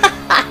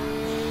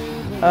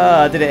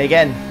 I did it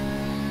again.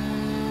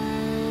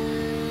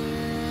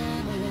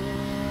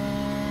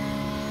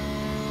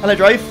 Hello,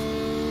 Drove.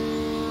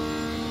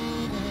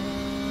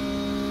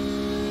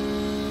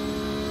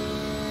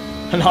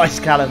 Nice,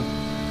 Callum.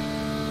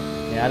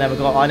 Yeah, I never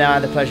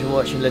had the pleasure of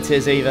watching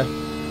Latiz either.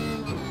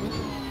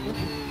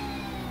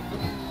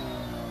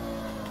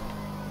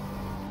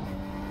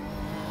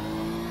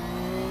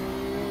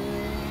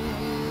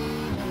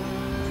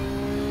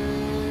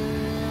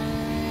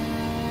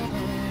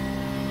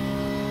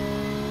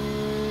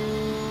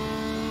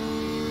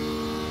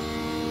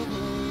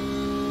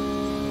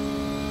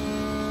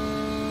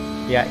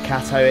 Yeah,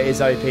 Kato, it is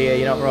OP here,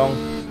 you're not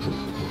wrong.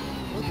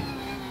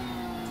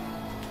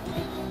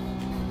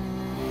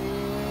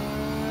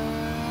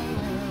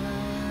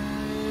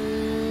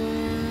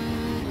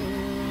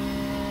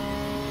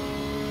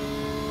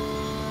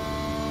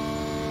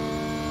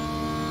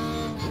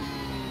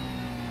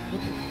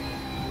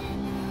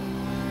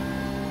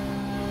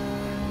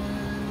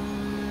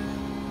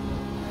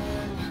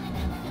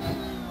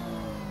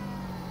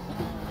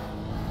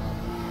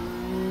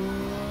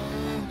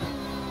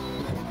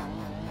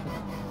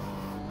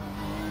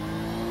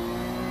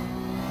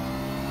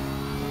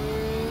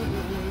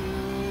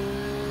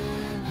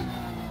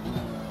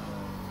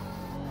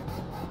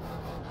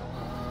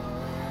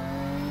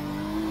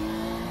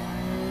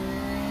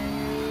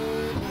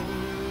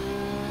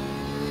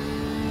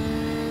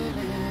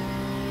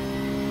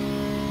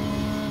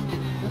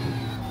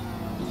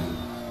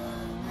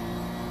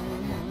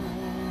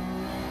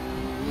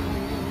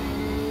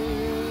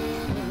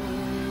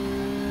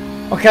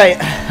 Okay,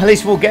 at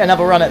least we'll get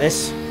another run at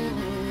this.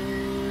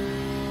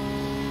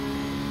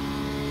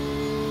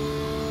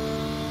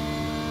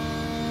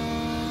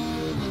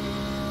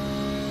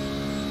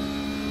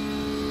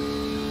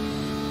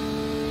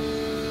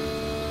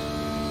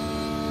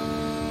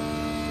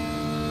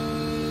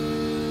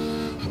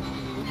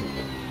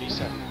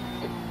 Lisa.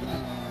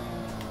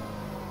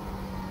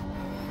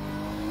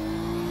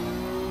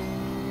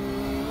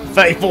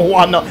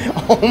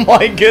 34-1. Oh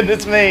my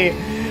goodness me.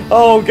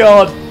 Oh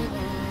god.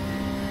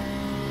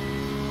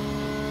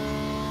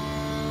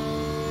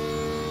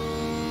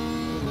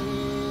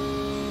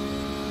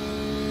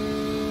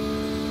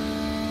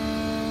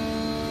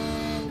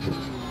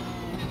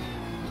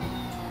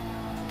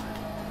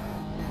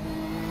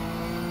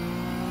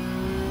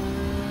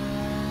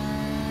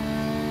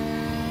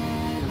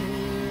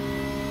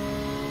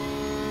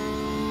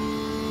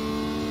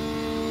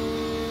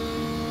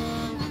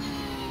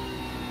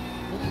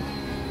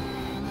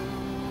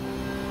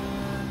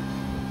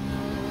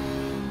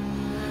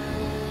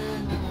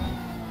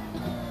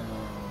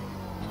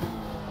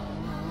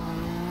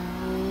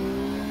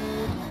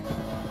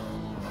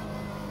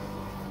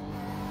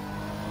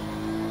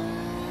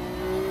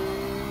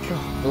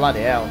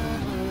 Bloody hell.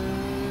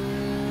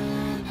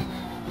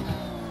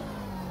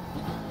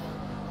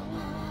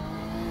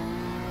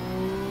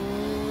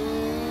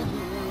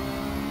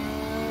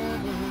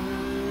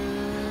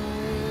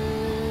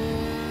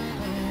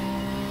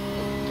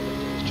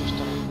 It's just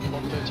done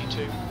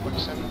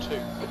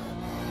 132.72.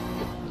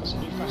 That's a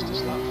new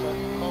fastest lap for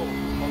Cole.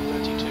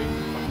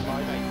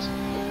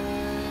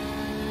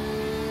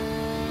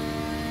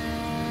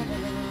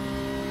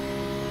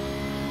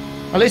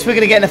 132.58. At least we're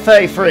going to get in the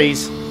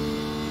 33s.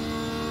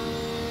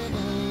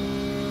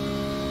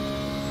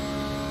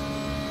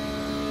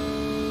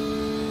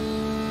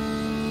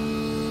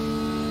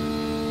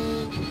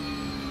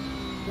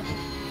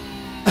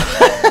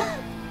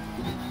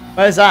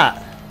 Where's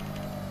that?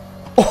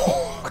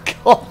 Oh,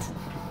 God.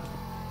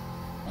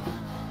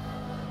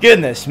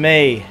 Goodness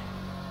me.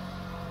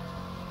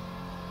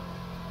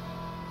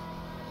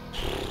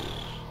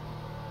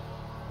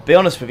 Be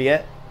honest with you,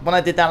 when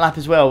I did that lap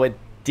as well, it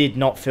did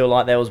not feel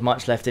like there was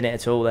much left in it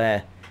at all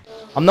there.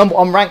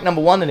 I'm ranked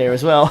number 1 in here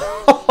as well.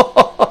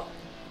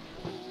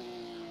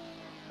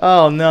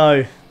 Oh,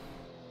 no.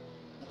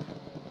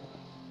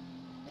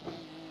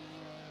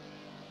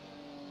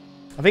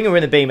 I think we're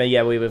in the Beamer.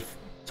 Yeah, we were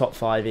top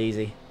 5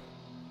 easy.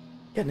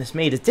 Goodness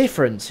me, the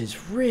difference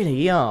is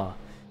really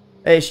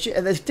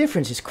the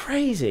difference is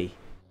crazy.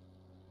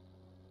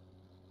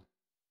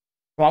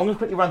 Right, I'm going to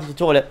quickly run to the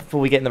toilet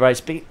before we get in the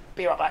race. Be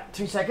right back.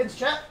 2 seconds,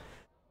 chat.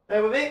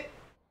 Bear with me.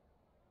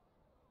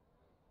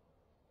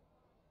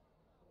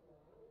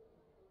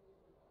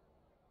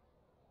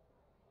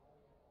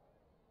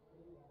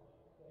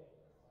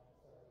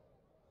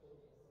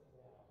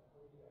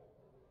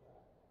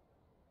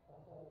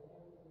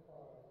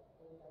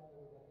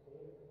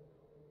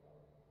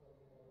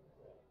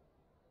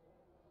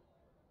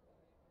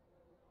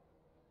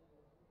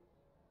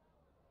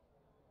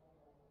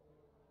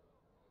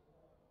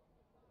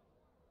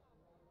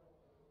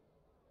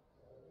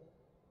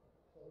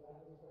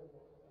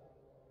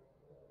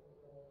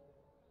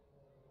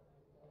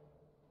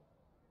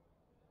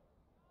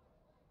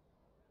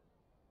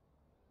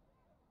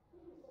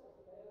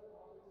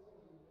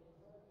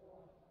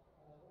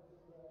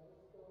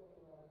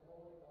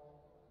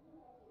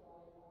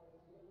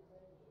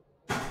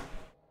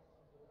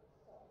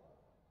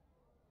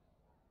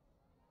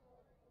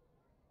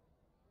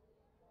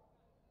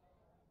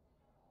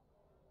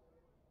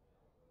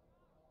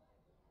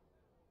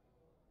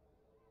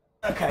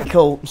 Okay,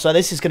 cool. So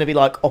this is going to be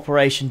like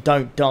Operation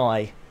Don't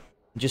Die.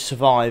 Just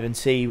survive and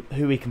see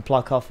who we can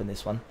pluck off in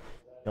this one, to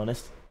be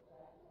honest.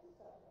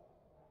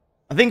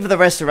 I think for the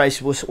rest of the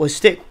race, we'll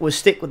stick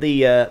with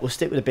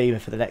the Beamer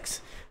for the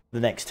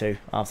next two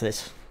after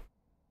this.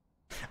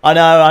 I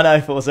know,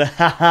 Forza.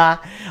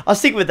 I'll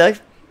stick with it though.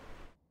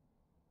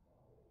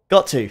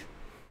 Got to.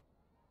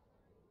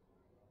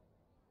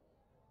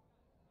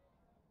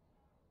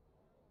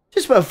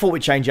 Just what I thought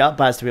we'd change up,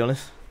 Baz, to be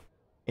honest.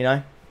 You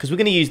know, because we're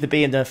going to use the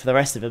B and for the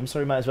rest of them, so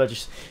we might as well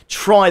just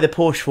try the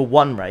Porsche for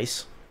one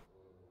race.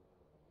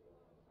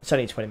 It's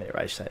only a 20-minute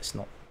race, so it's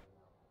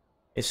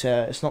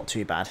not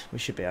too bad. We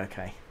should be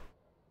okay.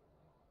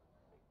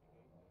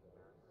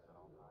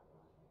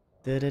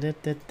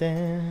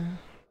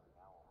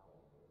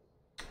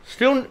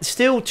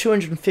 Still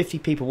 250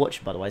 people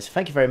watching, by the way. So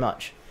thank you very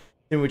much.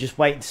 Then we're just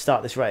waiting to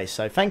start this race.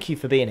 So thank you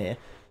for being here.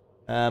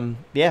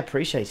 Yeah,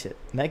 appreciate it.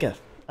 Mega,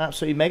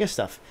 absolutely mega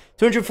stuff.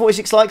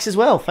 246 likes as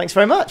well. Thanks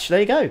very much. There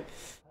you go.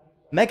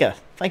 Mega.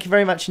 Thank you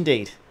very much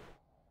indeed.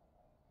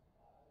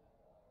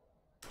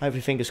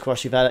 Hopefully, fingers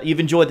crossed, you've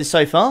enjoyed this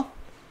so far.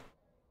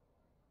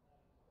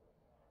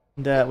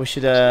 And we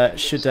should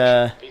have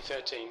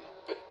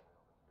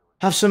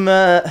some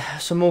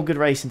more good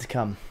racing to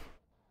come.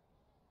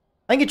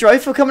 Thank you,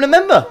 Droth, for becoming a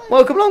member.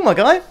 Welcome along, my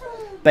guy.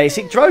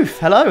 Basic Droth.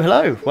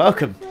 Hello.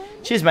 Welcome.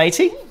 Cheers,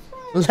 matey.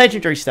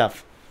 Legendary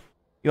stuff.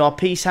 You are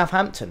P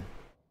Southampton,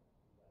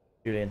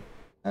 Julian.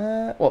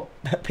 What?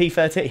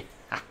 P13.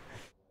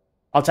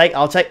 I'll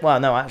take. Well,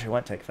 no, actually, I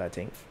won't take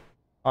 13th.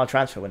 Our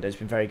transfer window's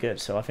been very good,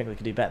 so I think we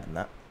can do better than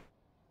that.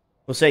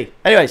 We'll see.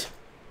 Anyways,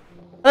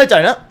 hello,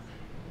 Donut.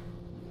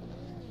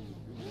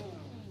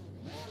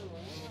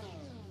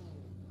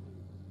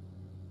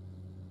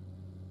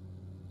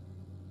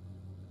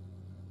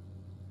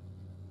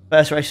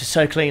 First race was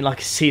so clean,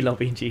 like a C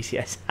lobby in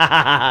GCS.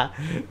 I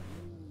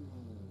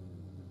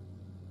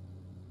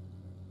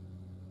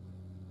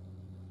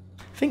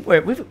think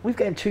we've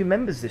gotten 2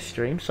 members this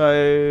stream,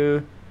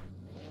 so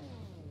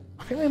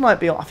I think we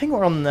might be. I think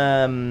we're on.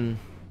 I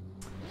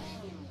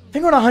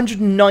think we're on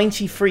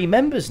 193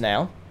 members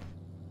now.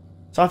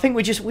 So I think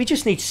we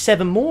just need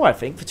 7 more. I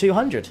think for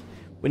 200.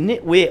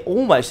 We're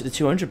almost at the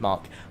 200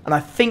 mark, and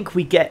I think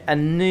we get a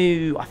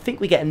new. I think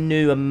we get a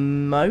new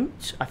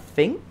emote. I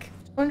think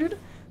 200.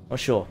 Not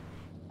sure.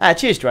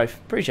 Cheers, Drove.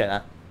 Appreciate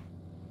that.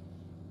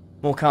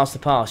 More cars to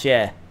pass,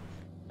 yeah,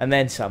 and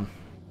then some.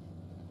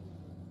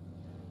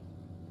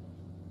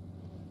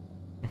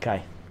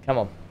 Okay, come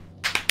on.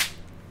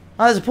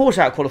 Oh, there's a Porsche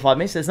out qualified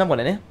me, so there's no one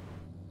in here.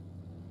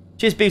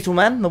 Cheers, Beetle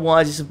Man, the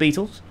wisest of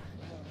Beetles.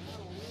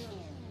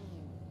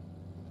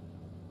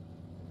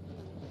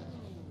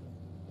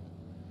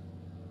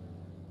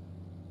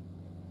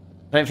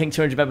 I don't think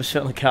 200 members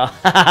fit on the car.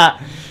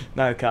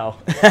 No, Carl.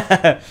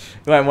 You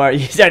won't worry.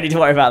 You don't need to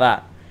worry about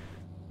that.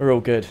 We're all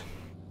good.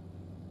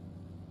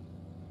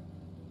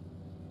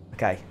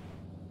 Okay.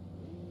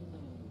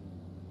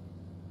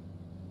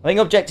 I think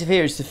objective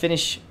here is to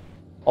finish,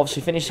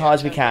 obviously finish as high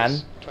as we can.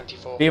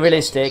 Be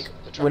realistic.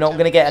 We're not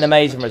going to get an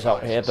amazing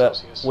result here,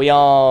 but we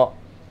are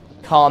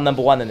car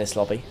number 1 in this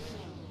lobby.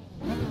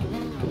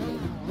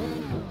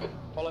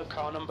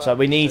 So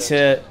we need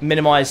to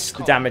minimise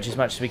the damage as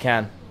much as we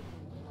can.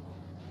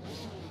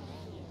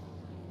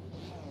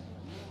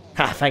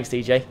 Ha, thanks,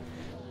 DJ.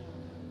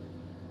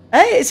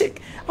 Hey, is it?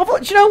 I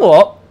thought, do you know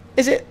what?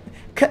 Is it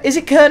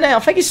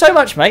Kernow? Thank you so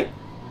much, mate.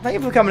 Thank you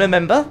for becoming a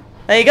member.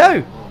 There you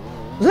go.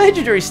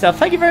 Legendary stuff.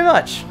 Thank you very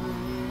much.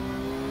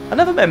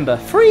 Another member.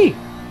 Free.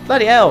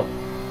 Bloody hell.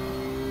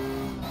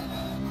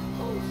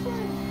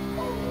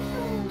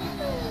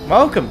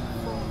 Welcome.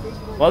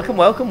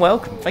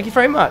 Welcome. Thank you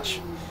very much.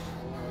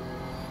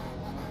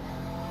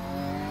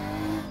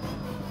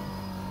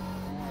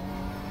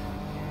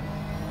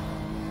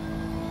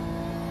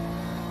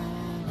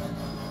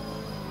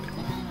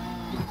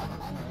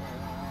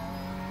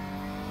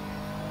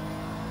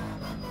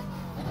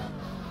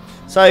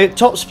 So,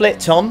 top split,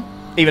 Tom.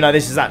 Even though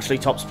this is actually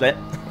top split.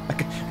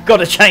 Got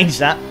to change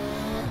that.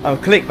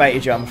 I've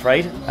clickbaited you, I'm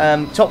afraid.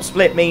 Top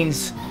split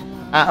means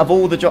out of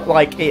all the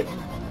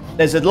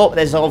there's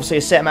obviously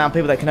a set amount of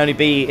people that can only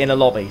be in a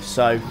lobby.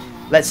 So,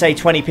 let's say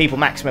 20 people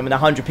maximum and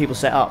 100 people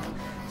set up.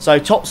 So,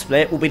 top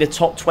split will be the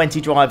top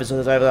 20 drivers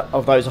of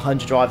those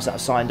 100 drivers that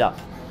have signed up.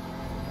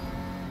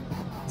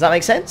 Does that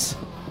make sense?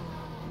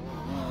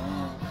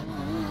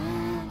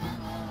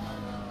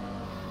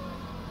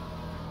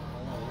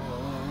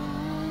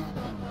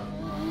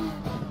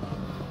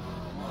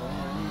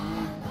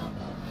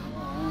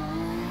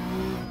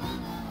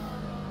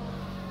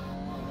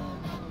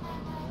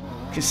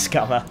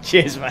 Scummer.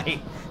 Cheers, mate.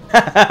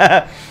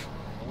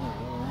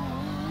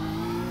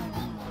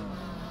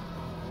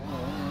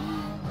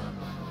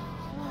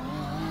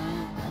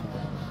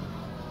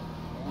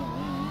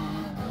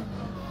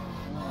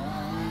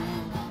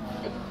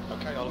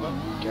 Okay, Oliver,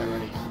 get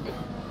ready.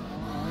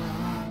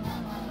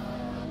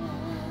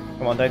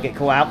 Come on, don't get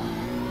caught out.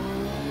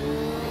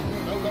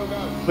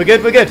 Go. We're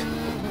good.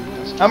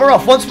 And we're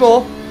off once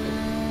more.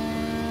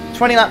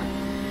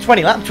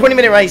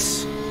 20-minute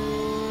race.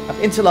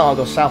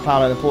 Interlagos, Sao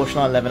Paulo, and the Porsche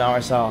 911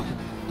 RSR.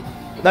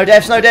 No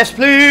deaths,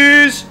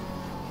 please!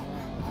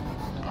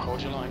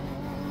 Hold your line.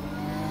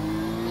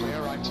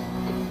 Clear right.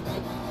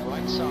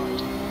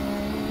 side.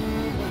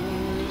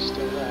 He's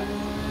still there.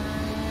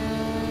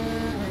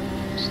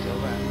 Still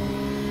there.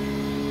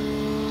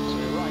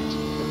 Clear right.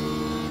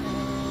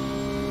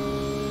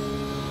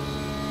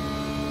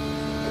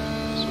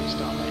 Sweet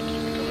start, mate.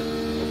 Keep it coming.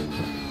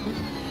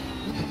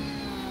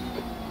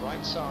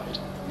 Right side.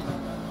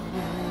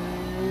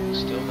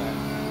 Still there.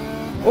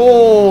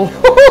 Oh!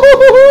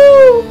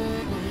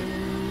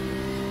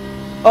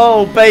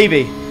 Oh,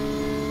 baby.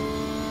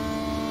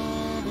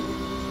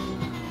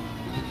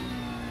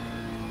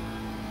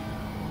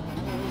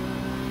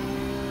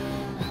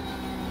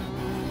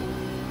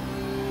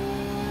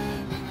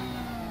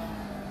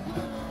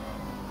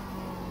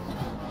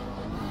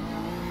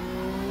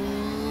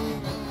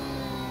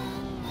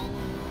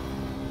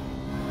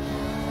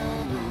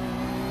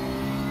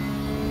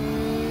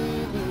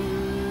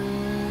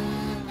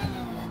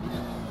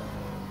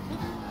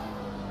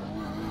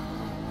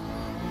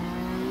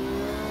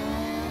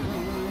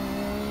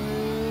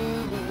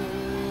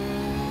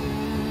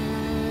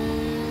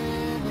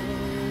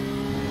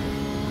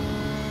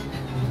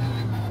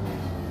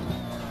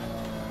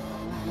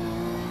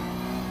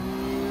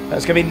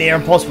 It's going to be near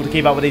impossible to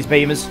keep up with these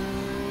beamers.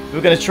 We're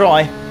going to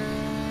try.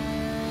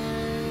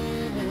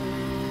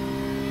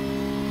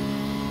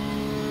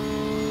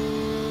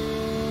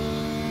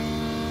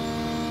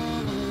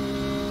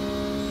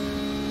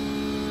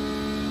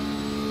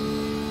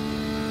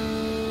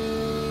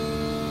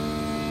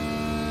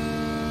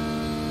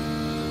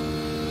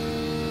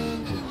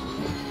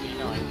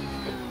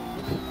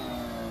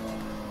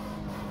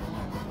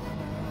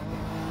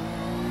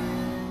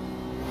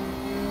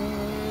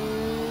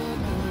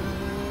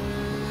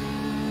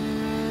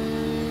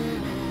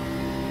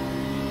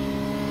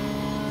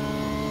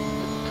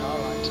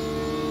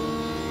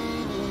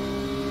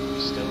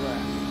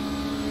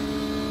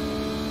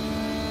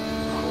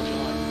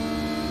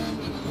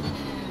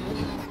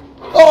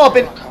 Oh, I've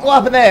been. What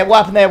happened there? What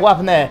happened there? What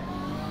happened there?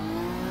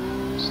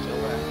 Still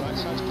there. Right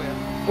side's clear.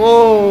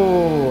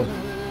 Whoa!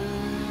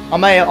 I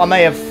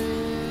may have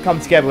come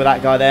together with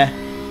that guy there.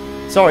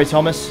 Sorry,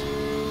 Thomas.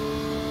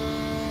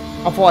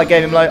 I thought I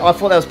gave him low. I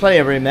thought there was plenty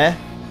of room there.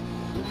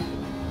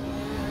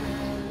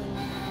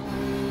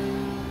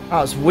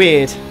 That was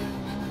weird.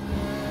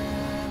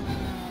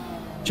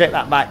 Check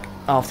that back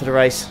after the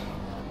race.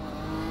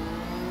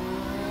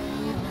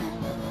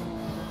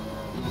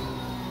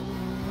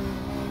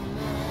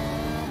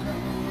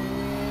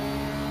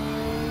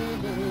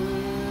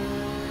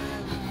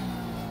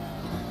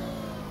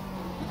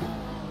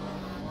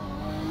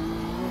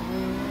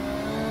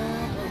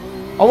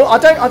 Oh, I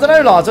don't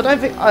know, Lars. I don't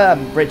think,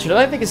 Richard.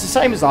 I don't think it's the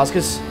same as last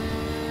because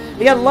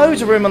he had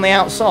loads of room on the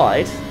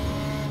outside.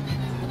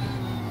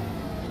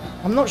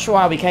 I'm not sure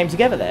how we came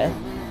together there.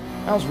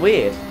 That was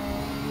weird.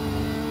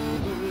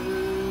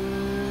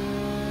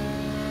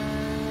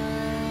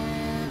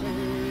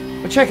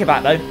 We'll check it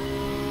back though.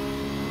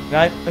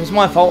 No, if it's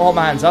my fault, hold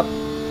my hands up.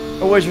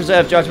 Always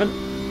reserve judgment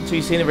until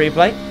you see the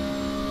replay.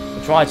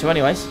 We'll try to,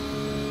 anyways. The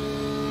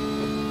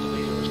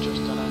leader has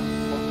just done a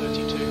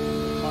 1:32.50.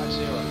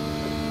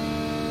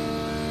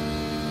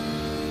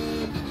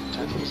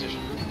 10th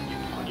position.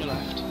 On your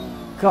left.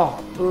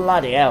 God,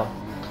 bloody hell.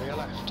 Clear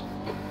left.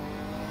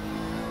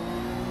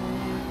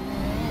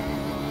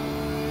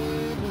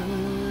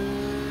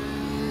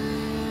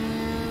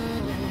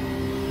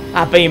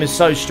 Our beam is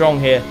so strong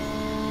here.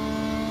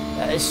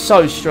 It's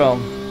so strong.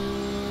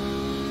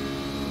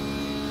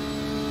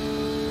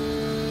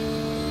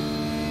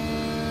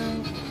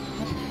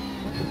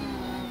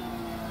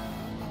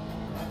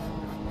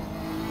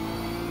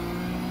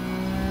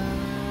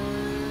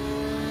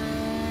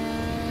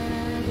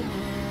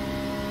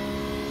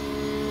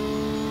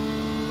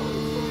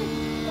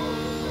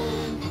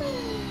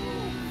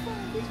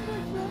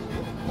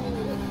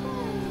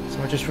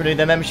 Someone just renewed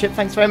their membership.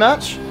 Thanks very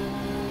much.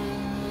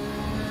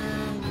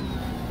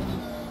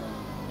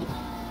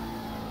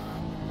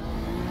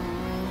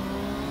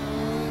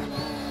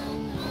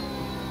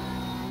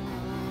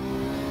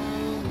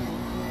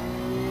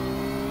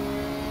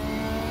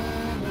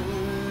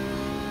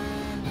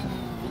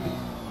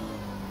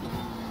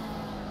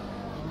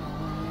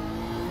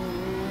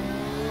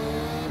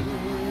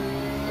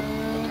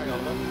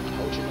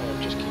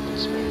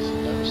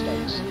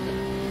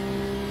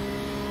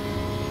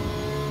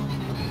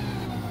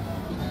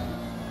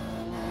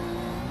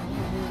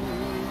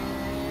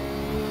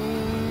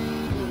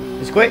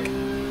 Quick.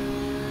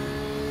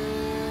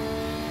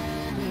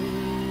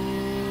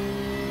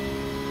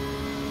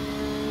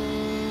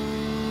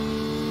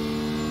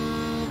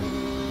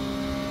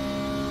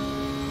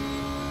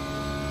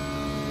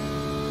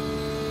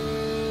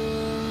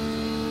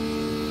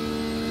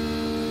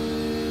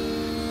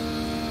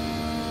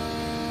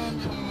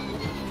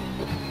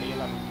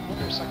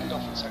 You're a second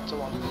off in sector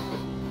 1.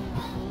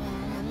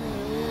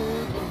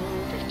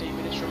 15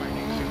 minutes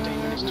remaining,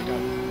 15 minutes to go.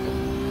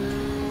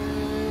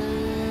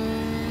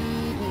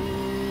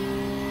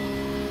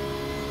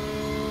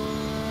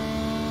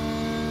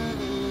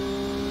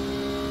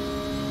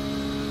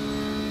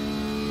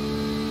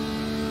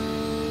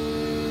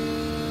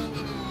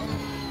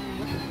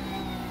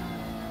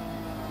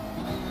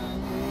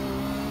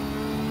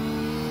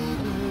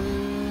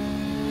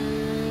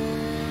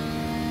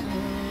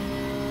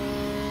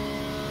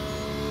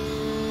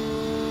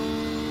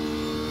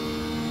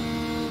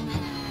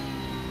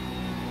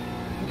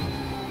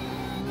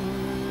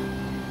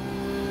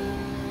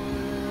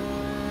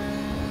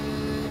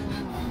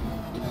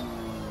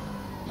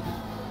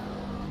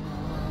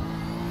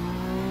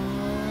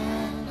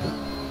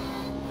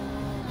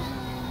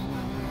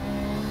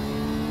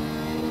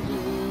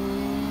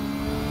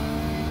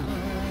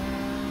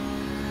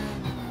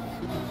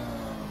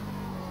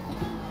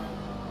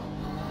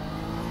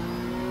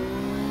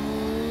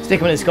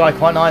 Sticking with this guy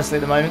quite nicely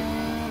at the moment.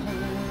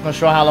 Not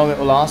sure how long it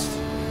will last.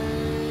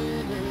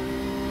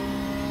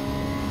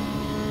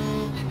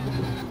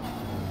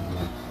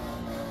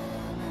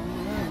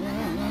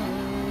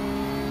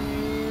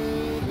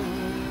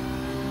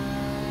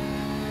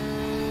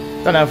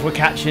 Don't know if we're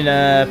catching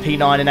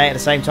P9 and 8 at the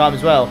same time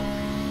as well.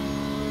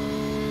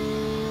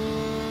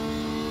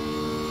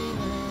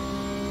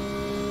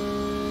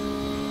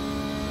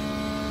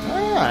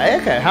 Ah,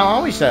 okay. How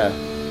are we, sir?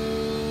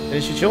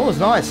 Finish your chores.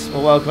 Nice.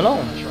 Well, welcome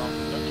along. That's right.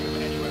 Don't give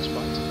him any respite.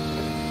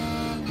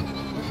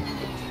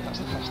 That's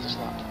the fastest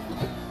lap.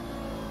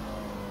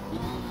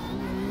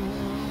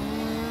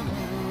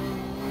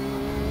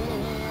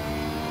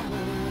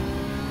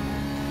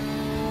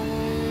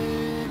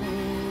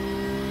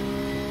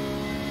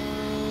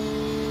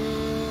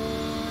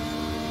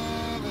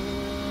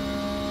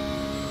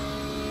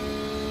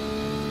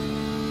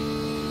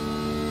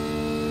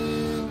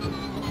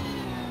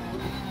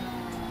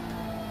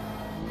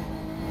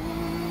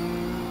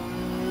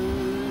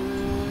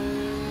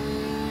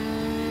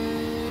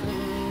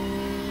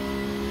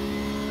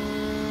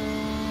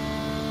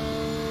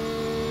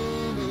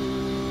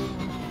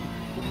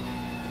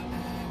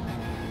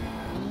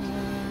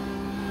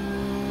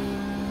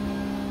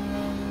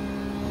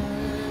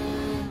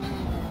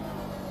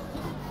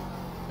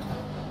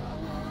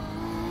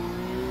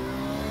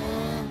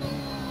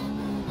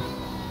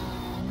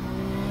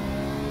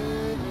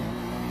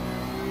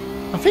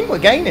 I think we're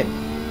gaining.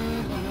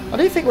 I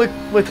do think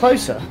we're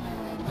closer.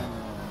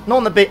 Not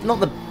on the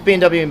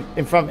BMW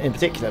in front in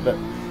particular, but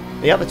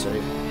the other two.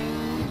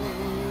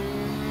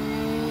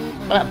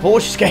 And that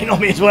Porsche's gaining on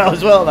me as well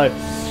though.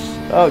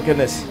 Oh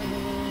goodness.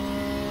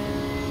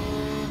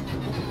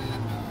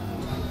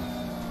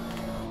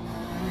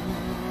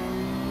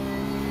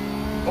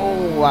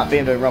 Oh, that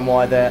BMW run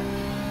wide there.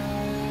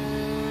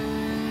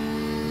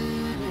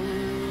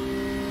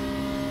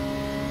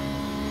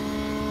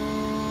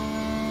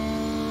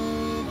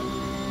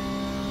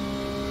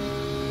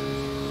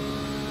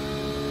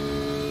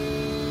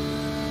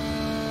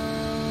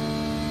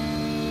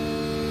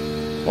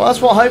 Well,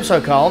 that's what I hope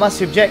so, Carl. That's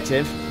the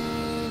objective.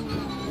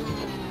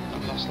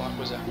 That last lap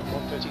was at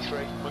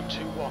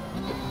 1:33.21.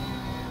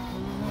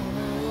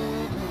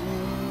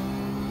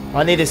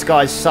 I need this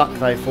guy's suck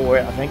though for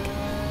it, I think.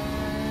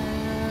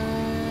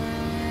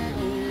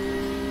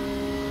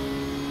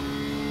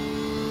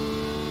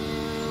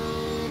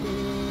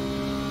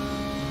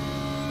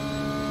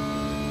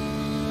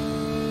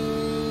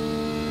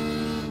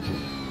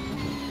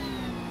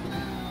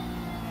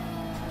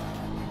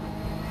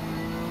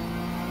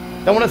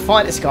 Don't want to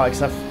fight this guy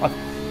because I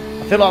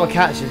feel like we're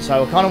catching,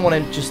 so I kind of want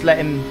to just let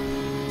him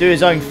do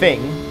his own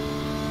thing.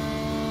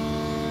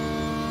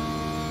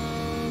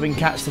 We can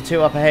catch the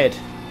two up ahead.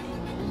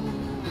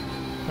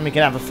 And we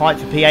can have a fight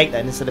for P8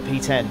 then instead of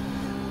P10.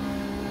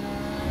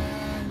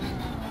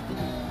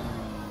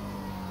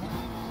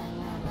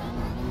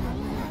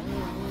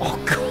 Oh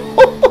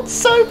god,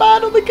 so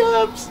bad on the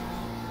curbs.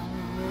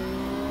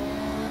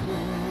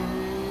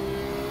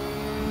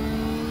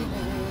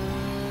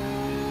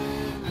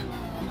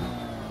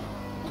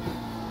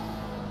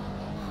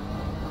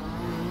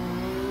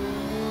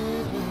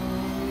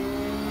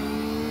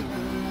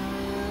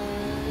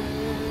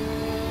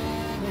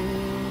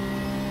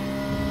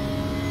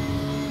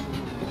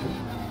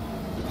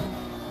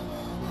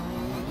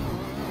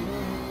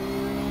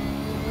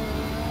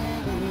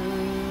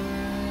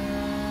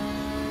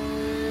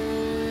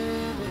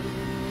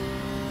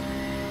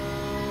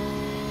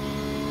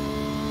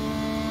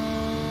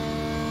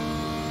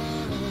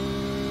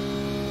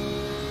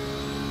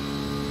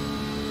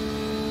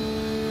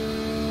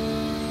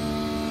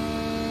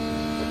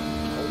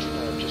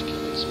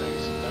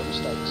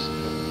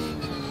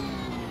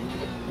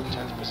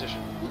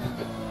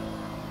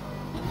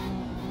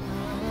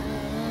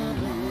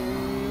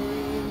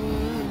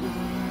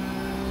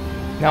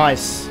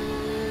 Nice.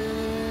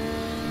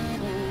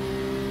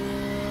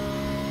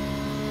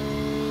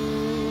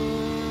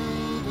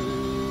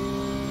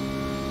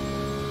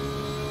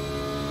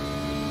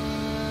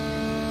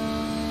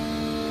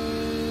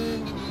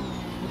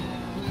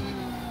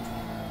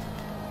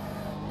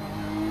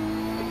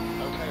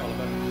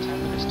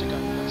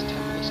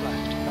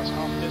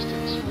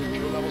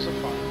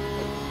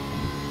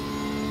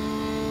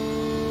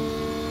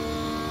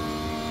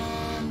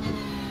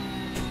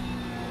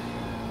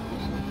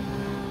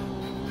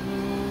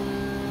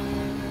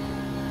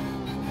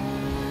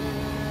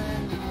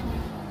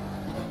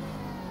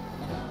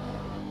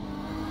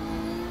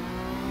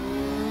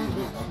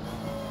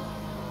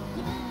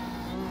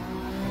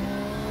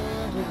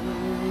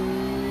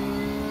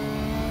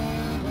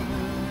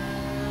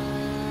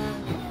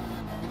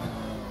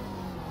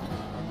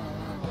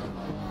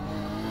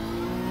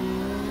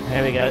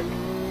 There we go.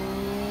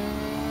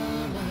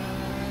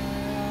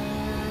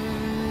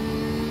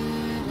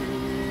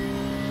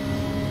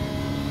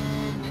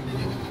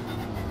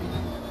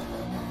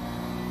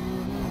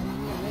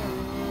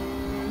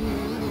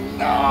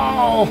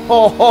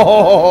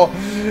 Oh!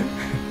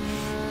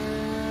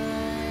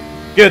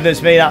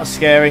 Goodness me, that's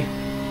scary.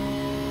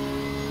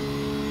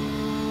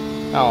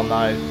 Oh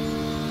no.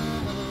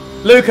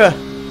 Luca!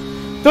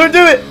 Don't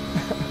do it!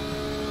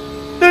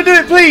 Don't do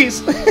it,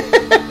 please!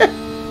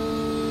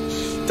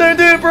 Don't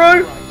do it,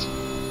 bro! Right.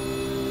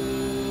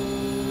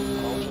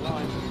 Hold your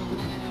line.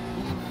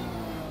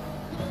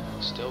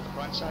 Still, the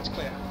right side's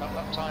clear. That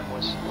lap time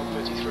was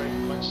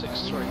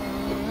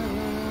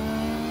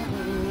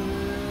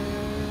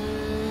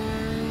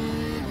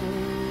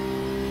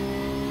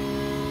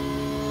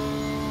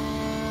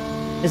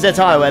Is there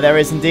tyre wear? There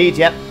is indeed,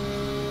 yep.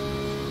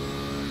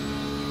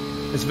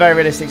 It's a very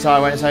realistic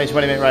tyre when it's only a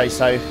 20-minute race,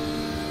 so...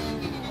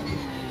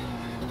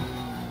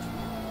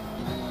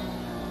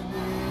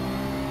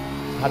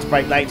 I had to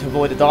brake late to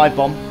avoid a dive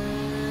bomb.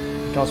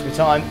 It cost me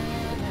time.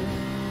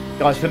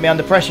 Guys put me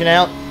under pressure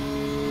now.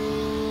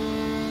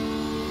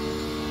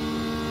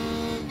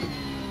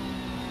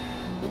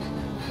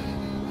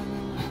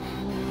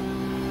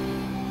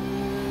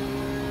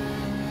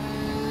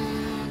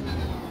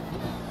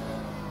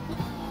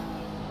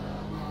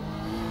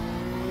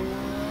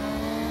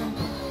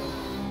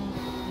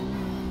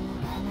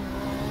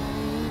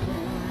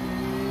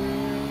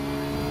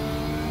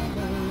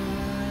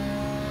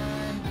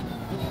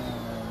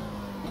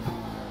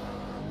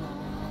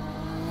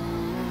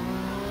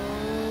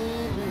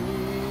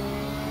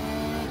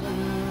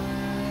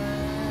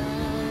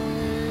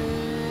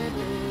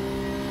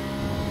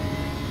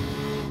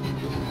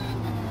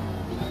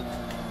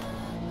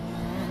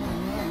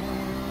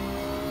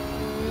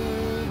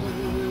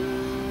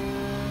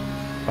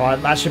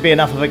 Alright, that should be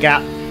enough of a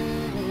gap.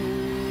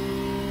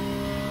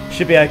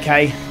 Should be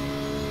okay.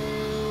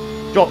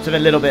 Dropped him a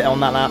little bit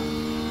on that lap.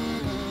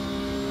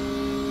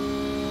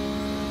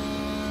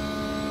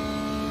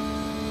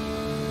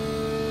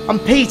 I'm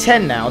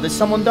P10 now. Did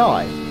someone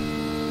die?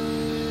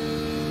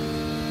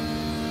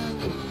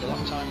 The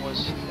lap time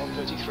was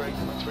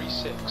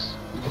 1:33.36.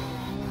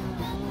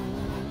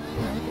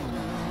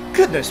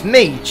 Goodness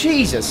me,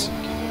 Jesus.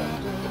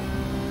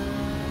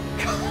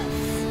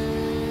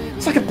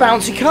 It's like a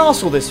bouncy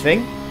castle, this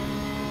thing.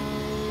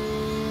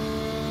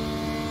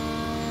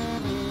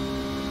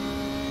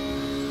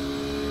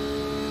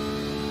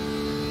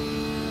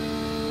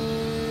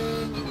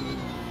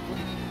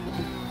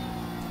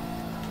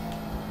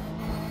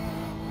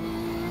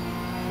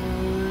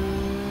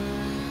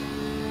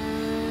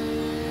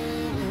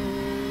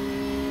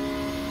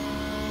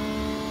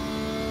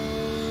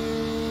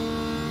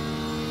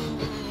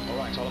 All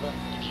right, Oliver,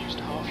 you've used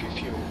half your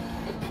fuel.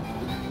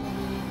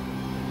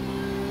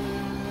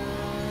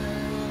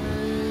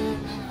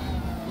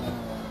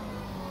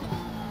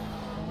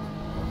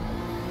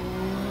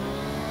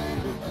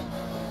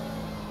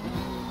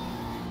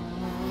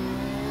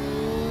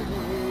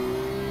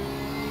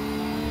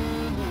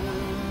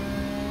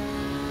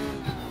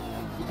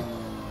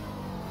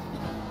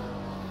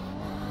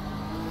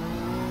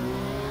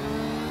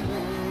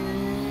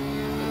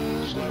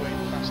 Slow in,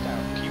 fast out.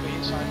 Keep the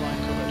inside line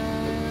covered.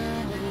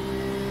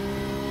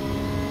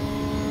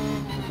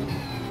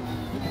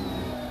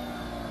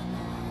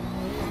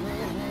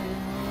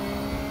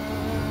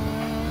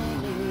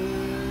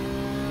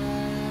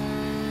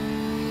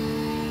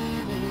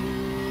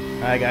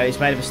 There we go, he's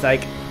made a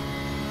mistake.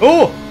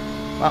 Oh!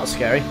 That was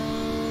scary.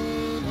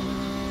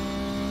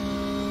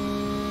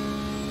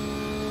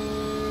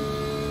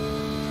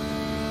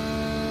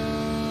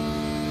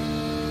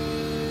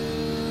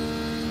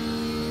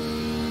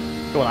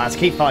 Go on, lads,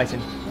 keep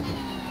fighting.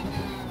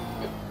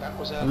 That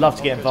was I'd love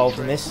to get involved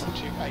in this.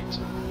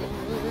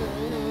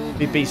 1:33.28.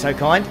 If you'd be so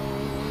kind.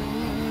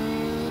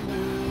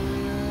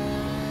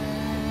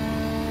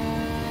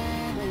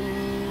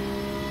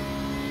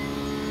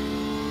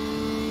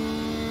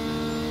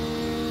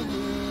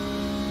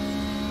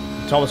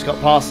 Thomas got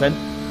past then.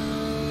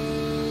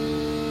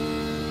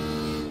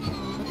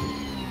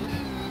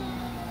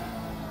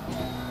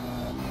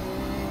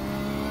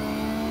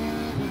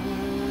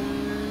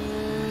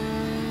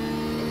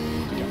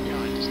 The gap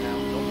behind is now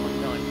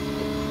 0.9.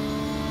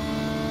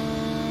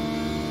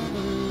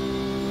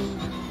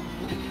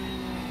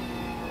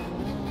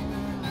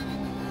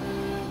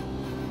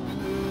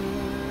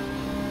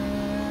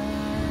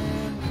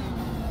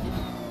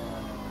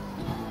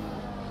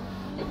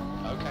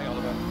 Okay,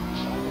 Oliver.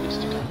 5 minutes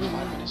to go.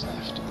 5 minutes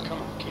left.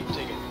 Come on, keep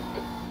digging.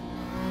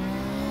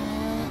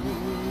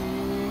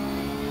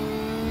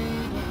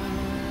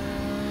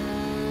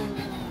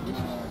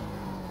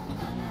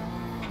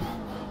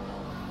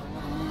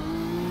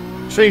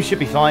 Stream should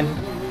be fine.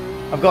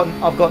 I've got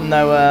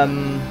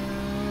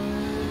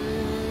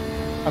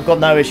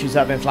no issues that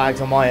have been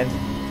flagged on my end.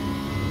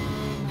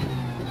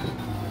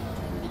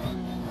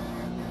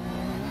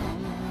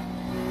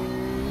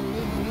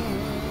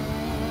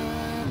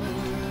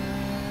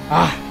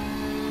 Ah!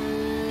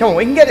 Come on,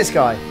 we can get this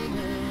guy.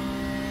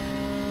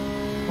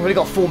 We've only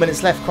got 4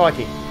 minutes left,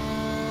 crikey.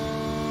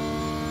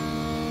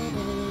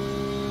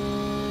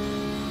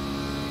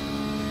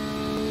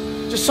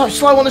 Just so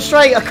slow on the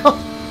straight, I can't.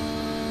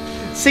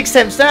 6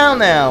 temps down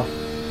now.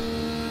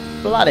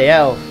 Bloody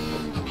hell.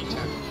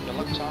 P10. The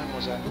lap time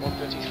was at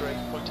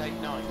 1:33.89.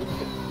 1:33.89.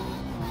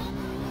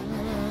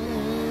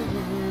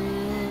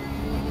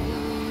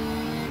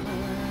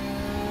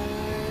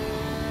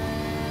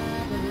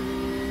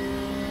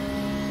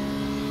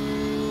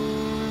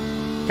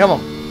 Come on.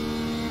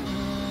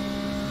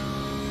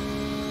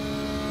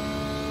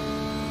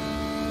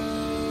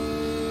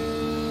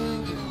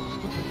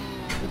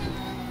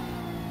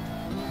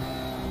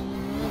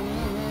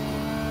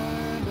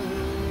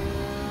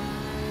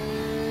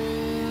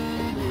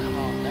 Come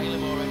on, nail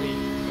him already.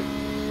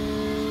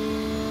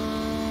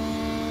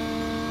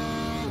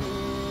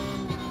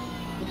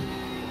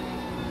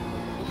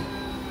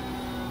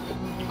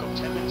 You've got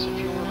 10 minutes of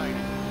fuel remaining.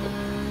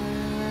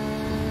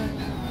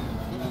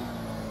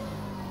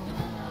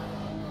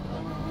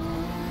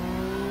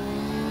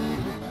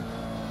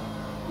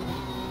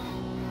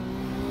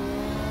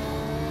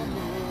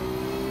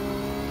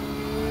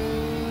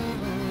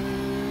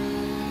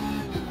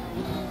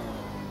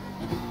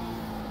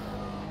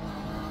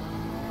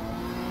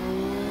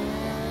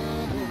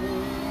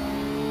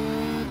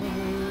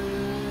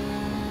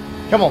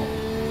 Come on.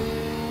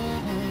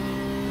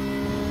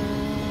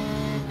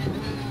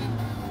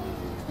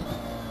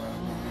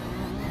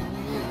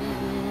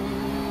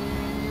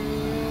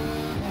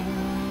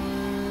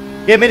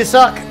 Give me the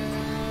suck.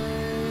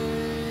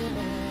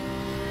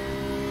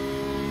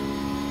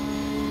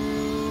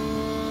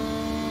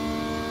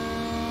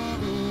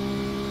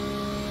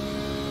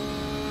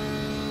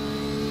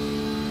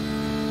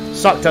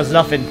 Suck does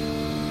nothing.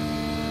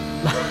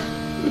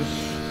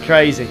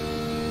 Crazy.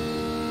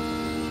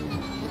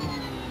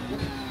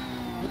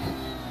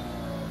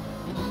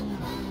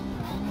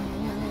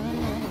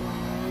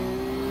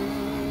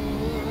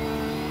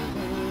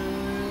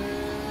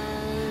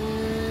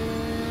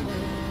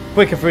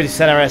 Quicker through the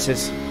center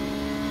S's.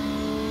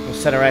 Or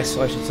center S,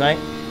 I should say.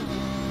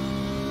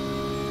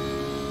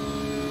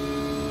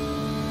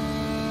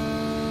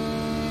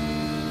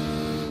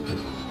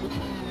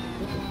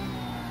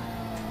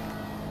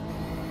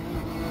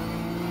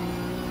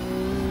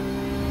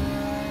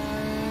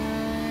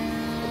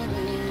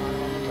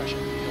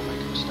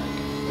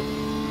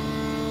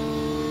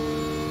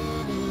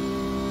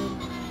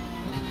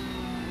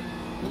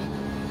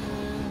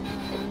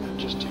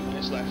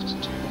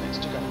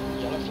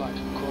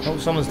 Oh,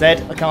 someone's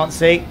dead. I can't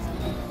see.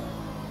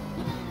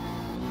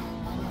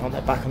 Oh,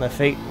 they're back on their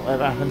feet.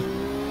 Whatever happened.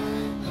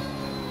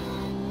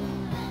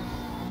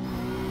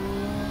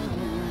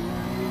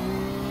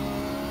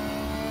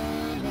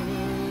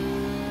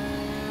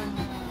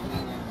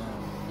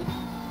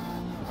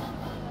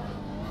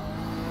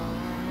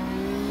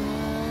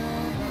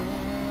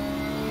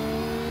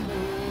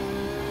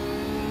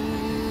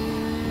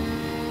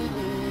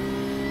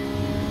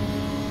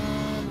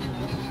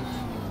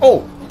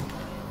 Oh!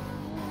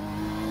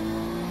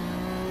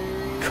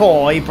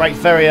 Oh, he braked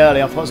very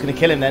early. I thought I was going to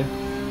kill him then.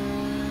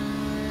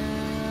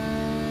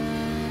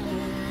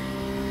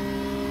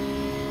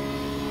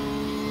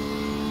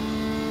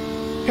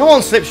 Come on,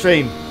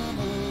 Slipstream.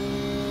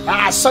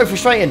 Ah, it's so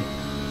frustrating.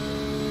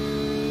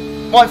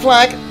 White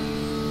flag.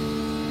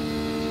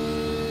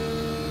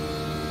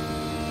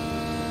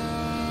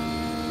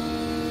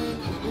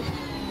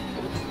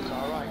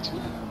 Car right.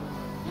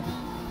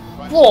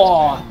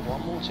 Whoa.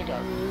 One more to go.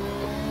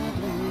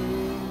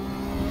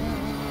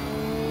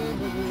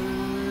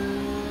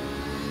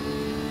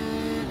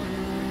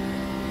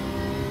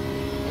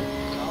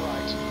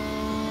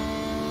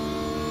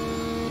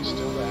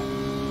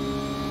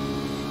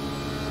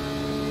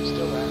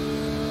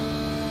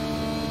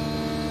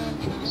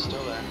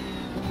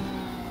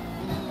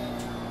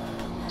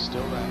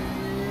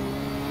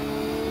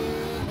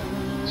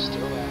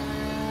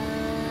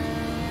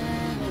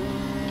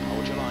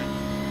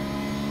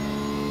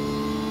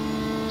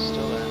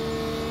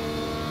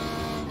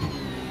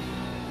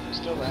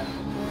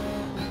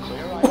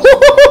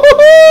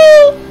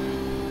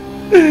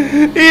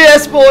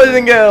 Yes, boys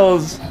and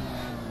girls.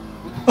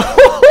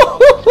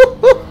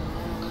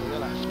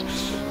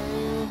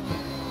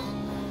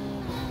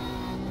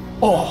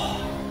 Oh.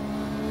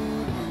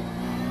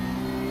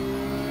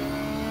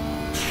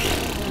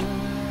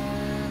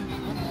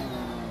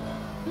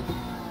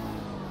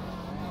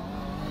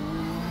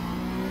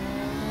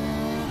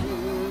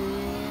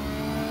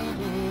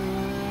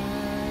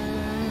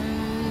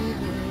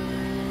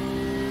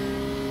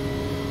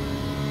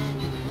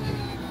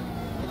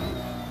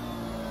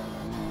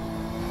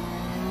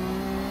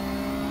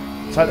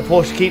 So the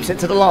Porsche keeps it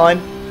to the line.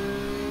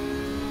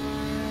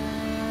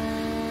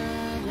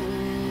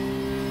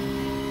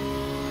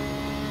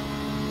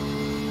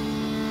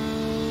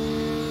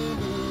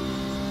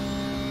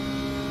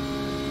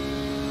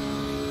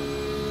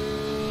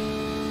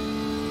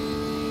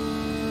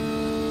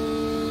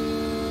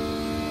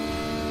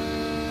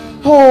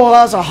 Oh,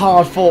 that was a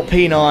hard fought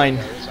P9.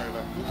 It's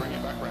over. Bring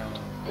it back round.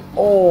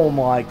 Oh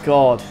my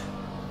god.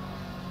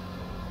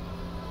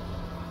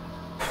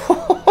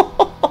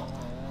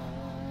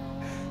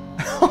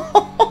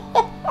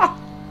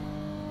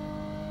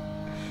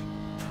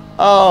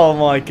 Oh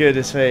my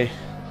goodness me.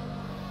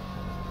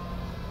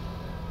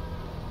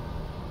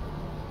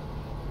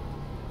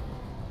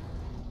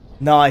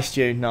 Nice,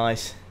 June,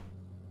 nice.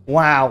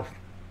 Wow.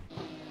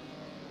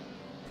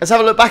 Let's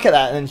have a look back at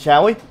that then,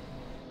 shall we?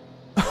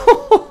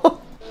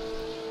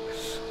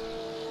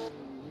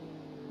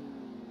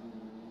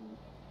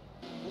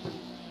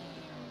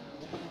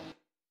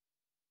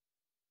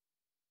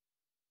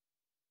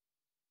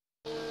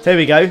 There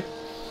we go.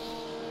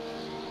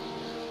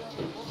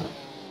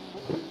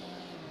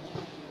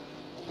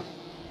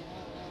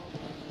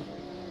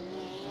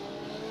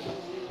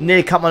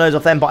 Nearly cut my nose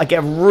off then, but I get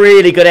a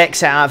really good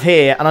exit out of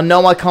here, and I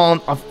know I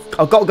can't.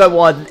 I've got to go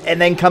wide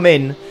and then come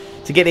in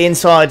to get the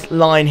inside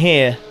line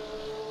here.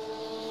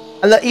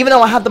 And look, even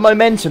though I had the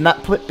momentum, that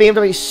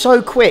BMW is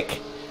so quick.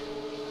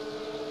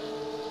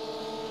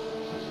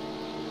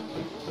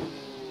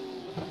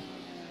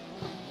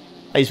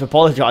 I used to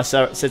apologise,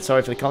 said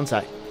sorry for the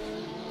contact.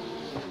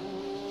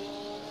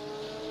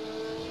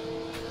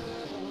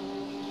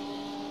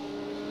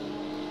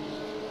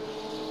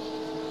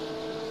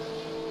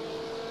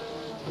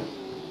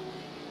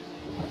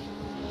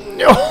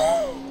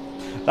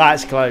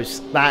 That's close.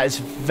 That is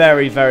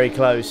very, very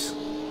close.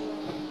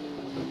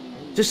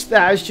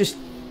 That was just...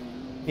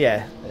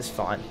 Yeah, that's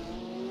fine.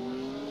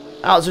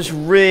 That was just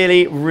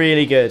really,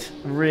 really good.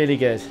 Really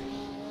good.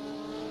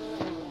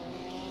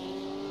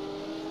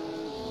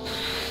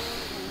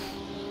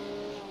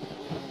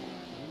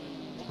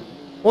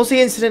 What was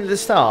the incident at the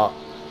start?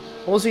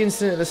 What was the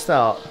incident at the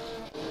start?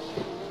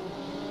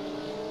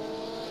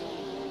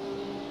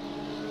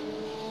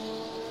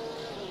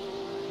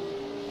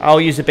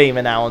 I'll use the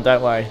beamer now on,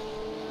 don't worry.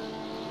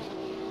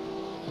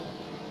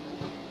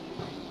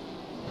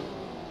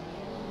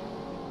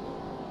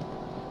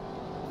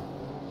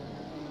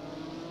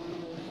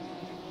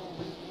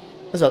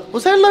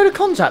 Was there a load of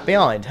contact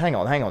behind? Hang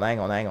on, hang on, hang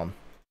on, hang on.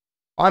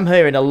 I'm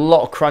hearing a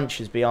lot of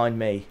crunches behind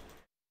me.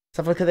 Let's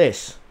have a look at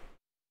this.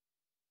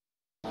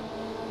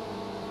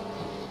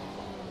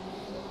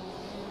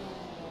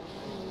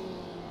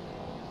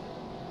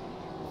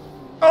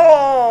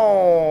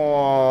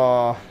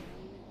 Oh!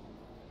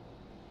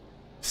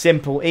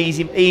 Simple,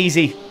 easy,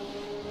 easy.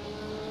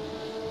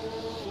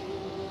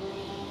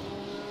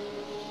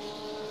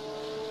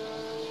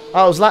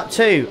 Oh, it was lap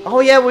 2. Oh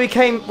yeah, we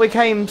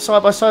came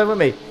side by side, weren't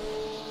we?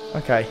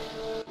 Okay.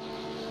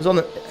 It was on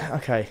the...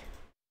 Okay.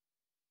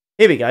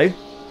 Here we go.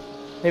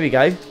 Here we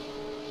go.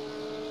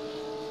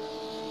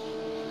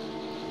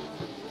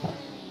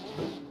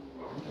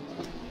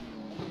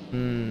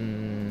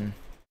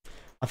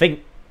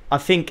 I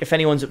think if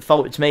anyone's at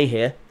fault, it's me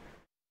here.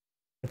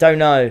 I don't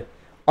know.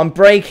 I'm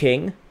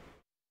braking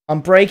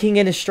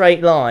in a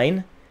straight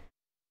line.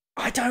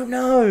 I don't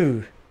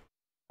know.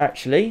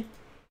 Actually.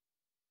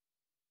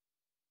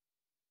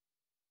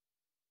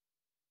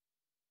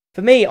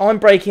 For me, I'm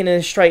braking in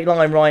a straight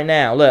line right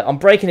now. Look, I'm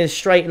braking in a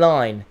straight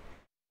line.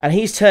 And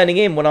he's turning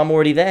in when I'm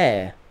already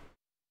there.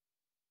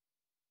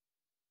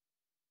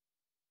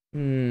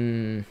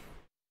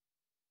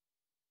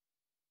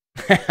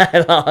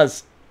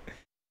 Lars.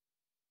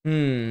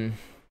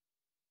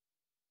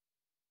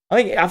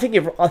 I think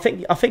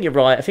you're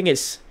right. I think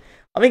it's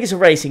a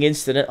racing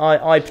incident.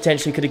 I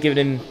potentially could have given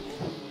him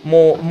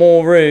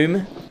more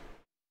room,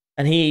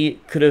 and he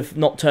could have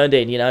not turned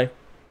in, you know.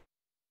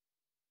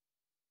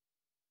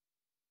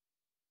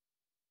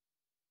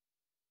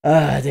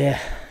 Ah dear.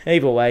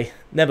 Either way,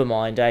 never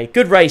mind.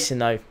 Good racing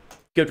though.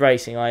 Good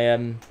racing. I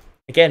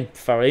again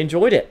thoroughly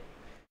enjoyed it.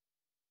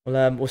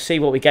 We'll see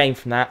what we gain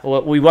from that.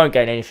 Well, we won't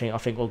gain anything. I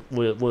think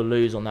we'll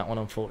lose on that one,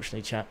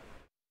 unfortunately, chat.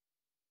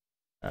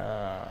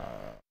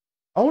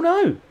 Oh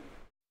no!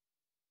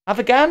 Have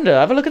a gander.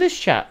 Have a look at this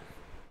chat.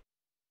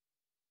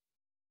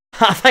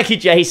 Thank you,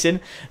 Jason.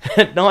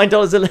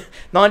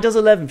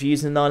 $9.11 for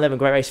using the 911.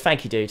 Great race.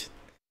 Thank you, dude.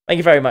 Thank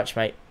you very much,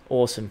 mate.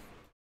 Awesome.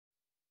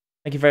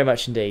 Thank you very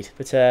much indeed.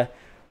 But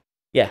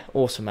yeah,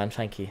 awesome, man.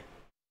 Thank you.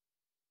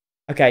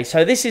 Okay,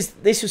 so this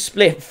was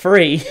split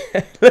 3.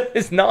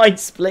 There's 9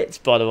 splits,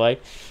 by the way.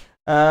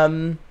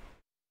 And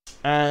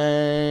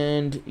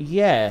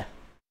yeah,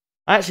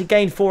 I actually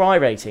gained 4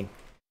 iRating.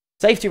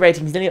 Safety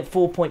rating is nearly at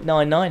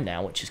 4.99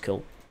 now, which is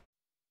cool.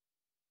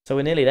 So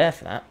we're nearly there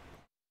for that.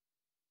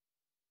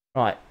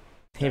 Right,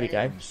 here we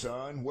go.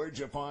 Son, where'd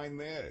you find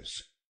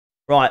this?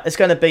 Right, let's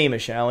go in the beamer,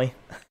 shall we?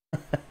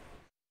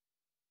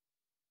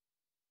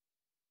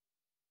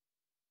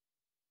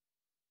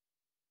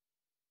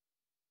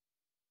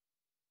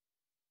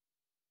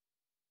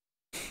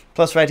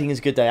 Plus rating is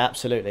a good day,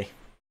 absolutely.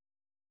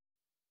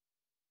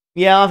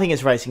 Yeah, I think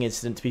it's a racing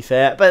incident, to be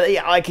fair. But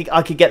yeah, I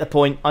could get the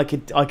point. I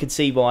could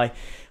see why.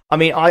 I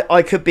mean,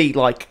 I could be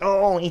like,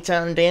 oh, he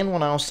turned in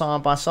when I was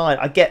side by side.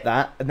 I get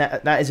that, and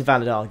that is a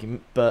valid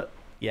argument. But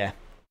yeah,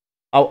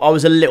 I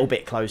was a little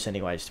bit close,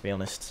 anyways, to be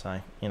honest. So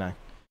you know,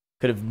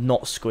 could have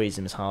not squeezed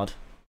him as hard.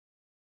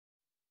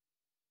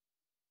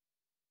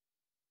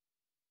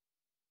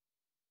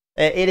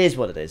 It is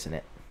what it is, isn't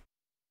it?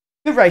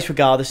 Good race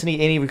regardless, and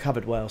he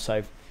recovered well. So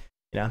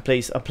you know, I'm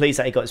pleased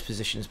that he got his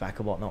positions back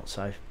and whatnot.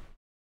 So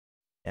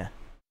yeah.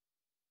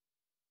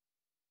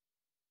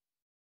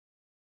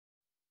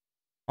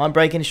 I'm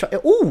breaking straight.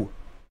 Ooh!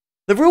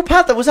 The real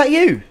Panther, was that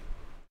you?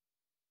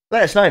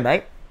 Let us know,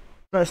 mate.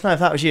 Let us know if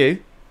that was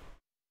you.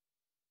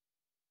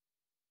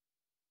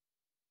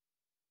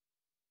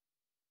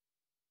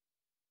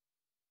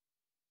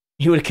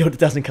 You would have killed a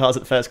dozen cars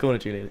at the first corner,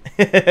 Julian.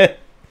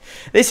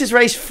 This is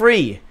race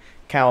 3,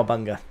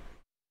 Cowabunga.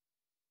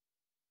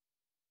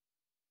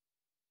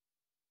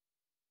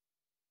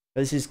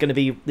 This is going to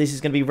be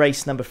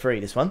race number 3.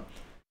 This one.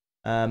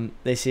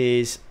 This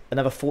is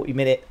another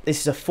 40-minute.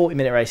 This is a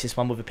 40-minute race. This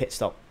one with a pit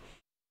stop.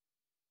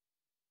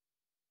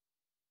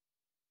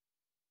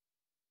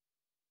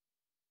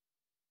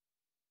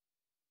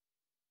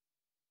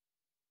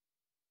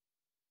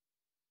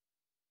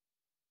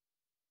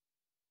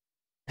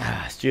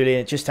 Julian,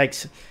 it just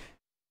takes.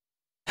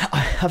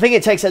 I think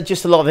it takes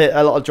just a lot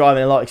of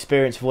driving, a lot of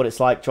experience of what it's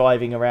like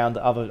driving around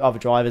other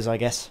drivers. I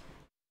guess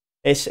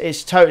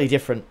it's totally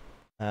different,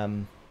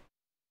 even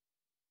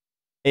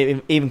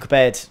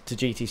compared to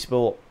GT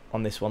Sport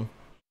on this one,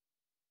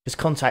 because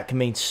contact can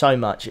mean so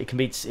much. It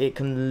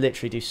can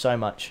literally do so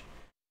much.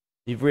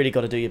 You've really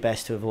got to do your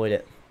best to avoid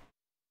it.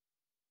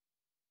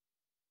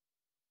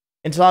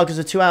 Interlagos is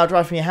a 2-hour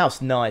drive from your house.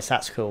 Nice,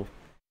 that's cool.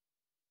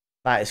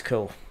 That is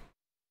cool.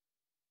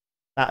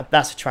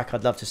 That's a track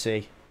I'd love to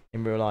see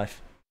in real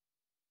life.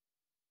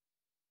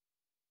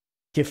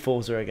 Give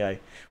Forza a go.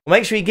 Well,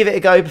 make sure you give it a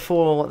go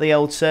before the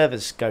old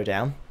servers go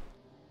down.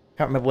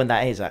 Can't remember when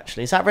that is,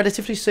 actually. Is that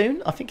relatively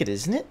soon? I think it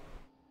is, isn't it?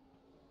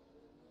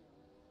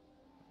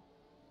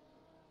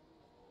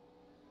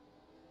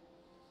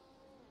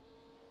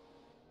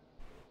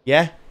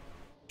 Yeah?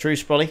 True,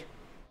 Sprolly.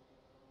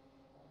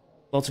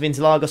 Lots of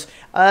Interlagos.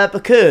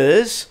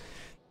 Because...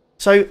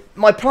 So,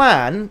 my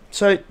plan...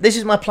 So, this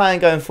is my plan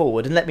going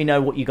forward, and let me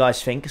know what you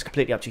guys think. It's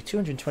completely up to you.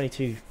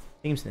 222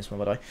 teams in this one,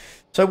 by the way.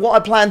 So, what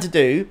I plan to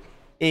do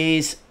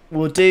is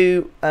we'll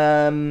do...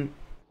 we'll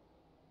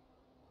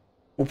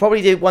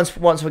probably do, once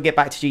we get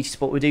back to GT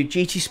Sport, we'll do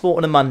GT Sport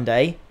on a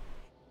Monday,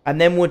 and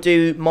then we'll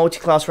do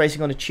multi-class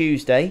racing on a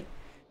Tuesday.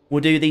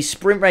 We'll do these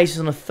sprint races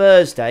on a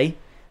Thursday,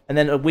 and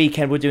then at a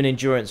weekend we'll do an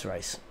endurance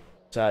race.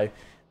 So,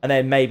 and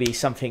then maybe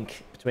something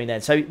between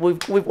then. So,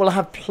 we'll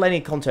have plenty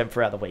of content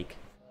throughout the week.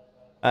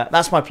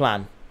 That's my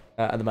plan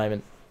at the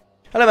moment.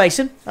 Hello,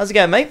 Mason. How's it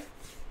going, mate?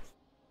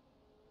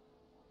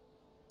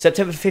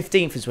 September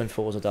 15th is when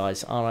Forza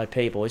dies.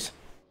 R.I.P. boys.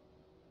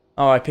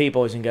 R.I.P.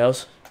 boys and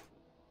girls.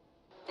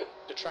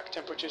 The track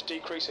temperature is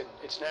decreasing.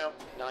 It's now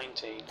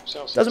 19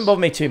 Celsius. Doesn't bother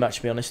me too much,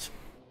 to be honest.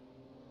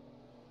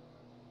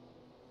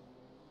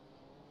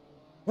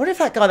 What if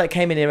that guy that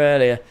came in here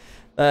earlier,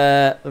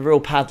 the real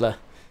paddler?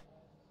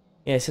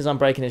 Yeah, it says I'm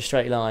breaking a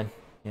straight line.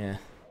 Yeah.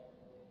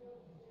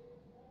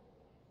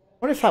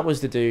 What if that was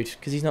the dude?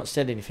 Because he's not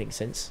said anything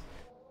since.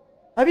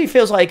 Maybe he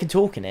feels like he can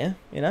talk in here,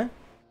 you know?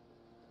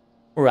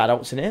 We're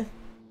adults in here.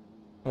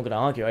 I'm not going to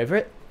argue over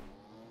it.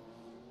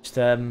 Just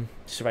a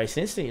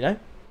racing incident, you know?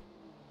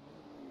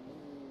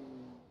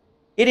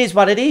 It is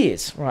what it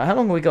is. Right, how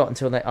long have we got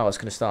until... Oh, it's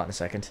going to start in a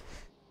second.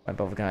 Won't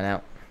bother going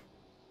out.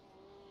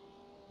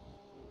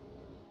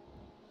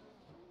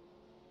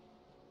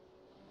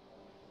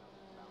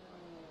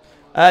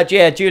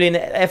 Yeah, Julian,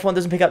 F1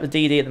 doesn't pick up the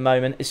DD at the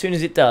moment. As soon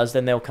as it does,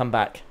 then they'll come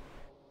back.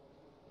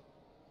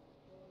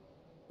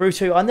 Crew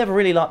 2, I never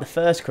really liked the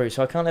first Crew,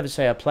 so I can't ever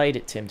say I played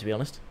it, Tim, to be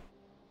honest.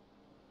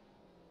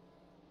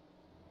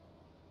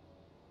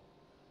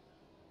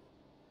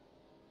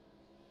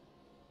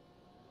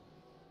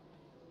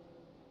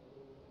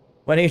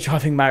 When are you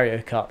driving Mario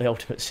Kart, the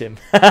Ultimate Sim?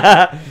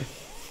 That's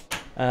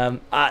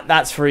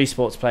for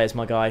esports players,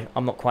 my guy.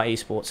 I'm not quite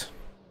esports.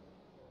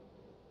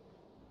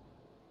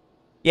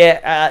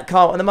 Yeah,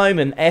 Carl, at the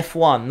moment,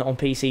 F1 on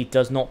PC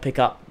does not pick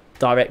up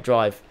direct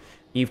drive.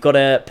 You've got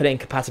to put it in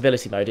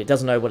compatibility mode. It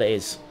doesn't know what it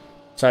is.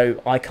 So,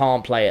 I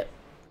can't play it.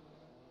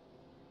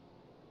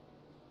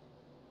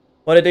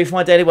 What do I do for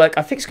my daily work?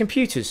 I fix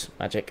computers,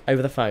 Magic,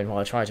 over the phone. Well,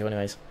 I try to,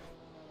 anyways.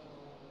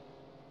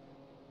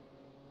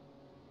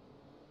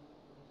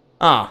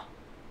 Ah.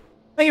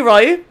 Thank you,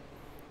 Ryu.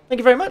 Thank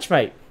you very much,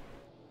 mate.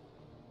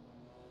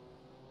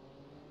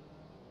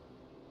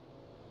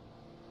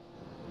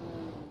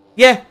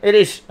 Yeah, it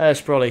is,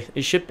 Sprolly.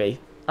 It should be.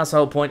 That's the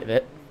whole point of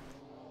it.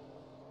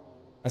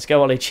 Let's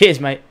go, Ollie. Cheers,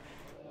 mate.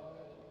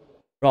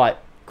 Right.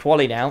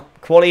 Quali now.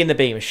 Quali in the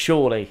beam,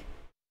 surely.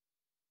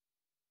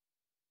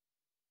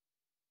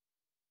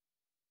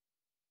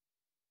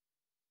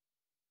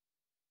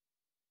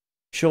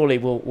 Surely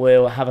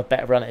we'll have a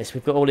better run at this.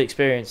 We've got all the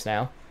experience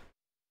now.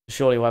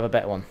 Surely we'll have a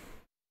better one.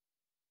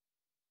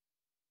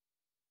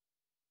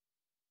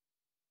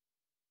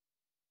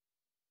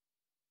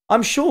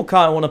 I'm sure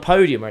Kyle on a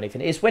podium or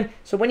anything. It's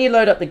when you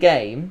load up the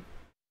game,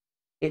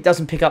 it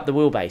doesn't pick up the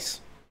wheelbase.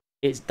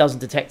 It doesn't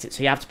detect it,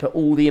 so you have to put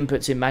all the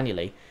inputs in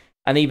manually.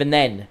 And even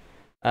then,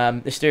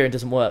 the steering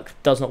doesn't work.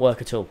 Does not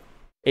work at all.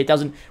 It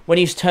doesn't. When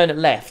you turn it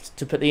left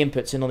to put the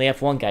inputs in on the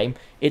F1 game,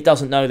 it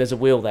doesn't know there's a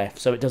wheel there,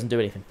 so it doesn't do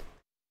anything.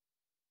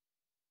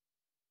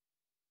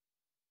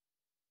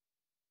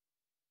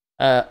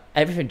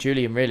 Everything,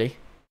 Julian, really.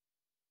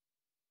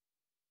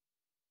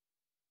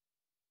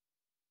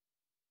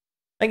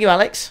 Thank you,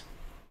 Alex.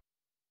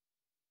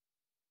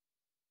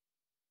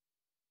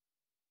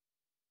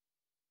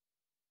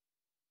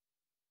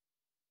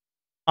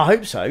 I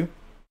hope so,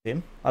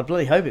 Tim. I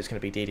bloody hope it's going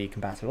to be DD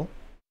compatible.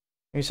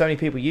 There's so many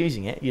people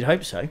using it, you'd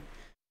hope so.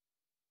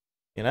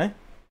 You know?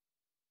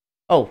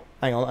 Oh,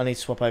 hang on, I need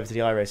to swap over to the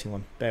iRacing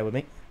one. Bear with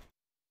me.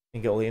 You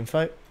can get all the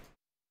info.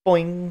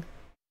 Boing.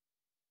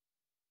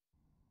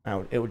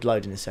 Oh, it would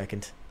load in a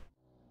second.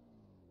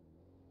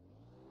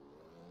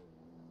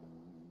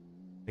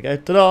 There we go.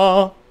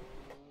 Ta-da!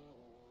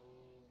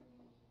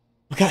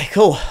 Okay,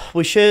 cool.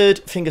 We should,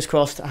 fingers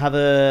crossed, have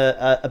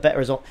a better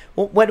result.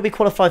 Well, where did we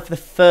qualify for the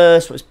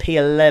first? It was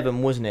P11,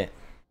 wasn't it?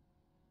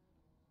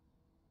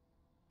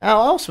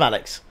 Oh, awesome,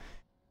 Alex.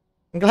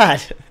 I'm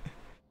glad.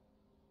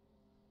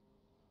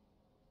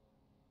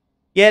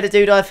 Yeah, the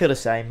dude, I feel the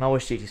same. I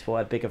wish GT Sport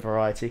had a bigger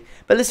variety.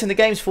 But listen, the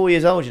game's 4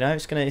 years old, you know.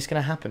 It's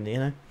gonna happen,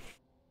 you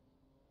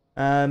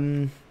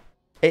know.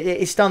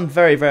 It's done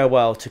very, very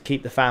well to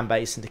keep the fan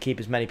base and to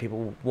keep as many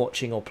people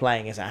watching or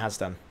playing as it has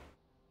done.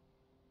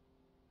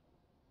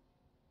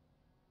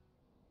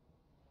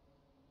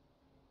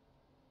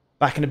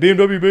 Back in the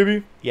BMW,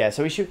 baby. Yeah,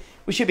 so we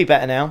should be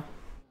better now.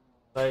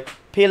 So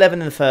P11 in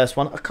the first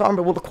one. I can't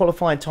remember what the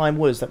qualifying time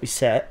was that we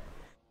set.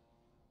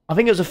 I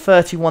think it was a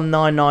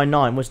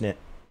 31.999, wasn't it?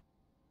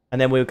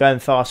 And then we were going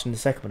faster in the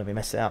second one and we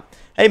messed it up.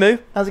 Hey Moo,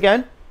 how's it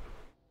going?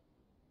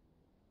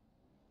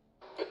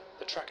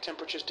 The track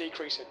temperature's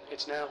decreasing.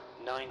 It's now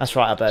 9. That's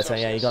right, Alberto.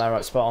 Yeah, you got that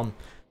right spot on.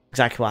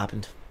 Exactly what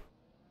happened.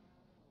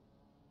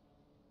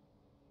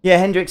 Yeah,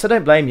 Hendrix, I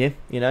don't blame you.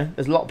 You know,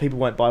 there's a lot of people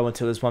won't buy one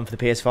until there's one for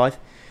the PS5.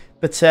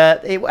 But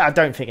I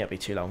don't think it'll be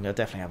too long. They'll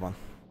definitely have one.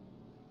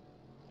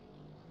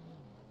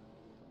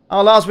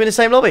 Oh, Lars, we're in the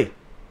same lobby.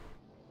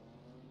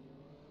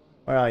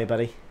 Where are you,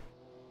 buddy?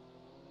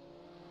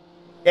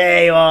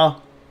 There you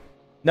are.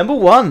 Number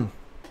 1.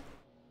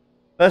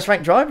 First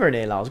ranked driver in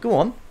here, Lars. Go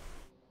on.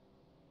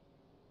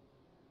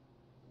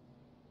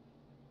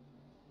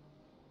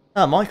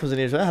 Oh, Michael's in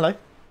here as well. Hello.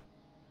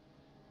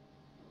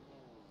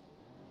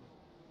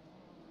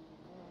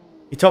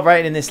 You're top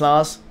rated in this,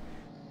 Lars.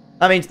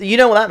 I mean, you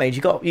know what that means.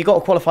 You got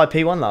to qualify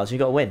P1, Lars. You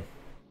got to win.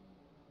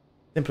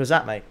 Simple as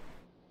that, mate.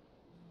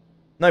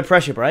 No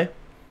pressure, bro.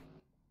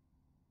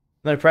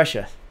 No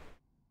pressure.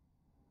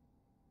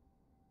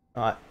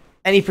 All right.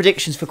 Any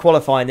predictions for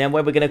qualifying then?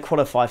 Where we're going to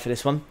qualify for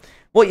this one?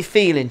 What are you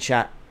feeling,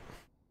 chat?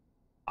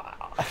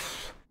 I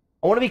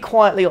want to be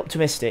quietly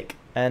optimistic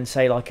and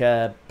say like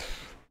a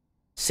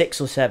 6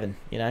 or 7.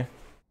 You know.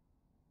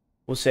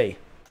 We'll see.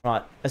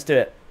 Right. Let's do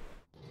it.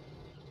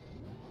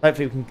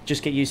 Hopefully we can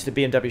just get used to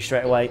the BMW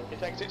straight away.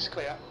 If exit's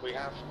clear, we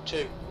have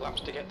 2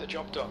 laps to get the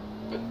job done.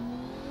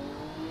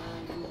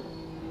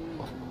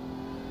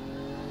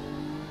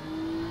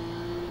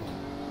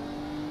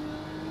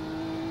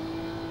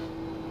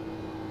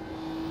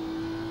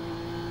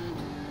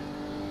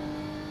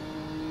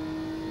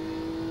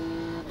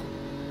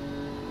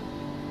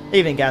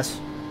 Evening, Gaz.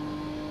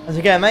 How's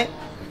it going, mate?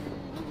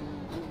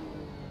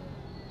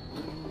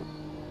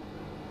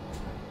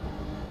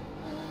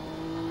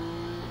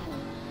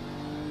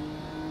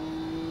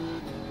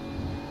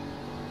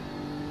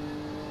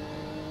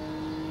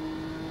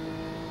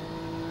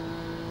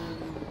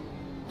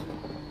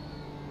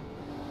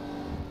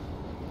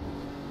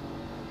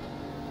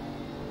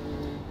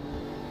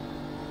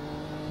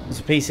 There's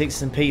a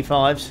P6s and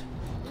P5s.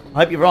 I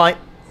hope you're right.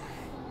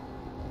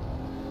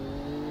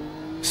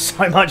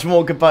 So much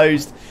more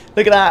composed.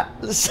 Look at that.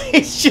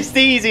 It's just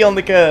easy on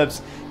the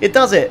curves. It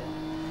does it.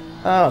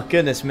 Oh,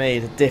 goodness me,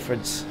 the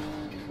difference.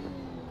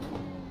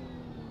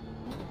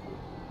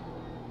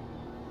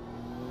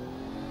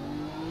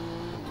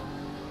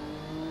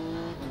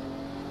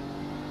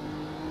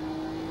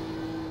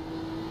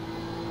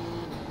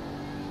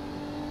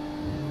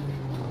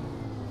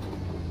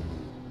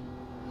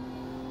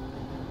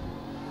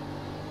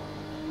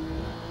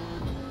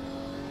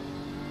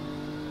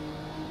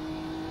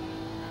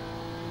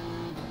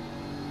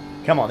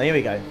 Come on, here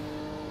we go.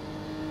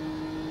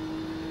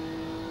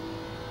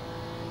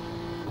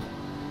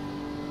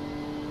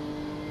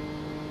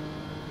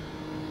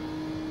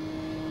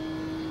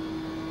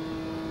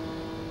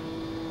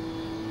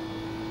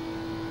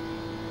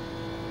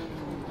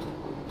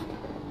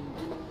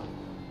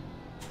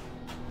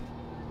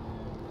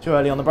 Too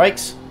early on the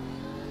brakes.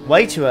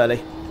 Way too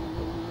early.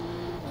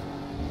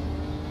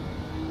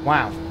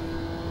 Wow.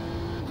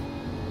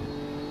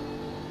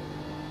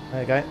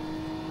 There you go.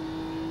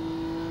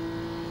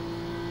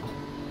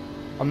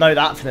 I'll know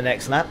that for the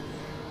next lap.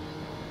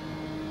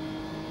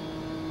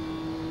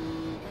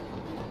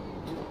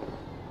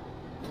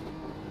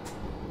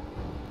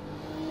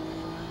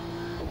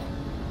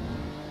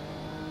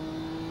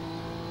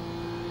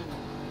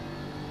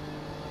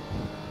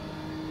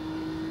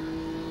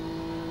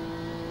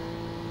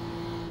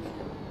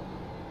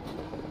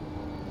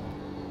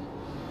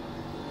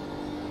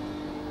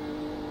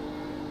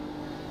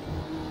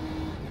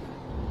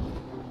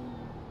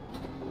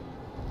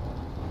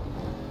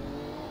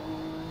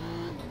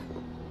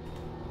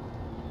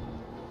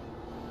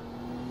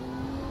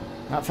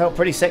 That felt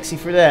pretty sexy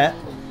through there.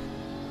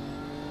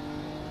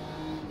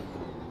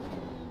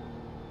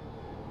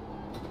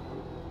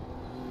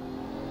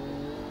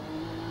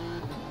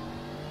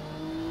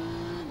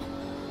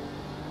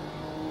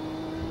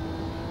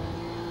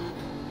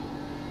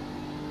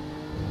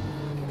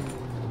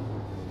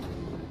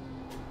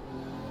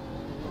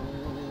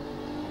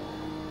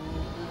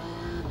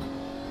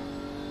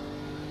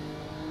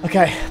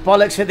 Okay, by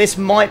the looks of it, this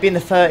might be in the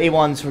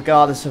 31s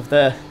regardless of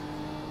the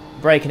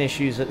braking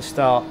issues at the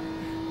start.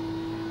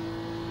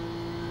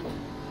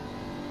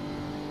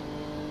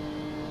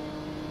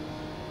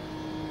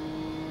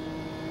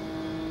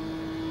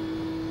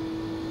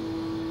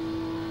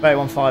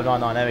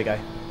 .1599, there we go.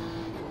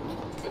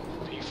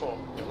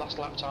 P4, your last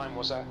lap time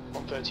was at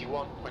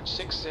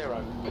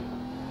 1:31.60.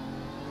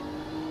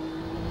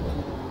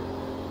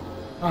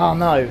 Oh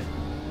no.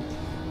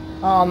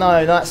 Oh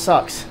no, that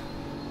sucks.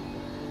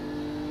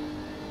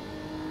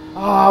 Oh,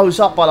 I was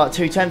up by like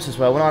 2 tenths as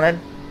well, wasn't I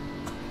then?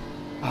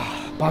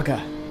 Ah, oh,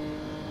 bugger.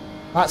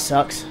 That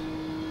sucks.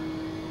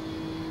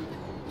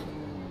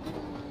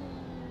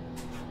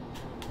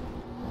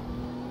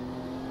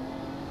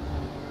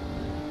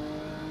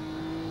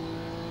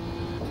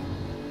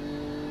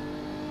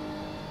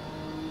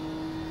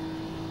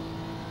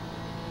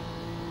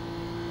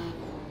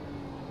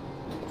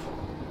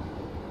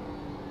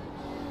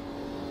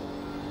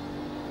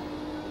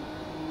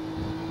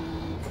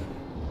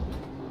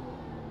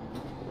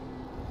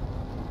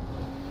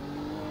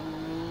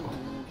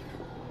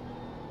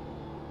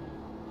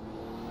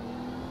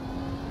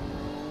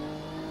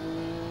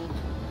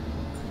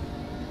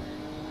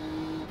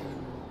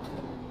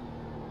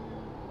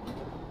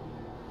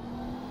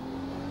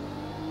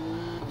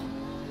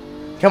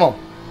 Come on.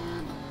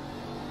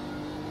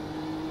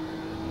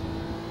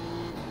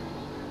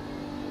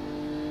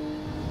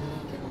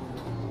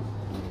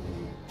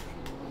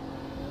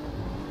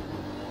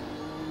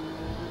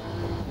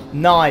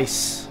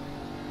 Nice.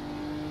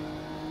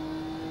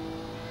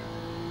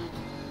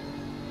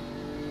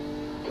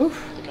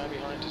 Oof. The guy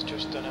behind has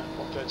just done at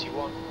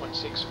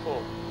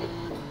 1:31.64.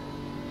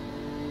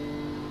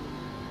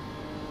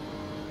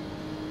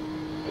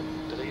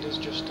 The leader's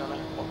just done at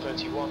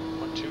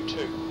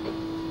 1:31.22.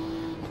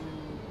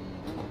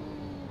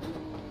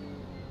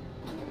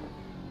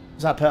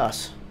 Does that put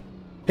us?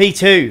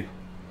 P2.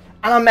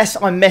 And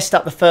I messed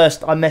up the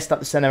first. I messed up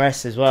the center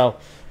S as well.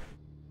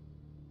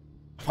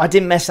 If I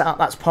didn't mess that up,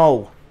 that's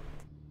pole.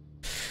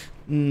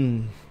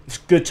 It's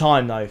a good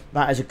time though.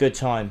 That is a good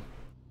time.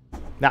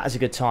 That is a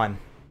good time.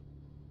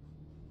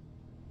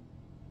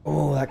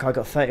 Oh, that guy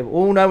got 30.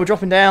 Oh no, we're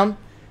dropping down.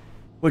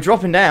 We're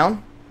dropping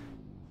down.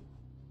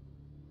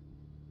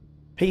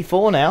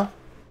 P4 now.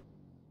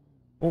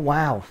 Oh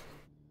wow.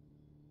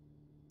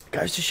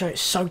 Goes to show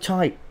it's so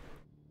tight.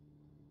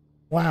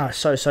 Wow,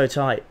 so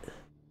tight.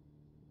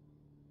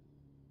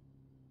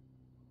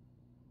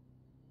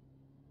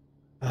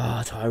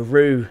 Ah, oh,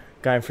 Roo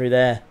going through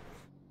there.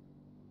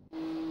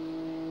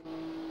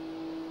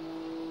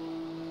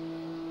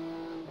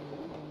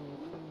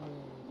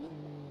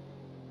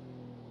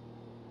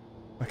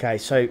 Okay,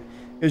 so it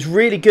was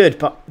really good,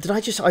 but I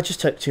just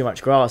took too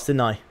much grass, didn't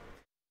I?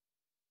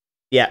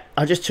 Yeah,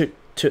 I just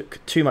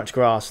took too much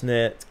grass and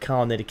the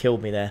car nearly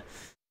killed me there.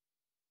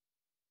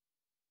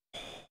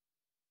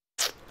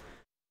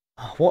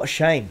 Oh, what a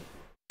shame.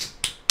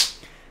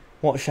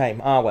 What a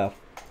shame. Ah, well.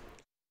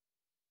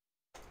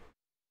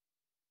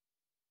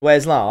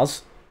 Where's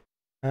Lars?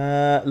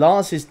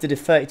 Lars did a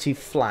 32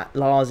 flat.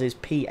 Lars is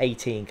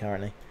P18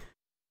 currently.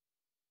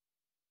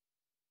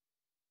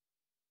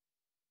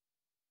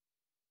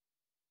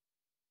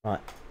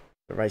 Right.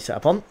 Put race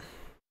setup on.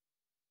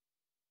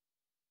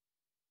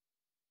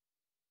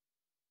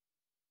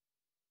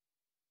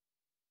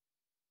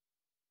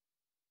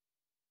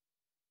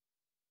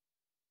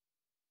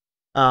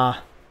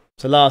 Ah.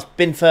 So Lars,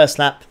 been first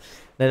lap.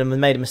 Then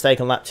made a mistake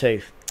on lap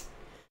 2.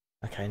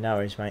 Okay, no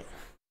worries, mate.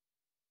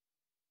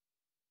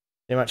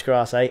 Too much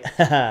grass, eh?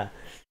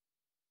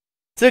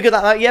 Still good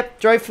at that. Yep,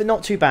 drove for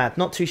not too bad,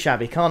 not too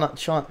shabby. Can't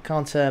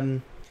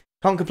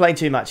complain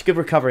too much. Good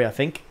recovery, I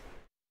think.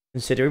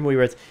 Considering we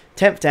were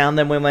 10th down,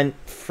 then we went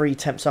 3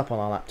 temps up on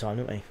our lap time,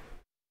 didn't we?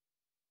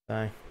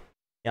 So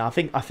yeah, I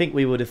think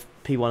we would have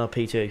P1 or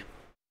P2.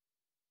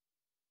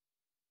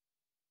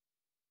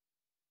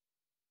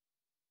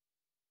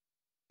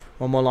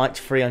 One more like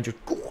to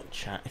 300. Go on,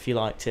 chat if you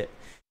liked it.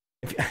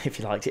 If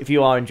you liked it, if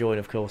you are enjoying,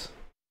 of course.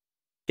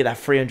 Get that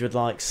 300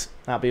 likes.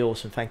 That'd be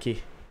awesome. Thank you.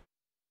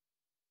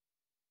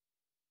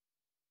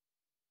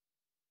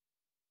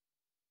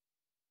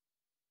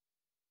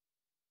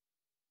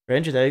 There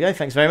you go.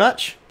 Thanks very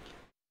much.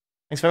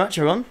 Thanks very much,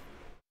 everyone.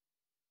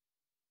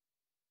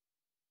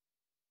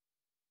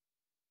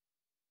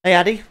 Hey,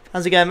 Addy.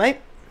 How's it going, mate?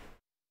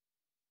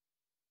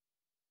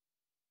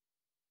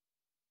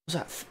 What's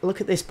that?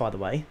 Look at this, by the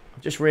way.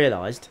 I've just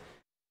realised.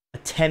 A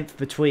 10th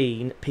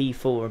between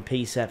P4 and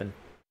P7.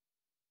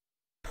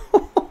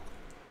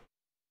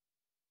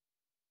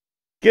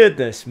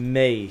 Goodness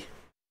me.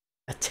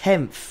 A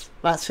 10th.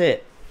 That's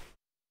it.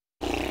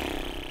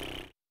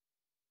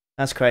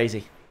 That's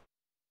crazy.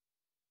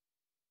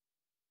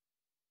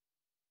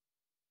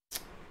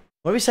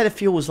 What did we say the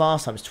fuel was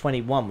last time? It was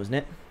 21, wasn't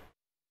it?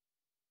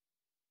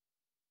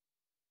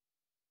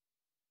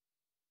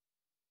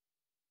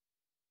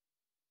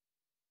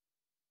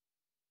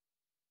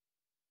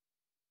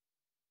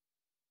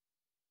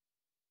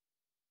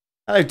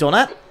 Hello,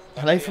 Donat.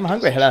 Hello from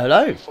Hungary. Hello,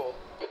 hello.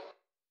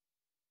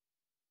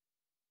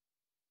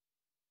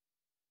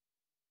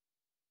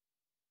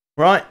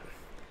 Right.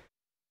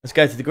 Let's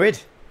go to the grid.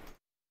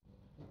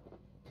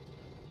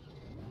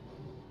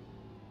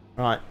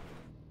 Right.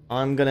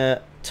 I'm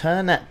gonna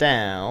turn that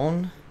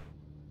down.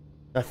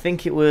 I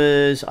think it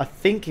was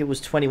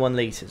 21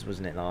 litres,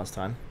 wasn't it, last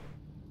time?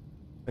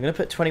 I'm gonna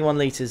put 21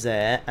 litres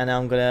there, and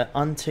I'm gonna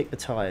untick the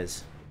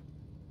tyres.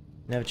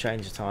 Never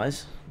change the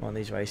tyres on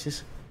these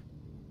races.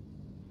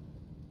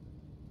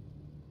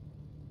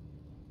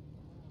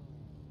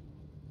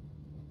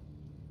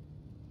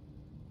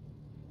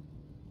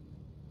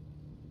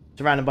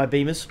 Surrounded by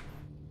beamers.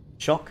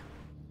 Shock.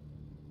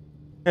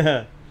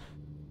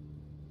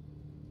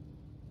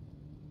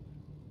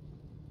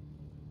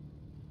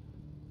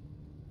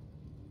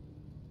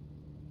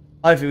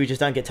 Hopefully we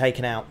just don't get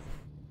taken out.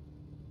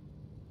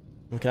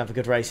 We can have a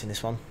good race in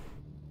this one.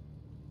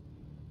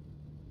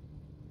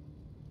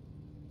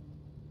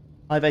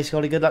 Hi, Basic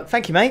Ollie, good luck.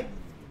 Thank you, mate.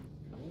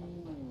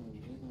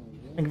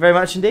 Thank you very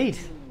much indeed.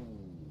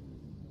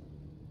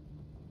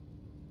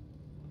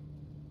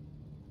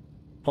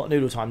 Pot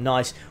noodle time,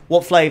 nice.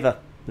 What flavour,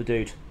 the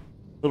dude?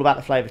 It's all about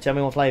the flavour. Tell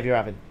me what flavour you're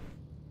having.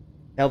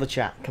 Tell the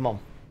chat, come on.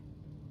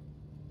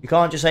 You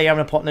can't just say you're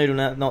having a pot noodle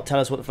and not tell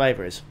us what the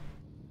flavour is.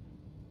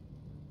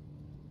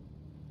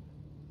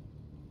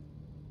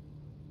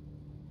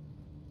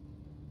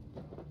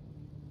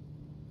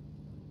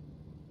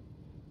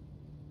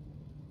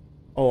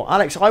 Oh,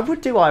 Alex, I would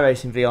do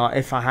iRacing VR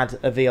if I had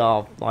a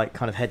VR, like,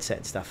 kind of headset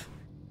and stuff.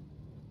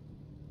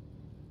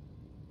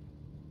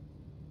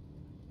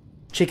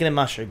 Chicken and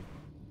mushroom.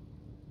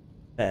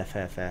 Fair,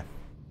 fair, fair.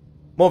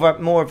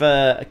 More of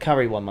a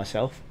curry one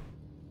myself.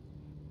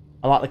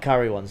 I like the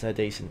curry ones, they're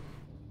decent.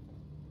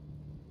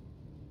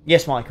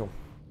 Yes, Michael.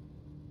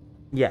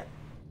 Yeah.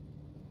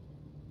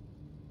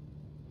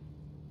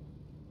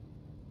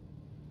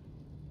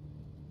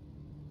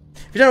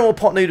 If you don't know what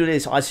pot noodle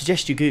is, I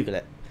suggest you Google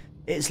it.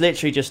 It's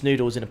literally just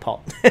noodles in a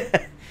pot.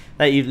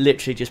 That you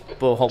literally just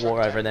boil hot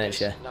water over and then it's,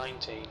 yeah.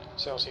 19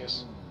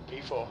 Celsius,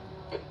 P4.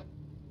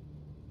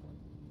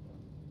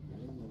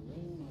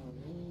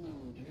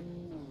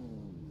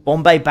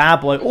 Bombay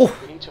bad boy. Oh,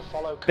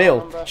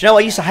 Bill. Do you know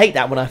I used to hate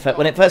that when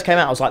it first came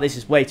out? I was like, this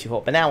is way too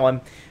hot. But now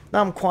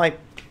I'm quite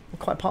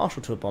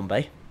partial to a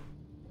Bombay.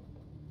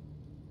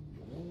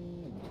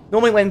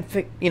 Normally when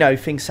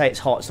things say it's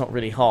hot, it's not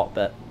really hot,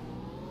 but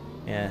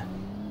yeah,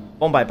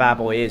 Bombay bad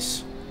boy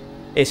is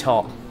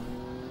hot.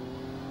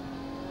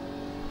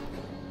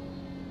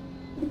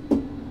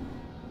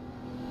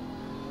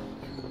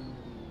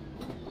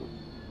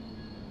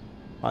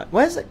 Right,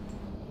 where's it?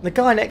 The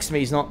guy next to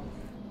me is not.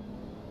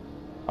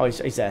 Oh,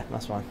 he's there.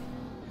 That's fine.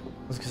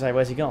 I was gonna say,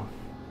 where's he gone?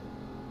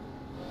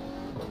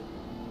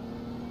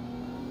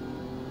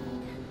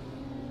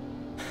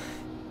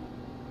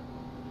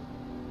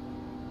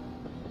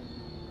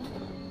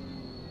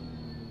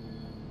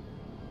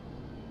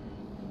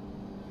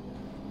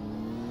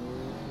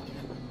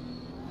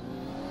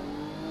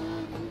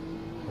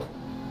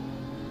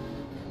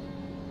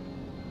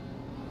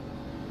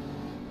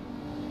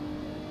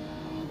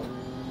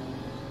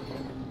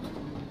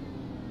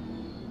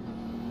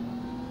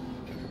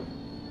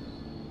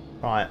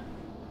 Right,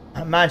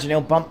 I imagine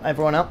he'll bump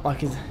everyone up like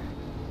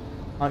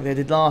they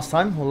did last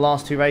time, or the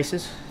last two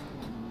races.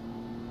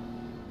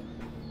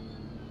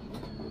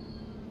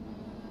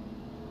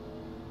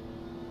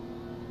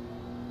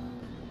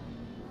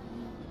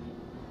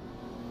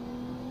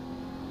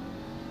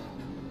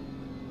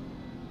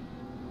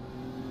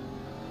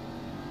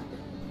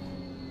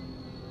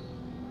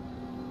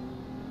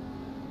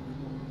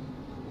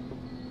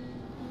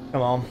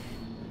 Come on.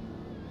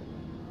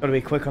 Gotta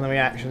be quick on the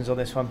reactions on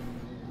this one.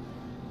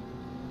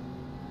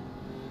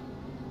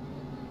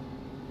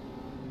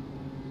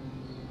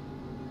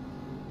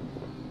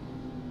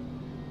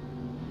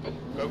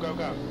 Go,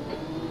 go.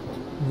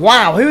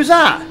 Wow, who's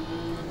that?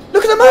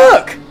 Look at the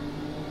Merc!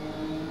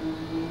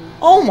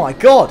 Oh my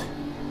god!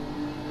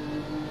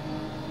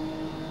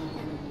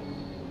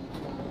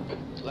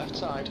 Left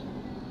side.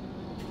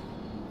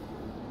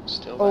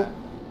 Still Oh. there.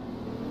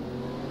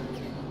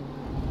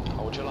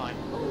 Hold your line.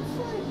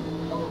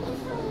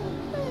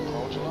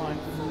 Hold your line.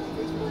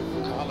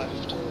 Car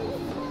left.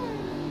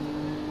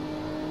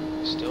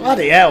 Still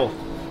Bloody hell!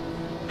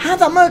 How'd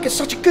that Merc get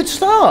such a good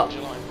start? Hold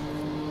your line.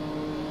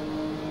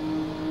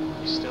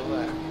 He's still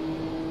there.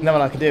 No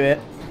one I can do it.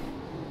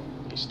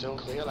 He's still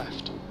clear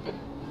left.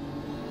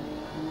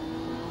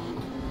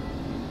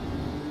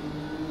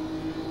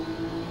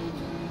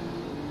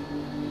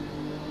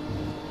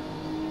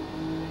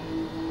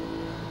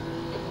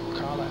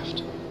 Car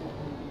left.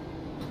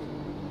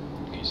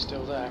 He's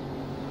still there.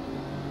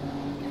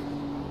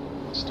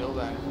 Still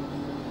there.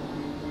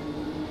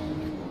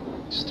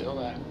 Still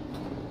there.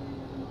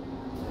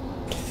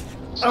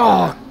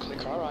 Oh, Clear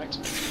car right.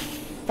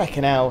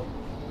 fucking hell.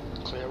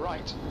 Clear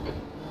right.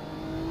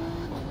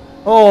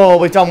 Oh,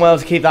 we've done well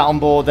to keep that on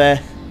board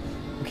there.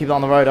 We'll keep that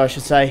on the road, I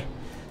should say.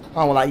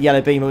 Oh, what that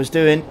yellow beamer was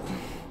doing.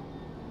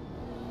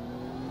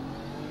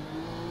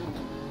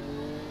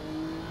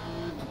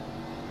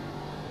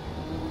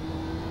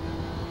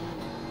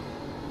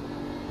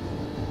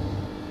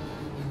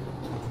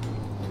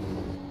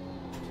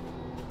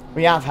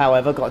 We have,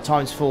 however, got a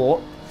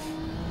 ×4,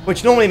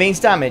 which normally means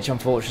damage,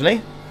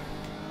 unfortunately.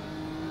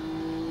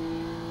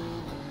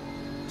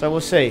 So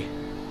we'll see.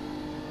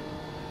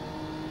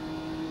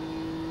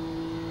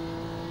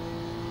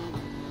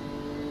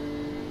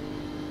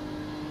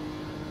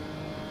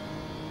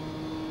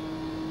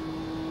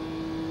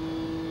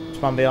 There's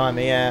one behind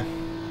me, yeah.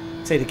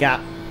 See the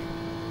gap.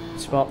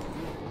 Spot.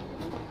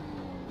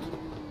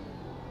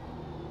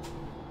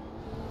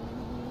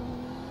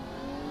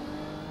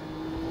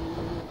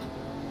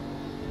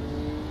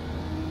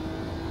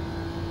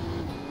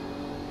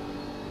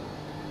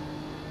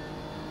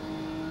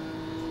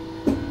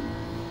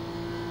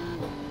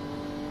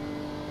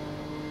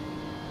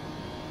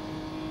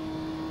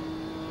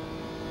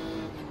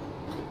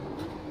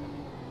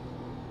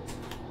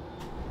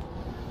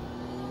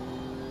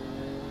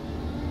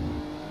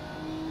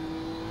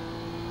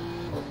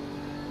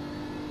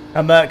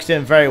 And Merc's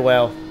doing very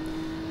well.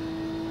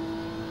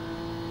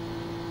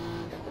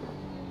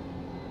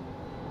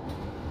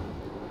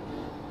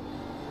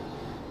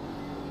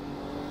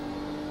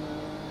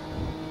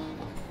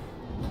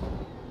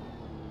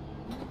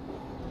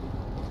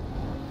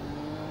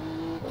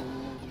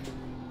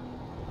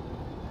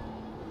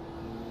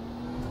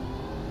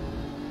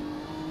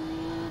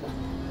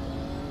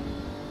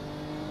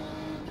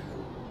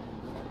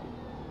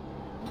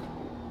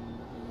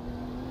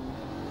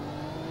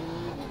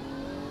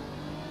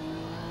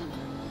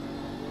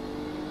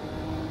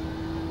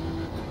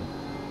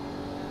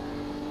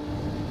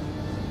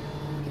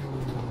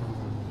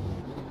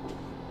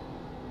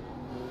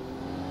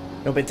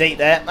 A little bit deep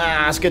there.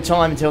 Ah, that's a good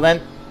time until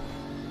then.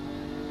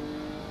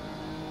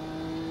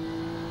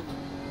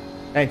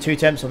 Only 2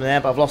 temps on there,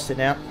 but I've lost it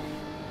now.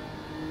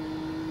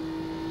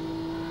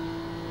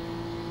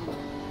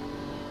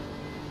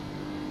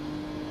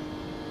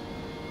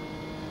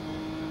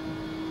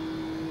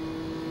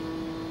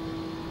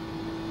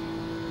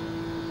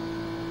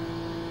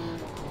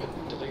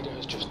 The leader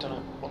has just done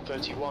a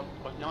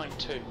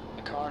 131.92.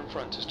 The car in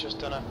front has just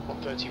done a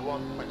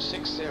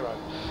 131.60.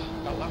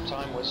 That lap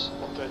time was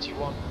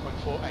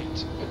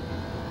 131.48.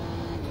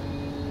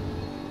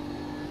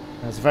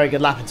 That was a very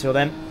good lap until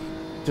then.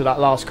 To that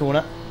last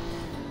corner.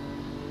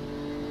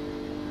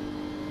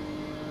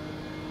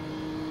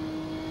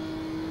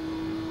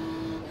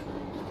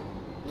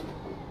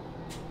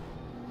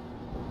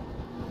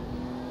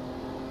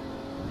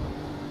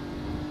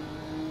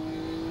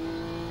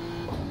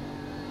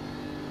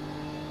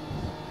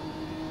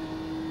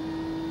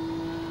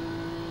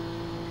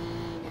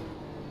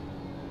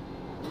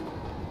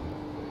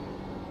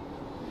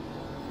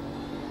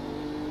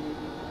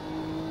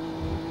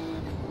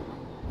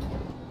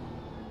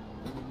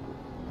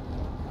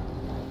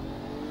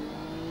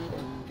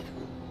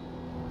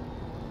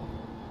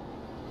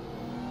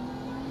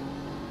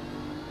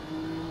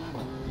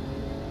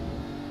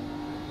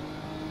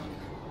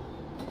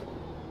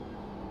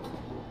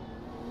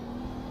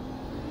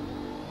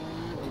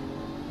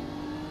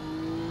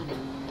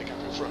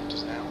 Front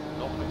is now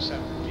 0.7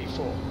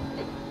 V4.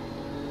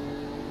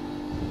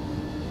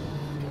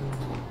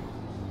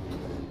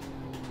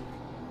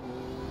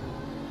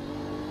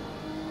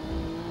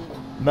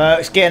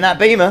 Merc's getting that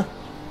beamer.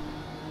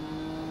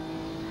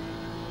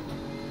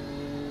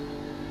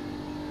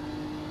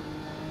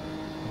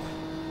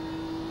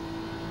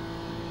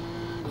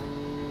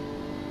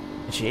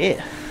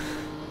 Shit.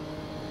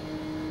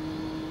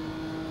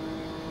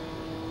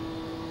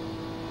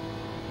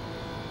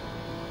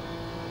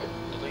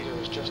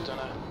 Just done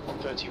a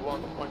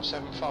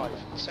 131.75.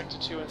 Sector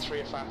 2 and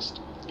 3 are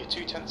fast. You're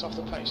 2 tenths off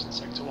the pace in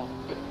Sector 1.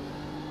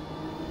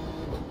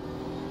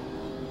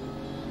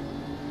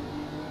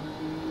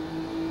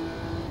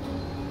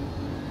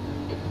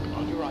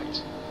 On your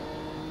right.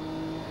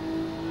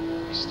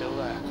 He's still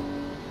there.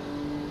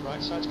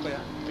 Right side's clear.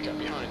 The gap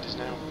behind is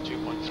now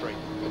 2.3.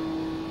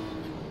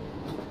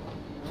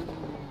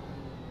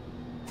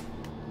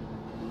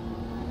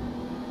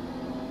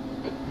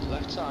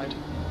 Left side.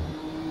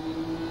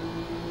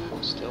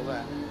 Still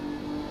there.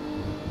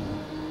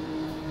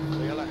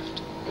 Clear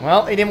left.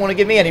 Well, he didn't want to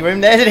give me any room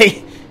there, did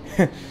he?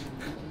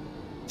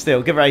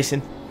 Still, good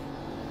racing.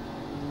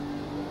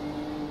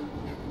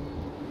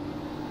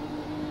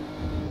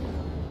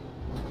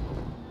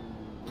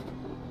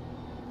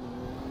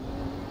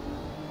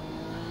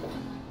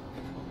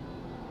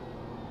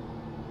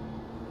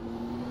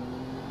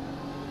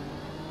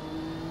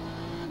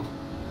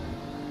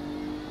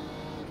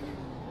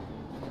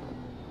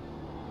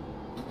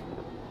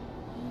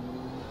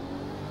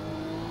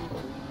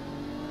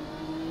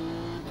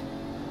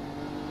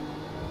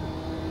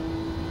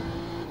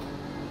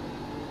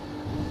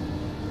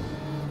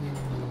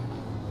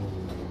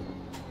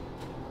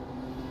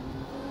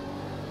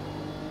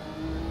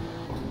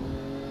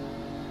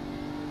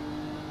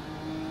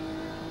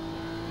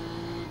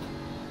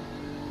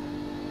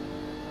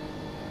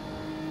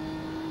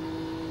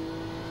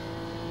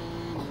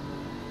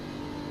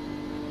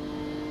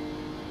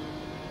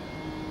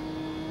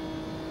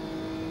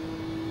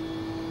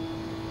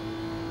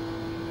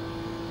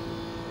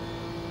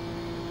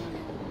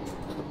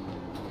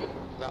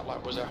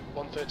 was a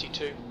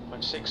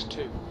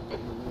 132.62.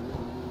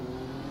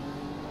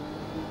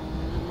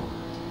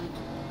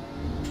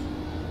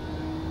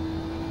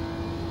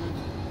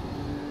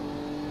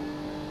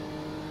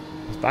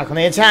 He's back on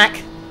the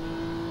attack.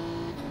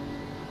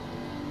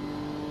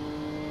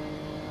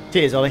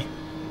 Cheers, Ollie.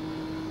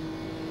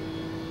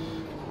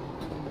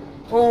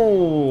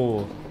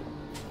 Oh!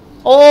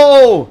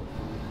 Oh!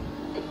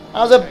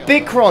 That was a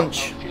big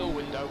crunch. Fuel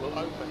window will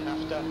open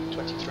after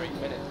 23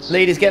 minutes.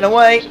 Lead is getting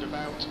away. At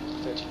about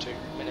 32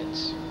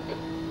 minutes.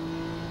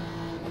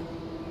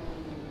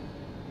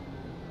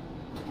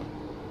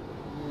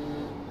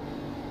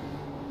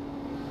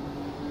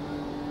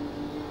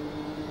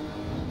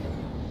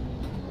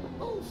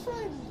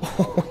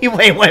 He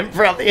went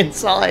for up the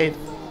inside.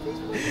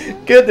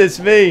 Goodness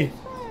me.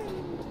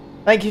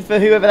 Thank you for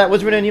whoever that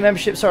was renewing your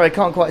membership. Sorry, I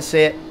can't quite see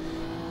it.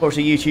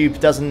 Unfortunately, YouTube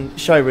doesn't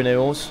show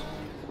renewals.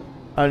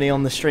 Only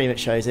on the stream it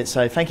shows it.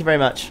 So thank you very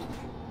much.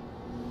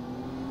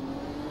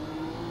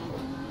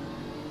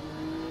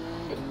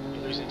 You're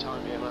losing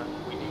time here, man.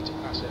 We need to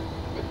pass it.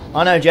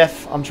 I know,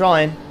 Jeff. I'm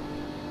trying.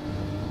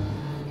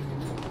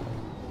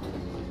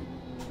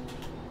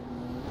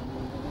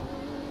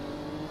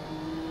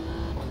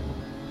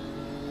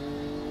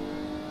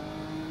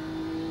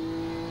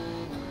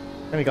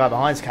 Every guy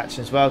behind's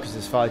catching as well because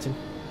there's fighting.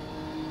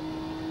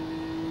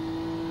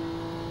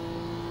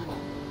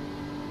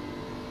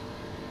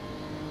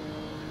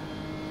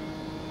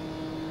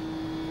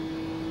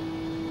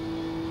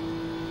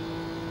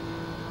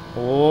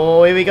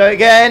 Oh, here we go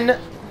again.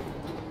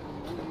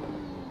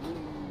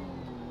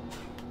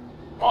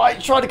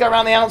 Right, try to go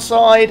around the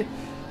outside.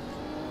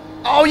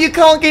 Oh, you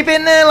can't keep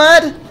in there,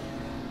 lad.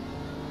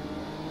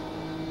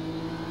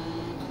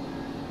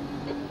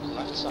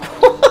 Left side.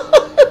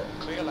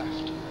 Clear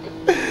left.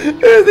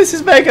 This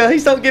is mega.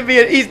 He's not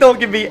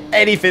giving me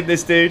anything,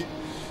 this dude.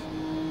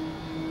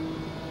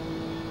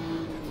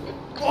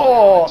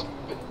 Oh.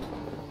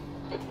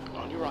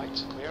 On your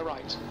right. Clear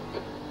right.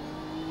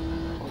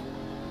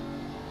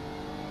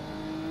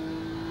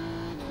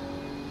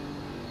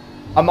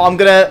 I'm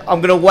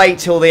gonna wait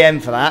till the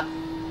end for that.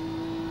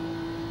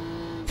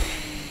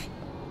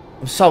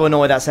 I'm so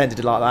annoyed that's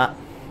ended like that.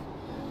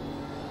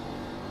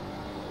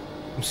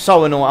 I'm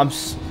so annoyed.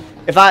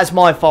 If that's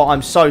my fault,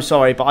 I'm so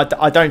sorry. But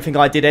I don't think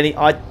I did any.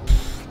 I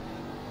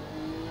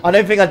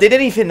don't think I did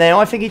anything there.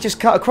 I think he just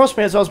cut across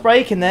me as I was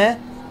braking there.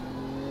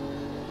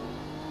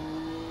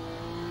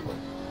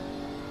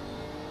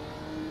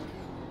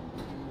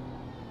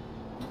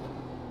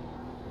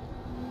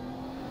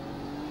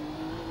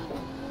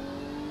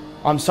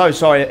 I'm so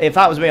sorry. If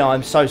that was me,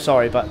 I'm so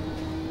sorry. But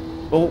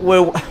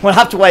we'll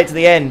have to wait to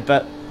the end.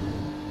 But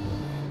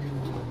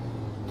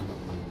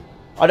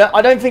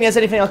I don't think there's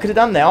anything I could have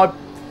done there.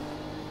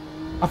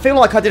 I feel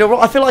like I did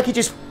I feel like he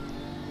just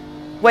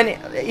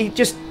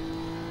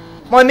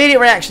my immediate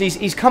reaction is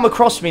he's come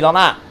across me like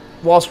that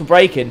whilst we're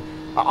braking.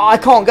 I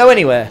can't go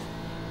anywhere.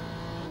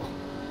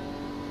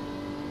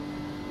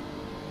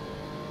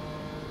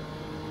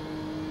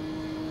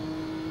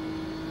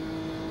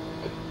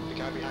 The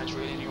guy behind's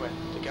really anywhere.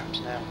 The gap's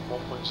now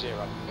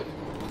 1.0.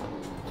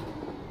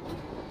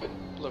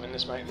 Loving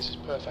this, mate. This is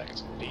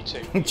perfect.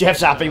 B2.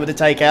 Jeff's happy with the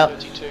takeout.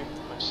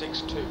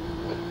 32.62.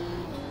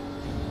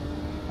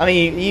 I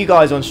mean, you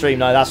guys on stream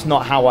know that's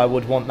not how I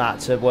would want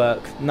that to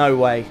work. No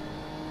way.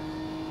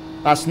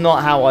 That's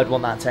not how I'd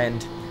want that to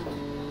end.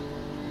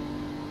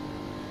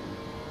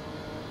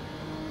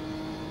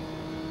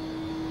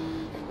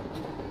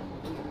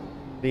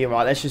 But you're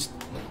right, let's just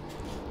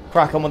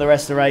crack on with the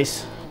rest of the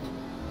race.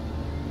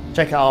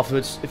 Check it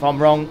afterwards. If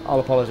I'm wrong, I'll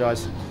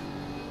apologise.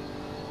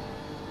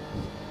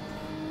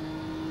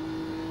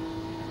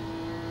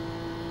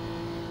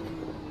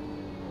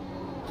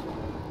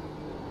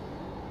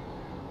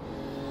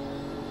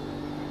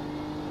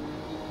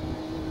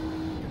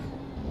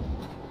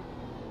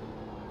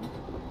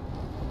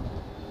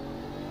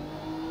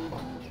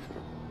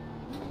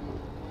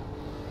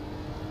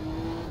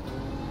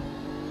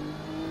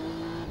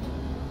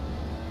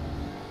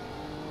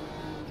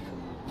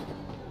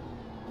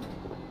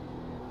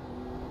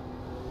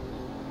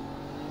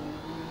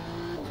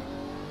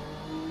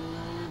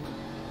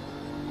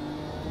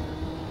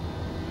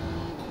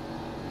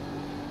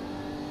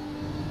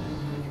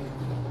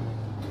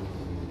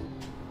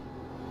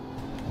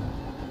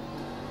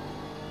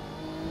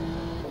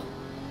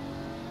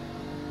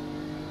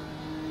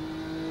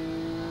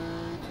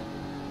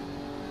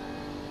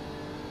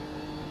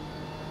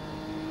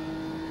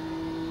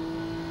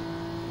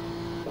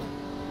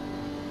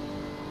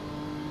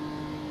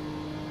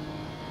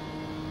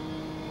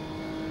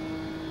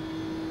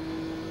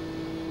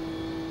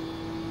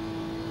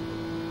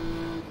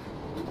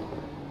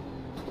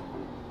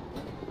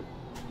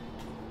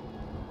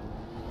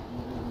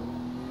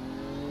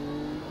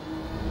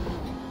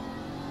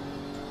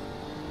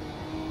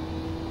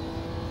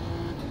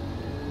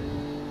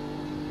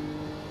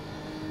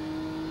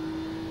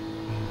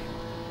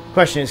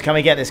 Question is, can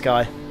we get this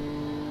guy?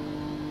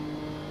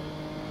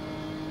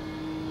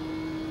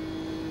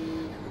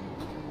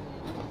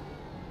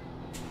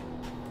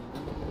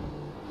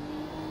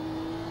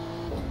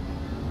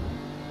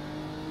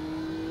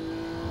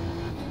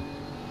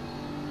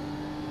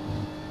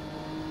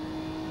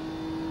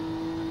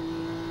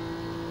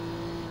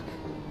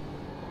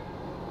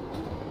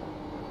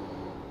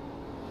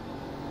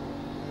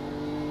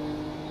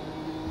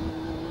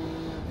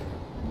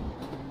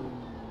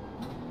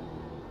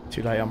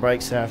 Too late on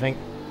brakes there, I think.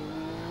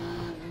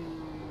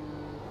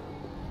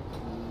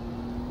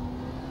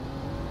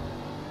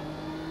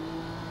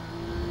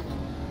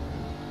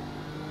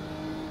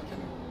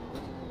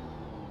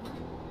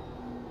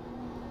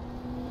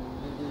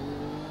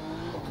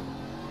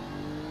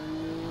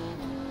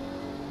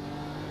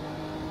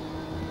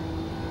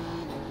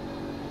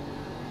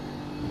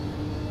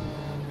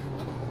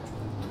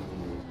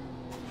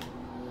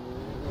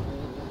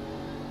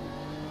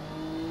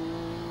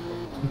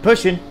 I'm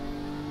pushing.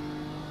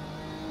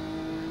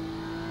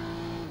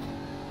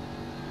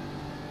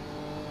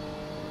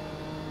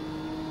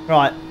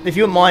 Right, if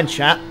you wouldn't mind,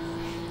 chat,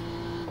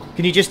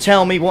 can you just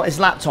tell me what his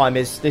lap time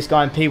is, this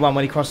guy in P1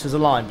 when he crosses the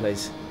line,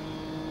 please?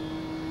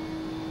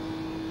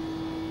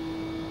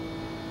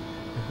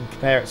 I can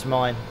compare it to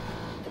mine.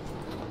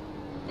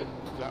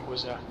 That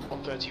was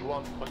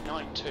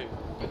 131.92.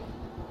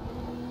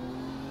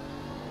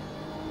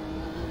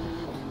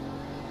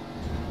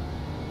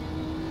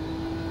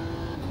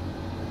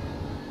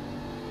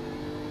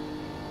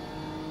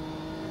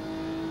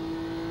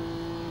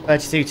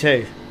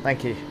 $32.2,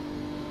 thank you.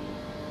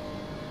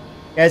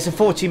 Yeah, it's a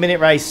 40-minute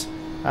race.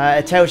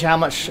 It tells you how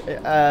much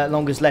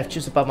longer's left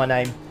just above my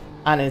name,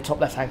 and in the top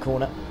left-hand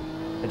corner,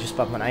 just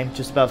above my name,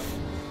 just above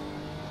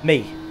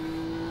me.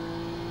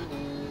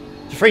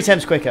 So 3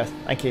 temps quicker,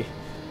 thank you.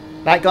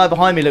 That guy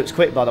behind me looks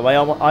quick, by the way.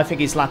 I think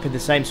he's lapping the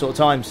same sort of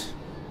times.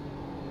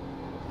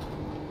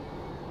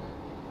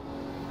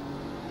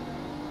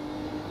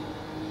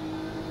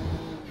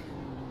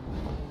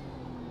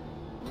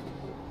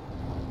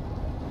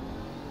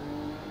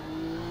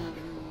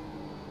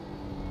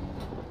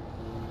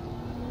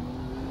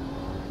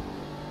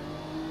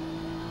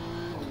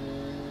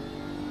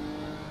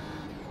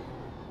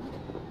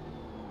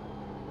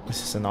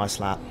 This is a nice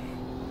lap.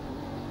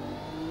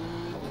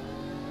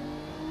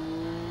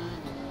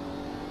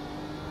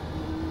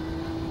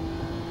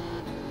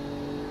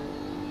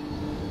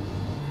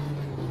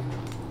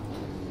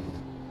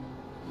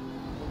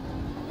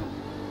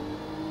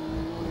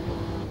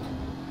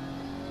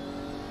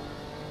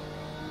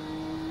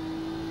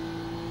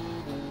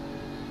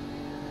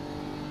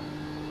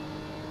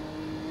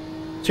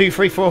 Two,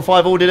 three, 4, and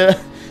 5 all did a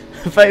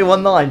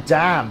 31.9.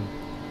 Damn.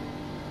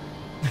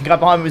 The guy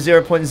behind me was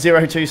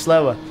 0.02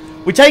 slower.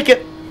 We take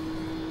it.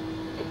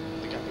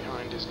 The gap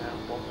behind is now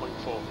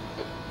 1.4.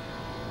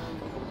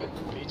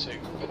 P2.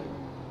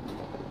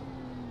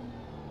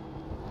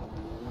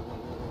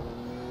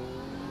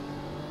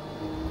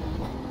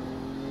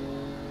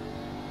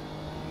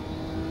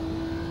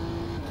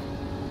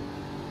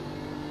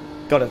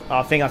 Got it.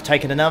 I think I've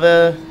taken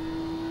another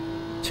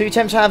 2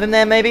 temps out of him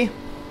there, maybe.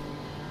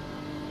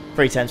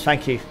 3 temps,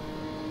 thank you.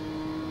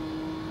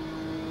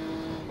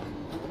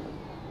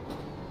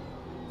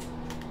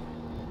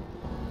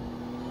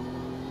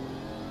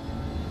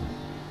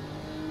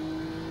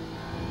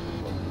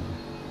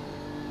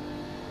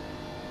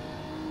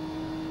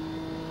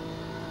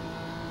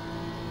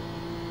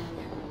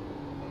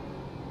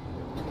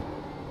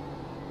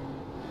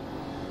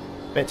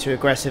 Bit too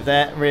aggressive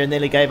there. Rear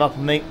nearly gave up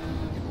on me.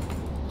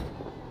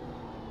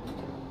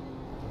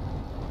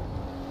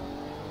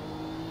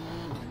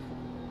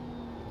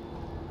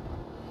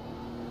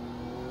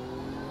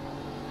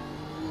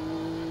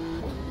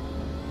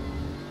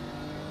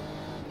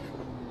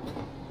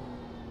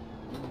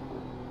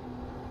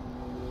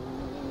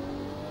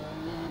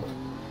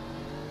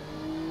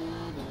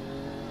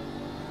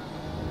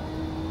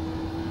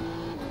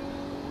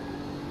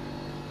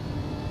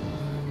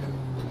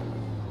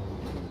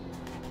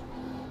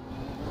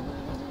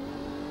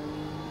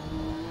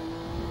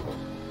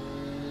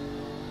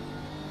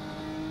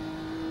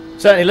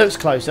 Certainly looks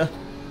closer. I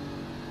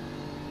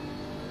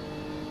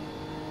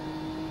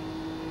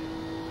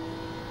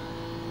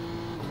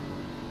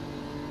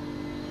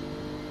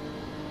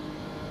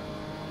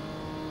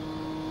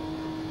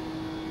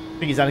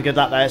think he's done a good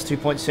lap there. It's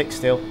 2.6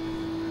 still.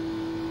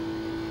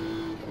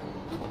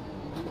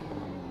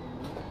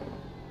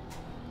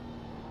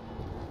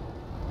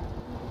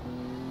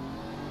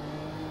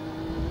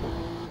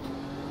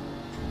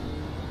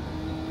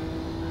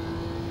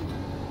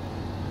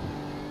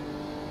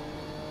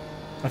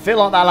 I feel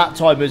like that lap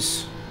time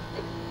was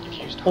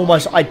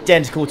almost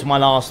identical to my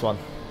last one.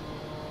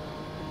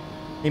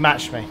 He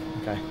matched me.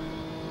 Okay.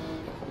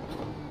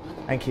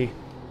 Thank you.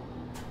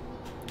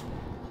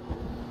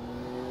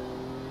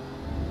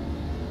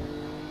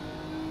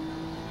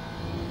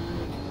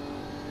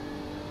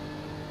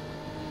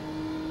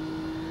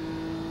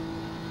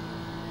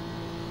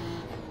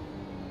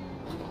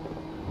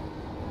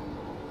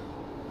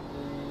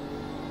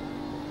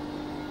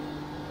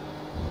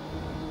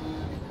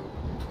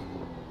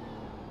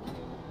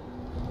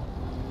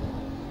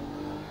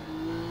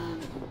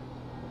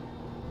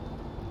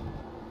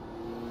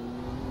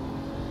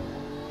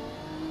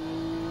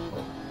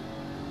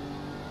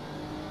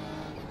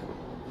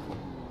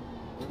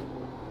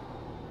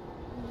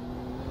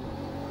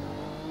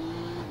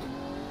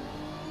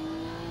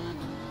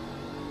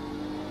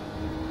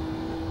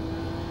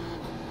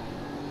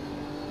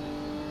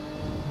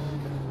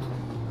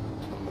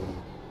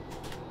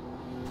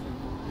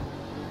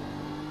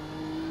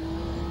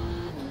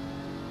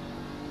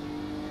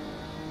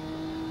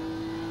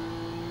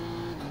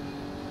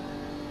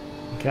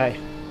 Okay.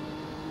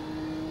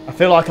 I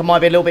feel like I might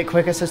be a little bit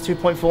quicker. It says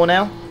 2.4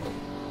 now.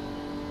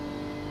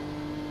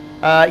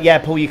 Yeah,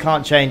 Paul, you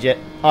can't change it.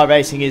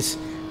 iRacing is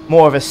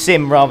more of a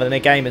sim rather than a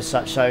game as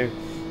such, so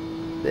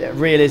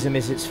realism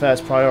is its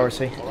first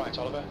priority. All right,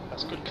 Oliver,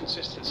 that's good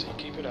consistency.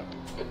 Keep it up.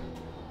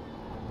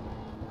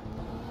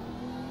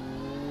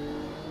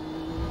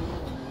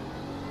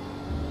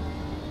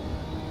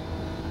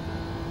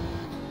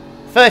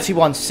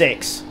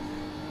 .31.6.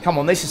 Come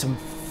on, this is some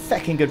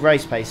fucking good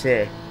race pace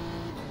here.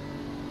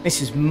 This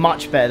is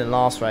much better than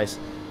last race.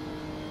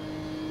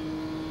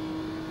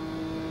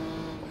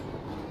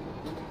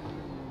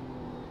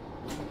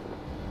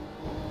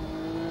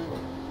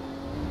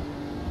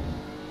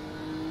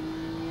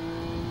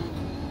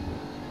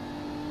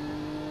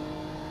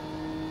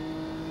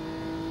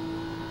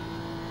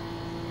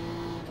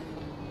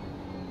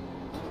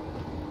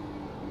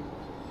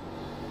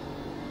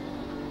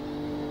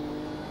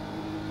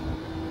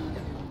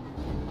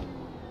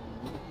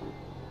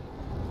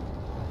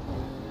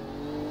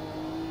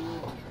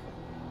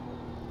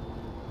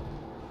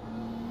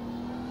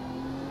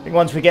 I think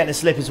once we get in the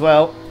slip as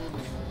well,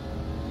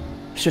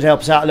 should help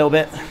us out a little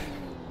bit.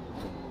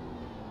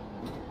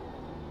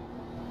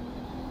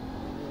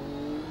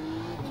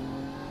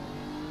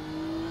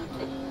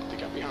 The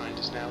gap behind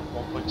is now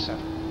 1.7.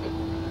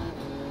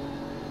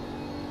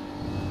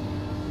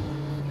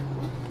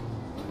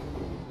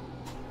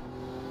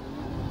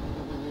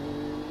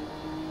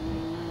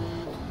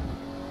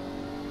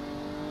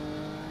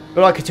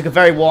 Feel like he took a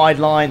very wide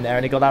line there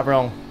and he got that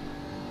wrong.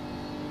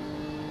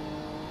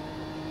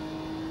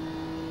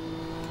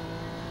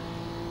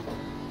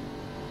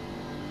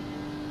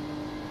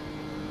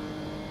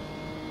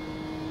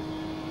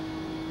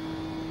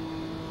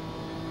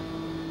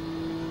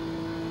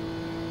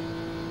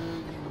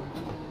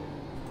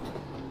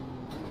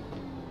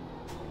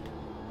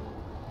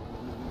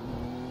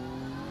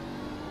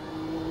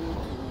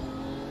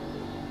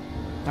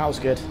 That was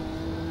good.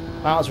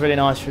 That was really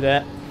nice through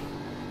there.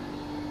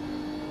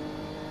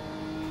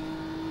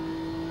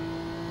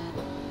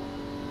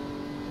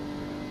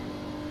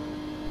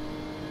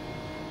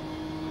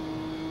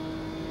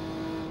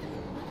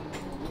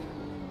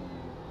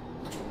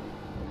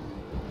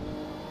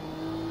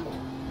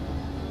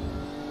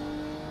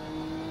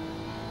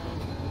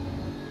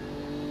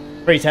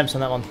 Three attempts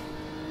on that one.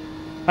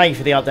 Thank you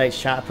for the updates,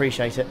 chat.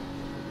 Appreciate it.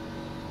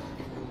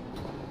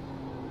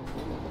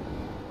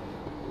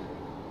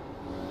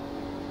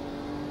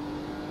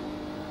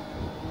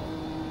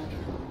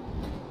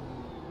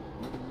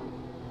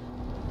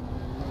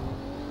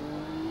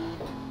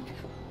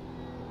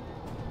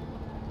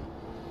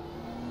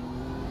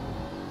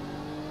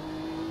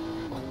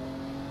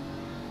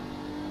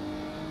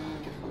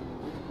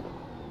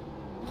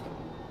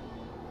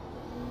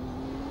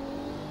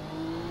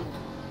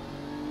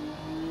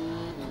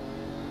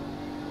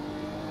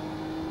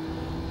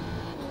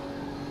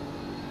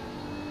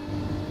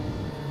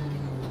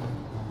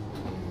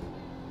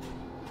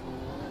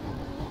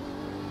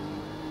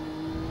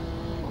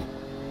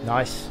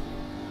 Nice.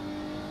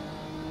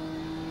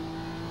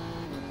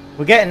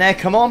 We're getting there,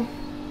 come on.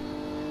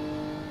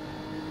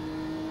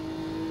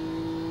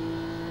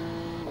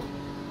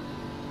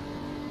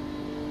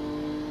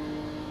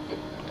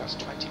 That's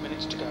 20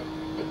 minutes to go.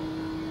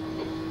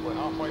 We're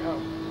halfway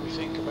home. We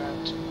think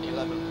about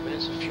 11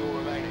 minutes of fuel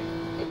remaining.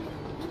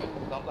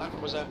 That lap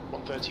was at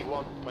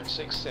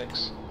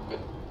 131.66.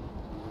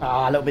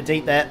 Ah, a little bit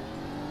deep there.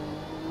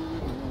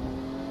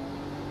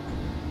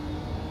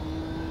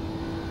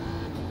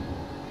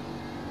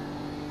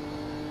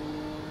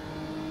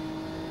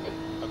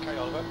 Okay,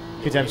 Oliver.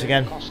 Good attempts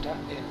again. Costa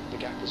in. The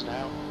gap is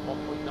now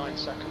 1.9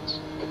 seconds.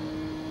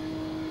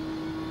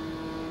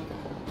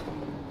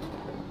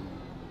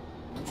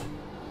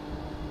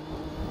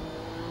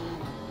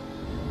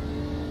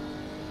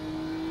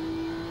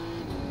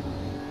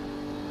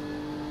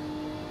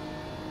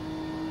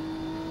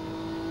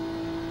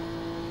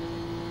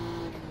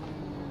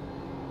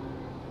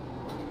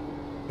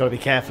 Got to be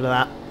careful of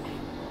that.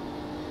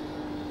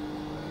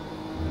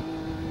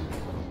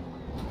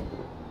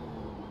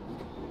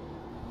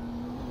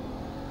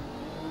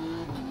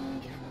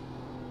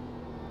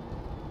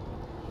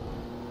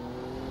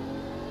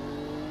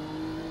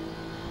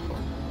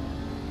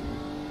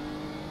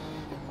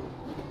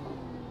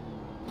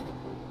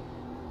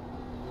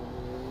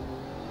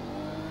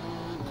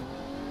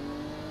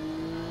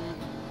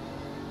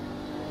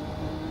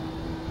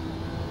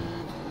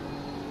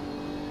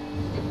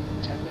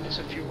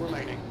 Of fuel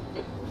remaining.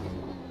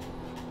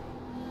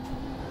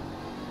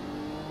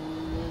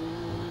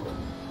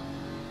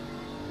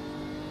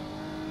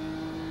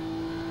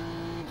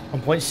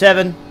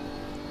 .7.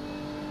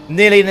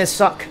 Nearly in this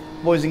suck,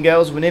 boys and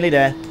girls. We're nearly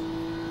there.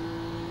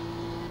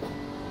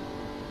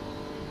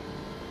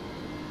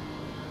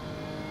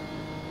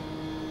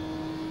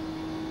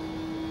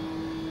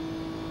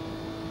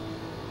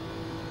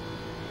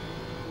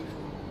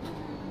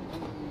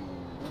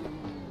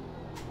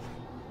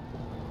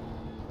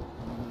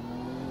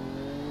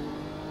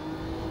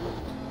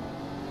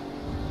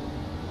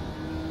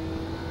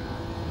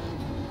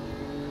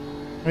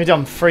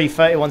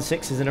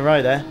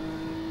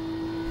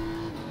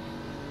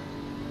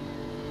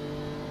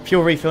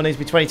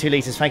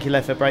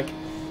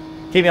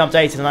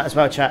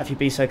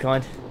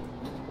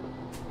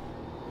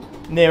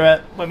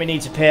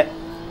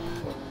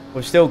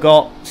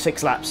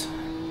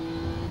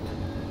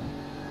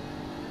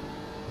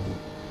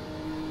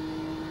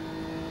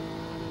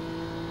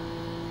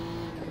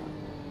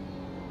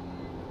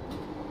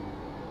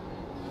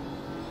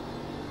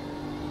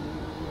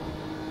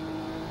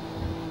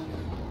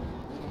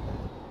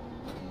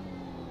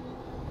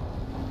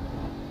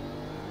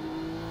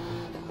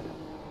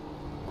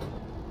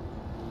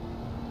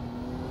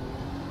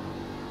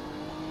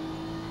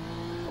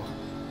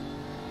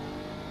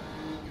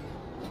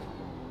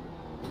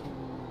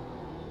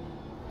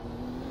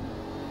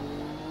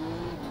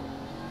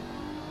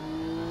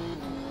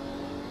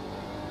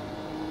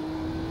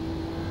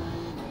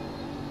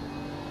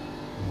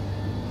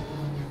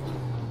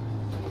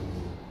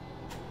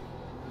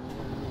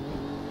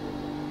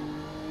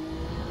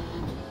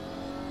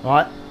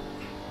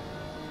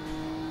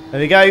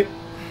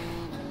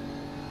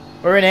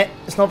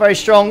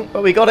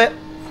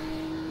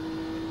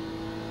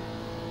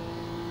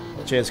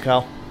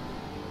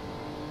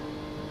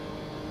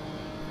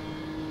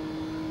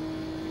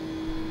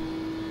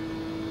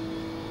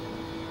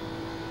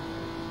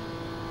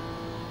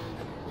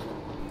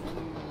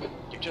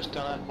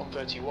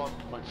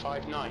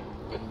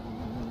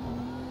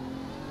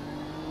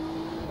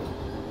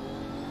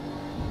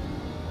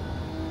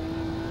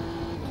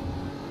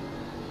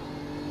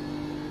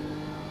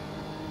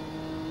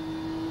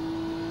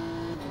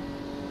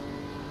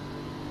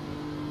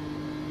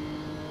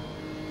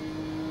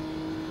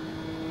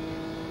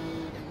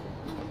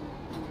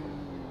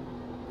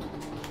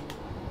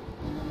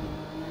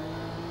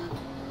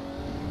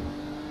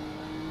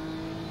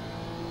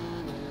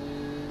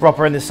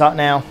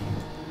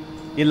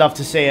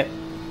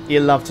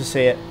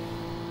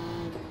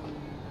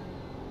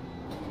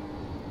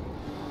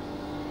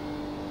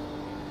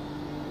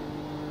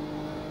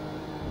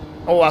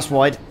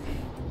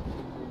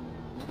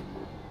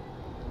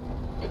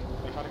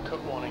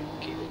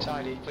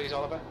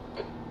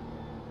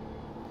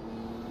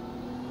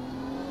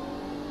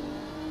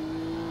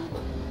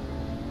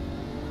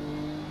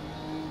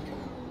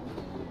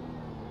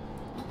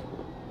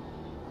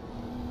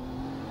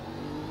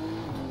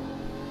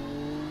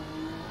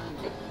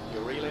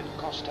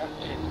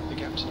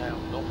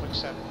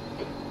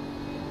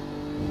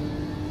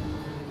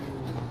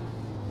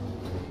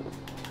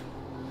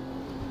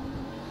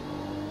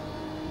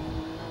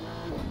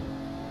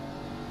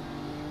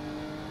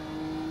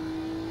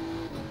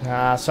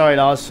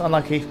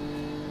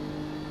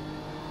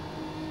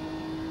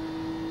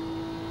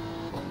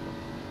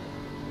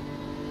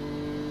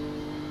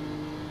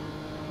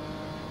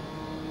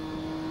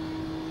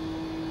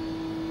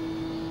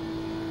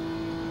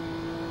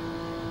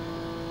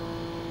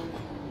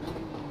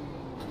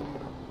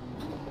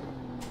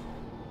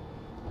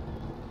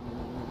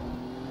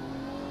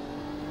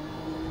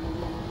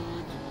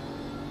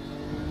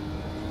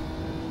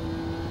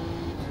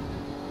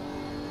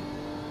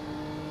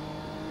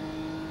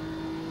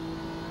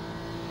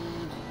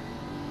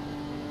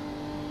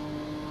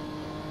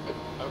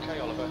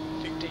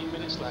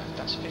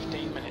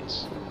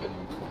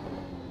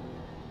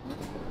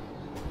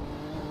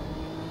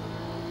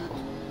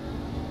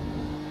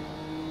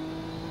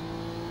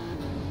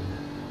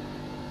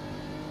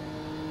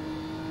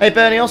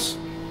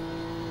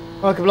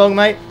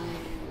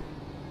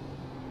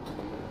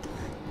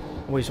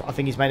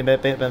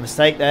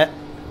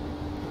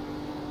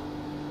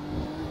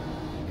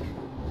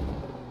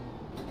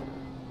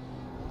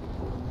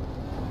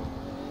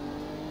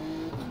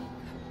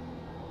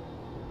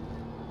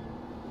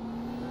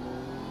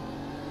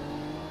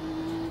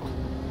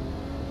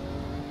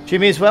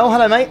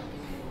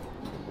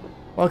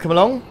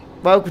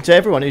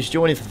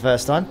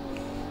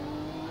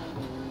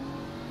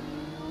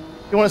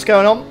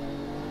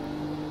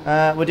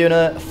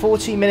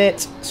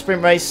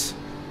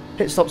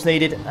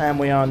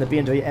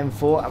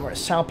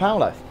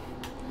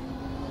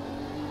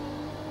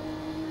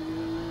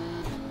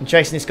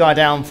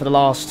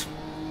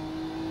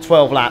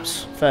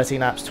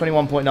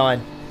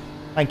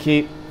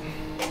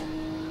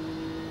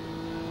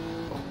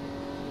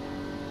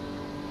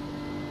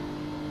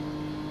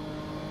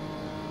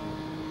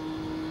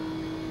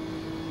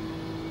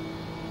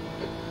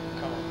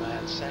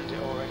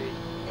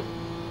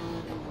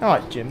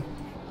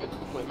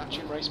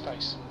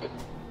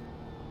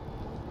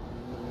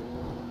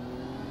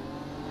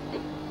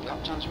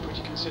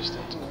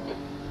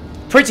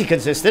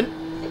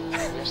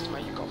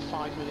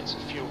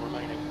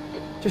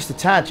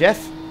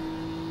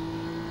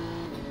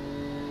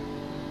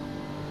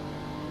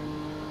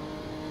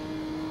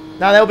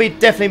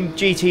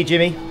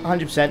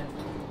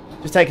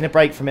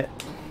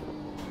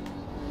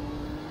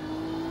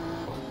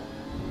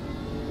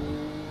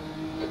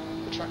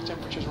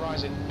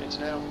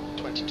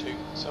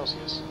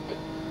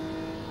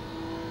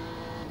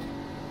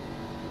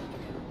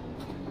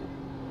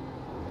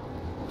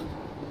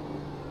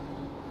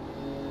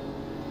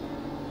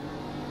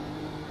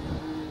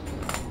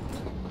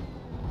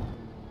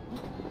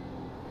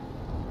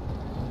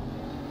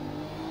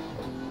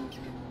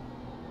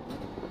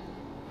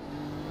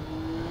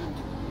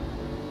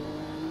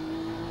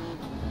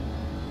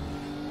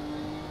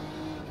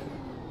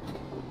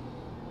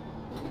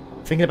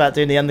 Thinking about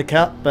doing the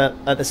undercut, but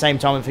at the same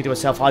time I'm thinking to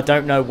myself, I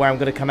don't know where I'm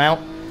going to come out.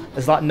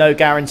 There's like no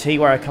guarantee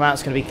where I come out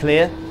it's going to be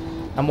clear.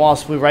 And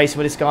whilst we're racing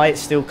with this guy,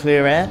 it's still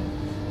clear air.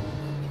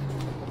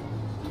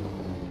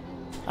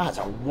 That's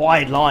a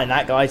wide line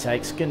that guy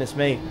takes, goodness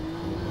me.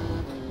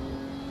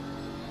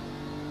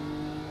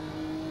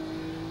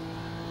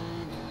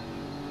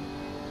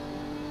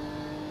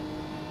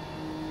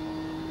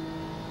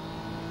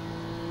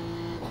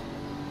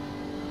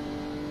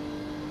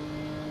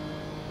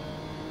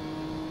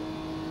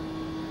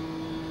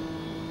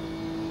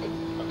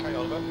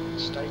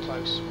 Stay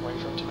close, wait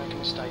for him to make a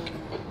mistake.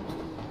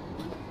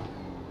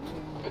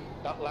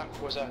 That lap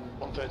was a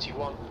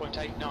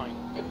 131.89.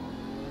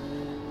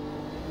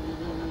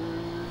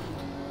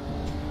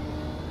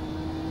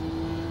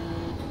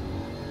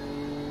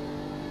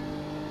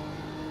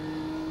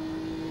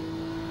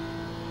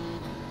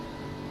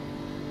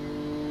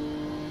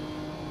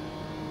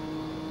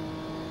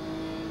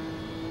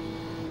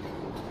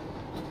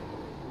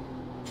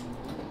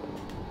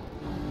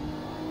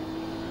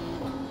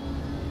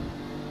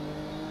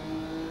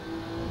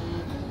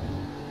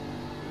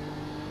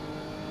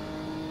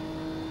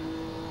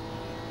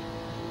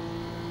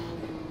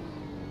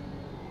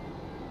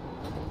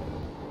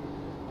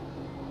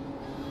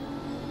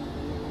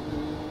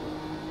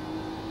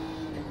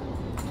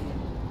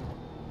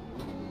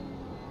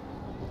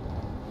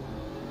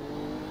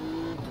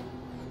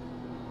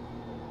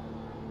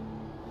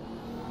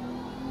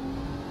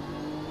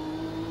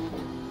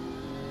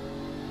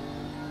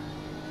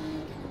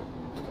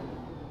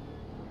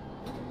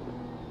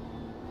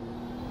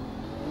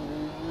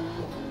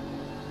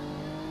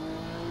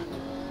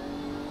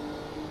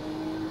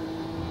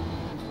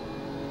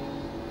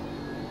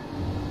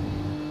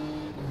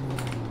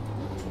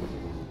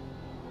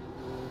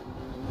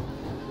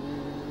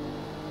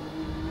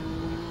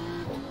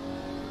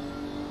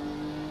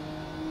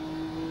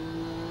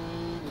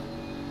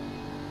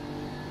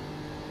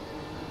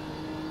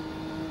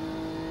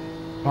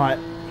 Right.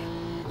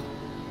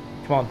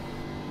 Come on.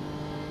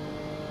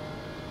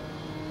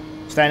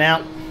 Staying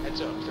out. Heads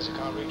up, there's a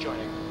car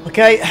rejoining.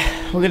 Okay,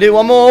 we're going to do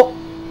one more.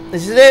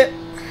 This is it.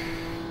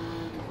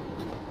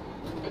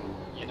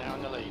 You're now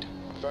in the lead.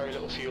 Very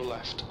little fuel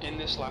left. In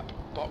this lap,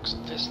 box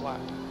this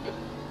lap.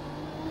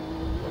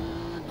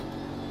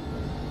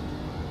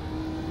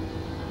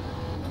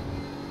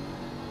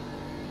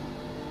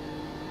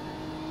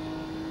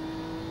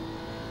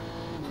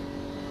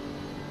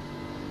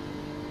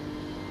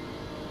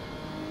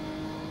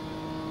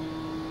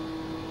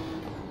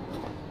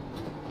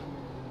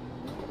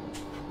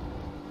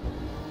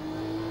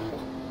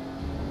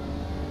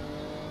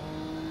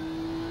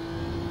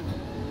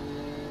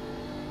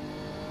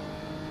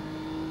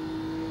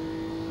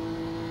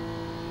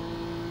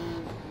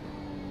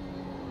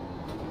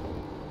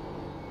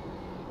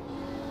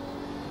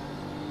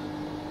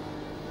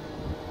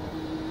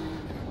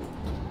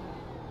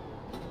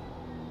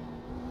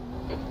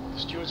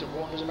 Stewards have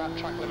warned us about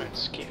track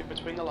limits. Keep it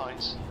between the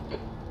lines.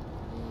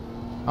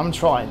 I'm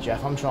trying,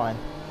 Jeff. I'm trying.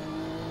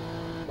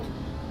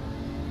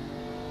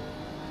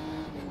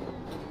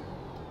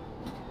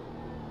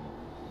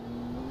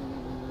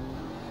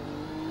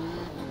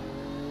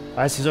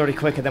 This is already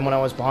quicker than when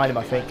I was behind him,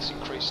 I think. It's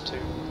increased to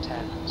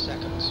 10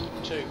 seconds.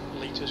 2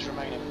 litres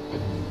remaining.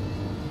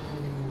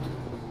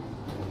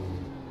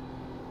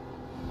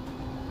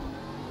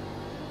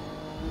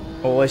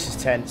 Oh, this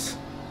is tense.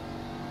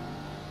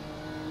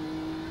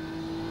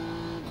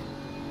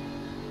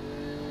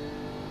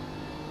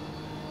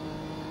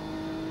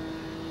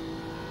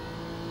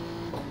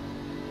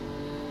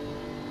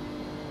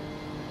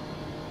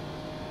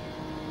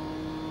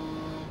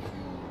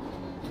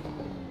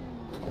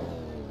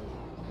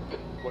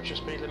 What's your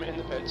speed limit in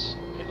the pits?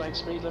 Pit lane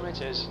speed limit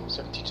is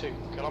 72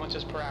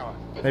 kilometres per hour.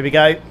 There we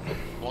go.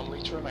 1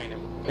 litre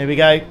remaining. There we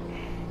go.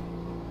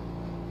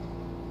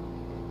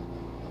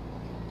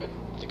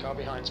 The car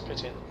behind's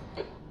pitting.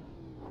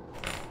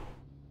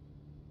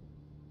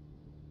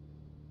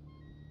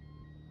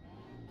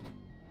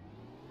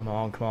 Come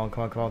on, come on,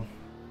 come on, come on.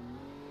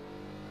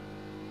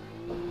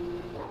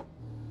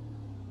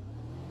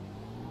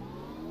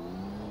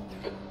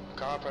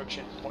 Car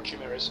approaching. Watch your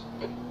mirrors.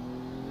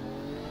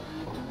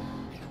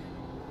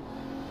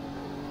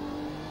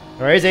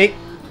 Where is he?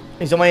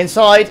 He's on my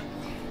inside.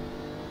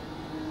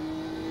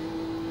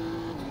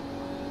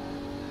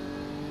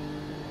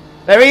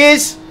 There he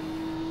is.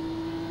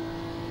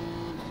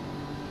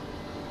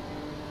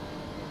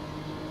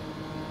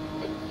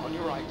 On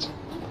your right.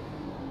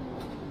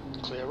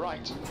 Clear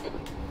right.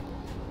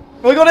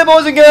 We got it,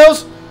 boys and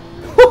girls.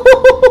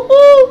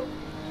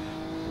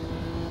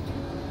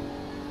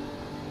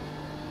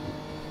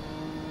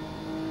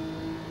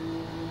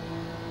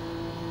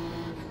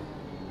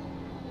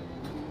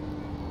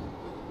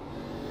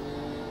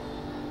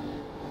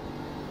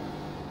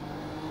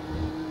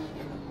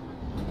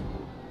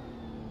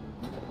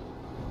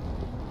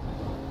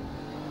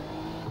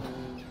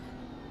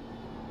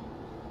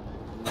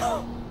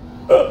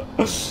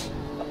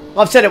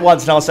 I've said it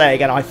once and I'll say it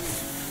again. I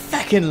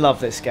fucking love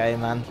this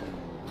game, man.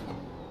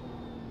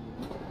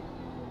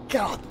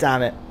 God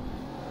damn it.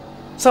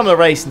 Some of the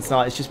racing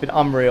tonight has just been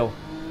unreal.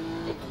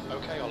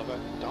 Okay, Oliver,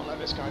 don't let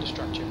this guy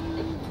distract you.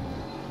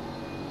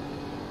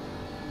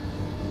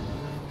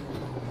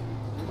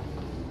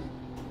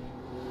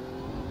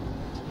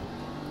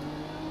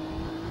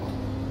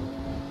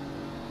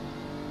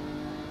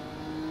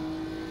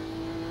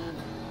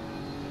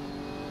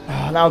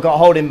 Oh, now I've got to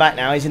hold him back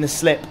now. He's in the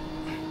slip.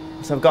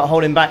 So I've got to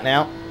hold him back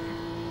now.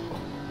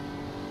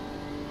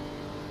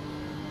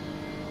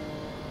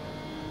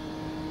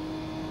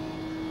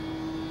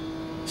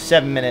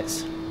 Seven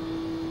minutes.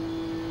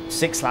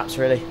 6 laps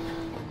really.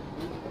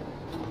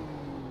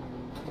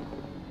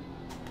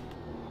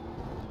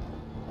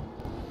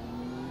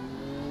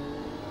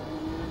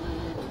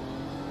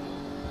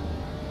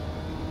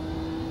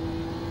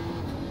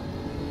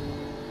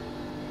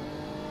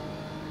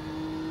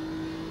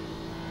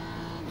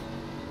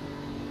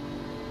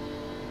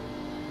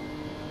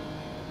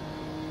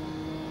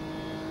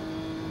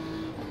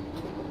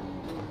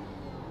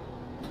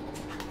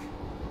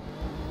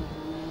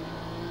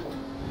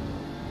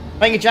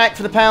 Thank you, Jack,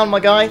 for the pound, my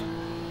guy.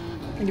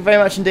 Thank you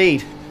very much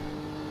indeed.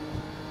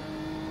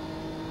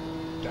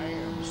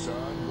 Damn,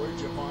 son, where'd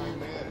you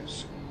find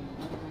this?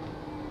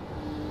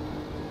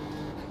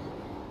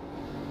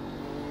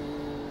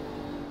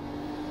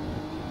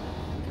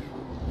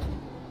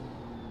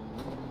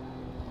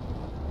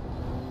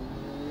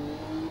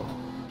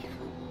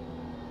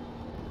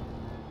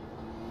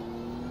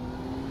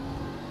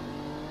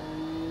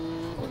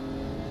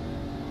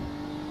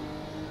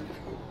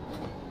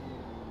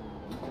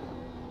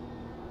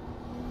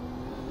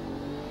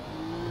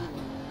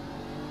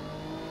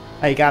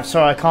 Hey Gav,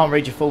 sorry I can't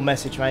read your full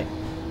message, mate.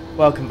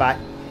 Welcome back.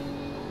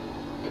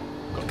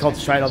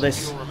 Concentrate on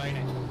this.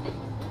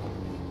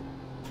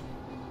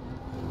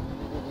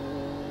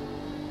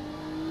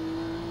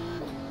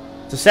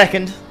 It's a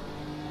second.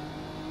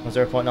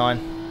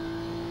 0.9.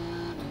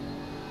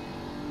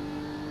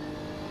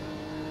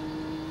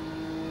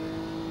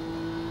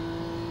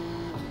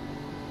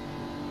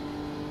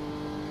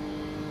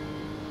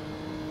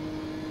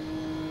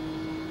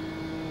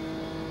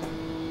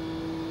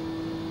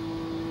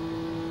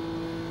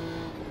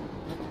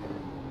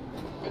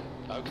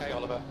 Okay,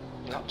 Oliver.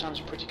 Lap times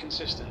are pretty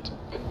consistent.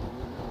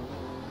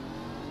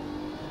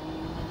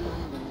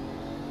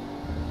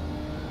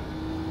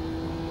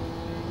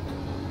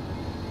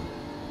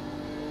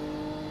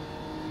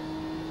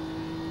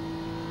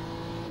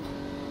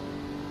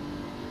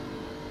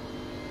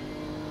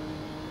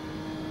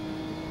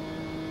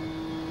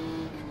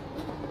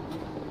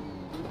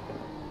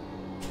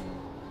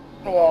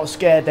 Oh, I was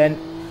scared then.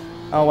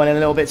 I went in a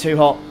little bit too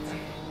hot.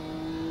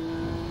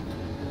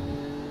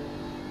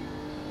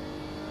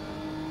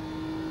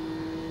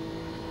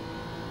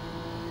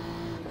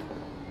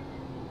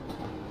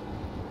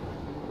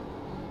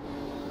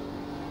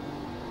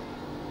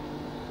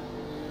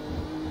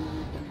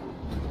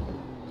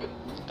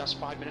 That's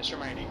 5 minutes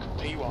remaining.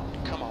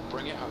 P1, come on,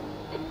 bring it home.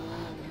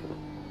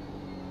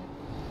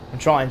 I'm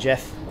trying,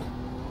 Jeff.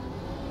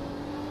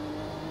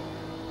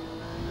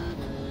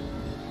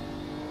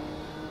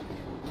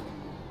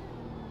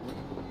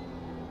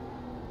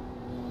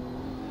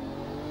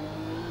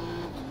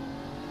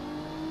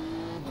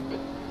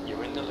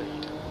 You're in the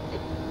lead.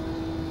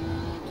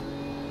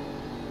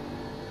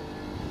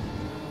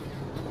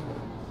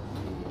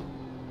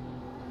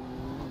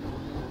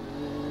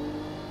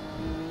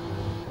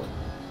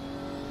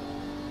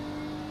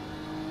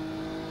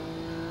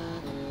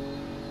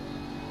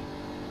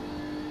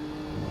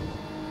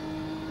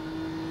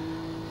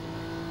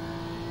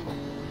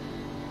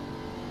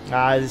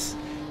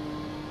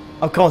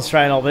 I'm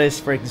concentrating on, but this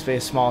brings me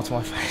a smile to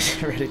my face.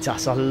 It really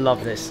does. I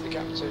love this. The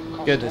gap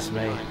to Goodness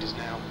me. is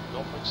now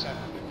 0.7.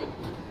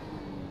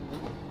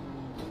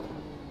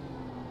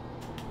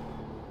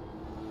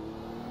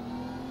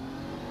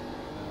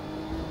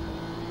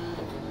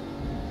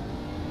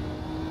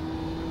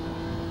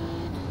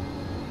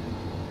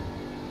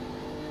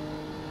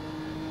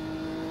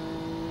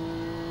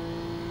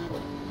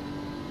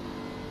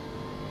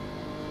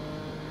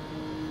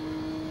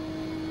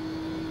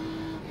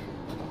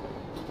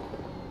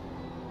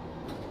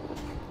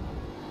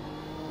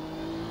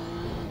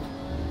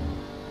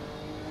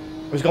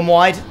 He's gone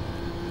wide.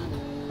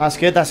 That's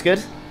good, that's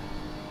good.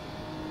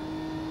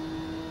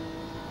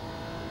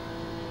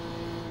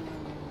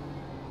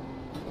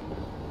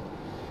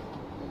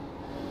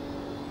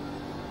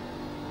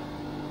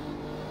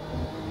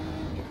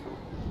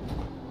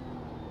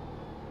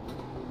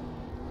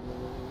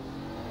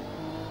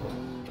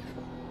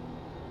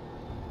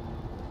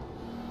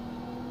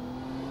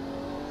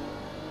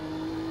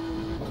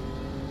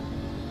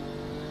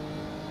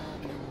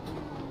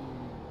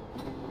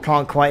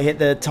 Can't quite hit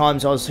the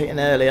times I was hitting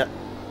earlier.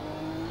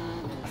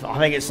 I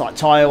think it's like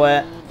tyre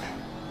wear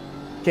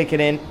kicking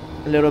in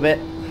a little bit.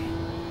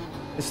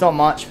 It's not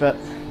much, but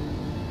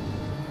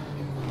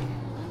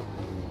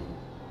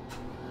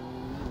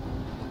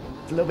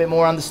it's a little bit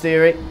more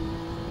understeery.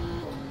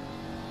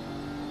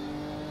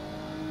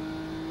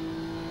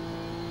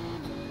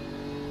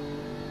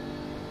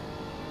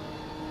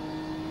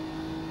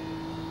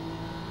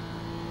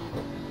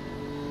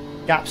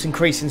 Gap's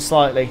increasing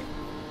slightly.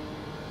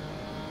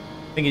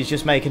 I think he's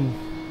just making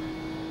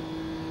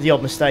the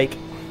odd mistake.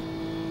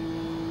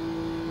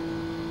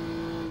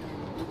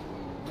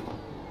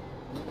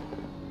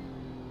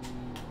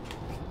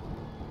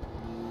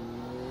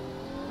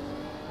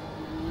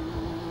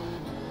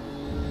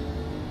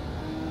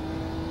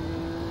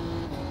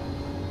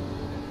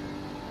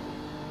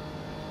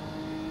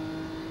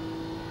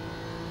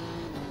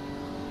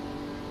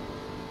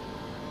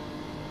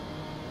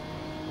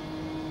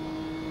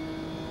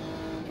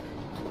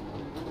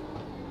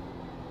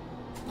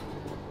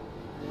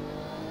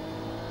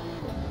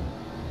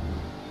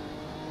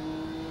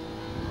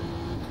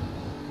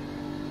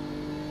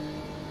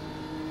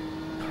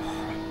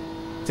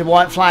 Is it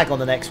white flag on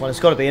the next one? It's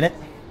got to be, in it.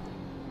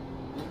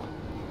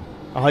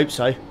 I hope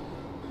so.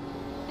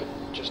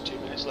 Just 2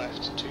 minutes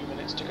left. 2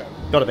 minutes to go.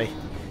 Got to be.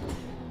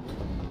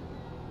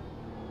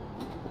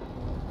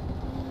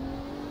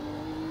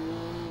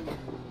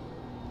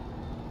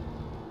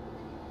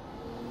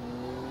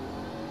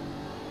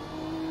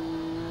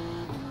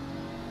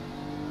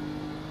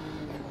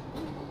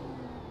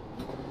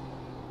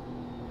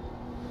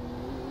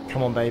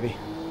 Come on, baby.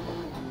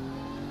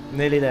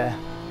 Nearly there.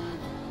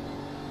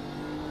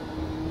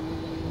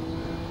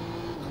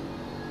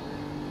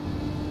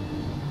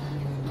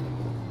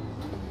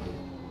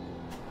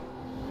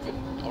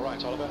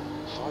 Alright, Oliver.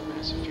 5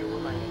 minutes of fuel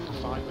remaining.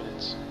 5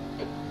 minutes.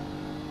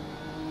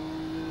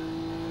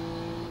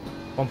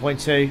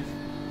 1.2.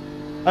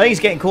 I think he's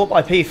getting caught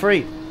by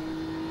P3.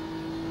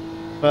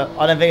 But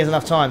I don't think there's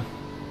enough time.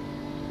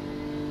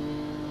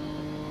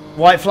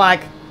 White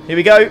flag. Here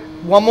we go.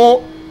 One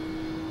more.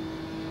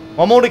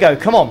 One more to go.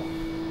 Come on.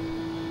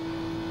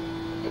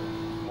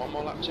 One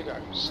more lap to go.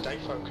 Stay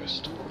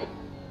focused.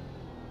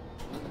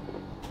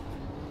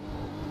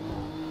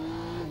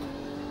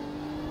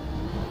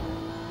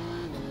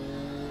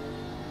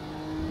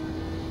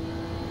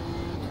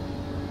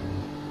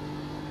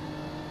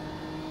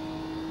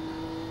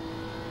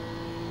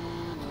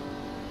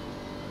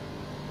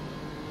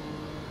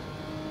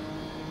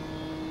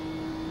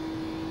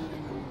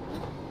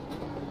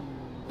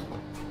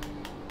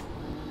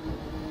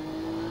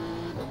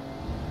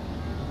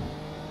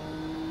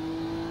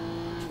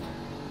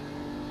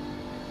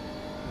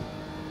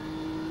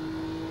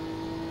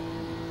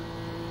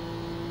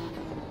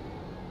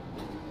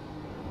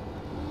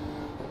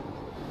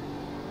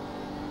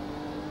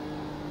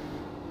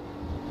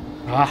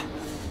 Ah.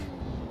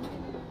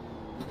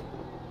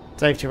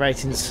 Safety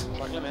ratings.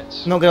 Track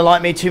limits. Not going to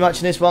like me too much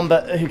in this one,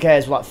 but who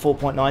cares? We're like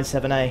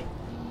 4.97A.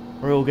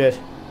 We're all good.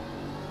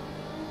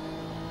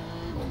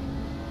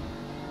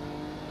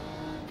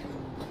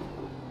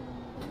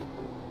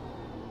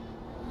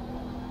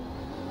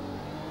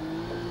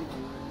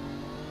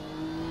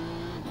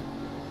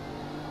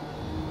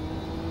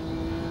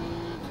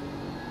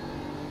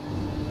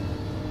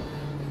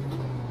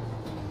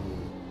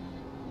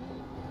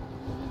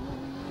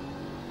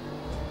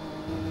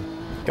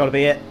 Gotta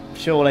be it,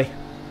 surely.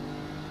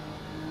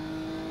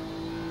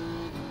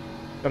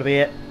 Gotta be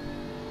it.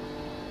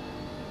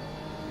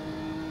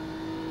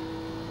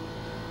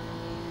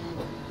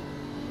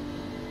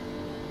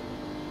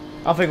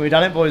 I think we've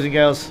done it, boys and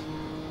girls.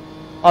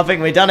 I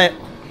think we've done it.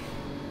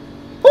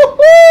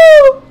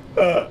 Woohoo!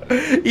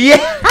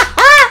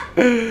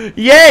 Yeah!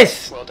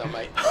 Yes! Well done,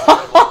 mate.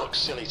 That looks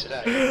silly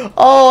today.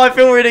 Oh, I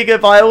feel really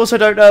good, but I also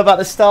don't know about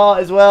the start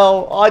as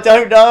well. I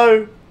don't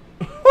know.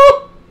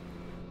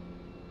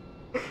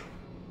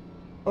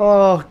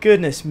 Oh,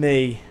 goodness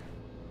me.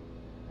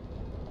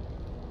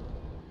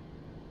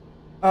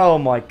 Oh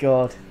my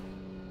god.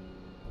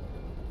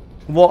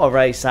 What a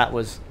race that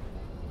was.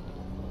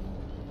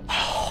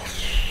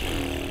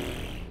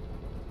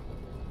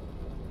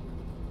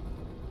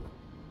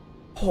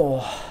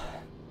 Oh.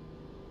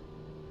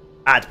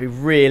 I had to be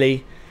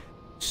really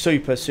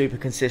super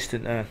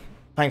consistent there.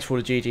 Thanks for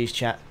all the GG's,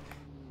 chat.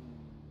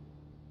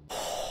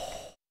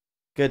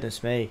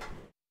 Goodness me.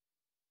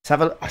 Let's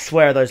have a, I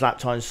swear those lap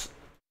times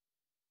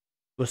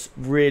was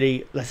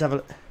really, let's have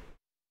a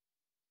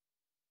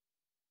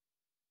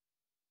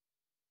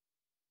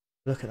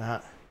look at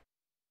that.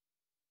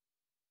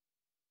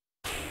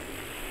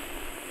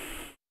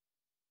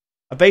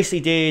 I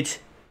basically did,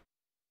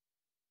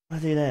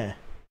 what did I do there?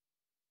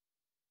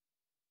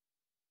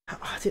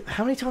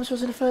 How many times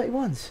was I in the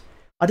 31s?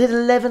 I did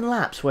 11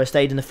 laps where I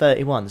stayed in the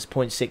 31s,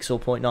 0.6 or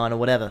 0.9 or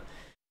whatever.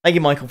 Thank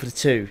you, Michael, for the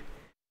 2.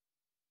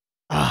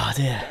 Ah,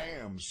 dear.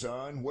 Damn,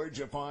 son, where'd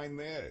you find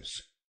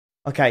this?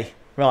 Okay,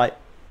 right.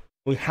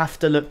 We have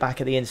to look back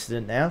at the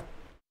incident now.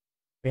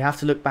 We have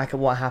to look back at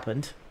what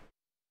happened.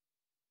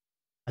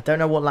 I don't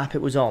know what lap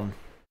it was on.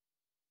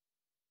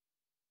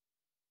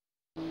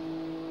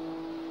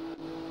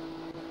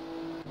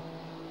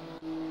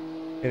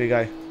 Here we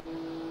go.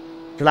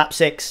 To lap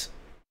 6.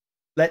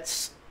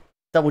 Let's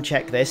double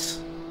check this.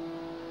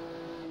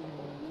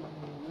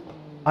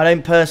 I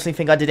don't personally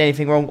think I did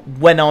anything wrong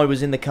when I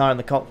was in the car in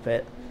the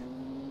cockpit.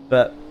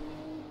 But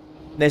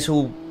this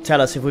will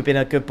tell us if we've been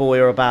a good boy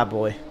or a bad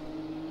boy.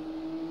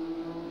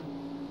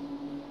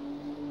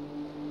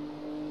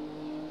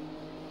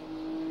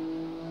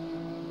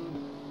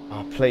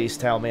 Oh, please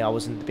tell me I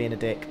wasn't being a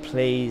dick.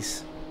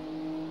 Please.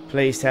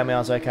 Please tell me I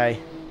was okay.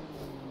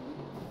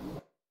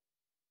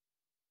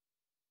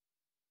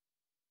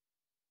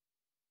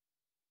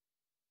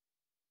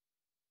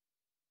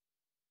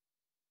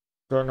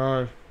 Don't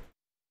know.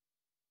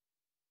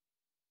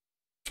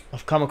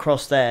 I've come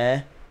across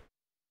there.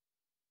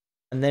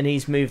 And then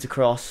he's moved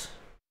across.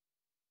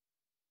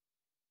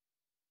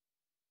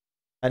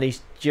 And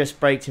he's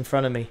just braked in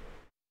front of me.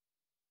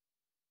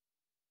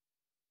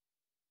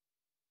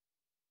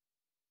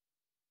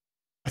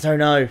 I don't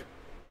know.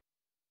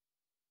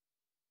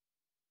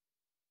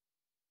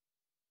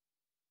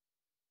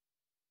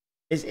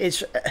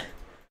 It's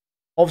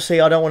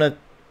obviously I don't want to.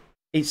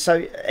 It's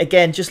so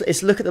again. Just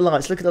let's look at the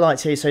lights. Look at the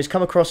lights here. So he's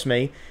come across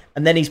me,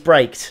 and then he's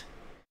braked.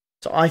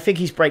 So I think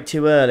he's braked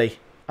too early.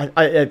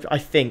 I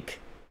think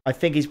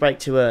he's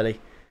braked too early.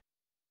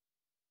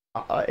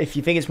 If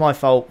you think it's my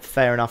fault,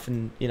 fair enough.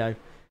 And you know,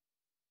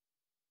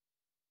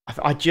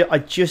 I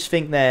just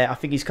think there. I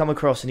think he's come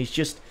across and he's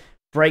just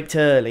braked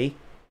early.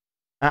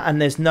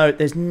 And there's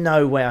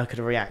no way I could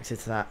have reacted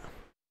to that.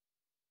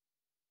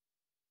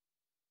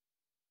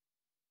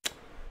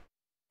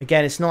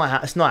 Again, it's not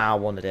how I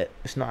wanted it.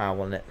 It's not how I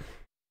wanted it.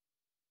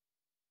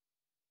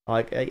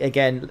 Like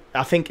again,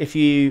 I think if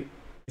you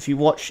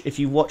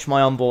watch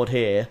my onboard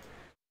here,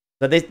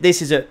 so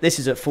this is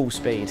at full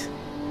speed.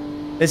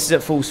 This is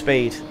at full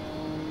speed.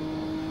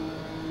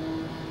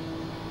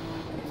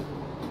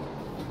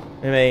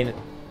 I mean,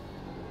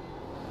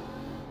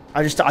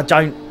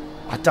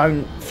 I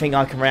don't think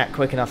I can react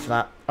quick enough for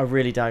that. I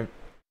really don't.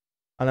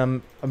 And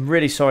I'm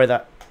really sorry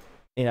that,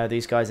 you know,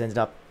 these guys ended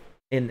up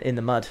in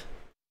the mud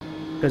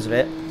because of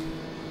it.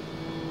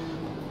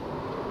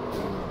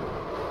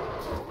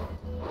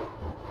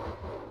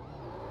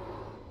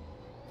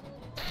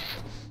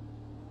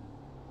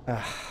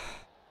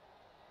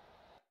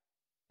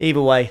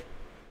 Either way,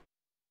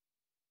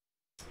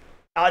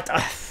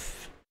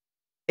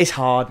 it's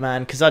hard,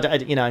 man, because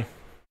you know.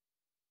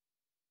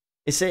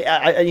 It's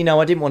you know,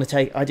 I didn't want to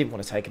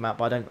take him out,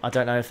 but I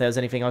don't know if there was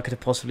anything I could have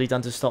possibly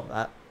done to stop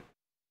that.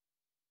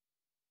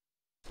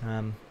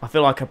 I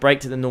feel like I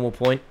braked at the normal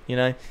point, you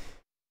know.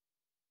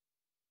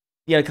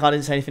 Yeah, Car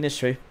didn't say anything. It's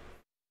true.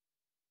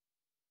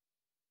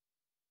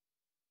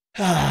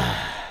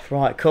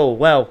 Right, cool.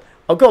 Well,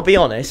 I've got to be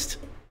honest.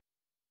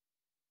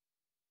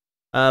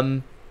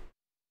 I'm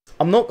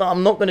not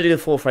going to do the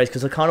fourth race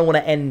because I kind of want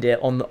to end it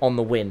on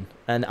the win,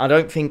 and I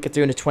don't think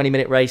doing a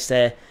 20-minute race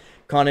there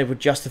kind of would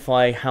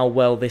justify how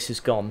well this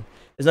has gone.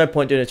 There's no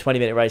point doing a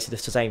 20-minute race if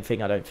it's the same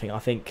thing. I don't think. I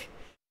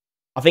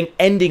think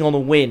ending on a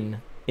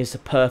win is the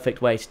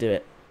perfect way to do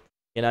it.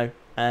 You know,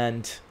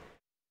 and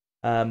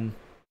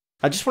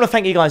I just want to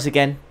thank you guys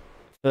again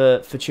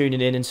for tuning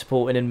in and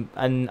supporting,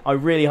 and I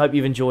really hope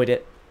you've enjoyed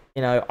it.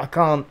 You know, I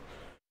can't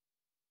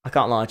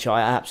lie to you.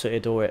 I absolutely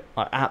adore it.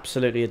 I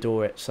absolutely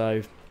adore it.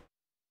 So,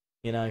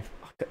 you know,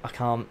 I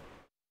can't.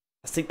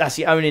 I think that's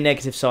the only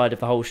negative side of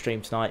the whole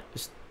stream tonight.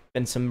 It's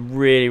been some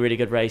really, really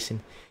good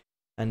racing,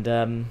 and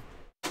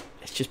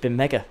it's just been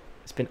mega.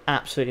 It's been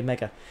absolutely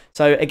mega.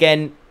 So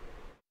again,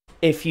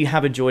 if you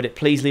have enjoyed it,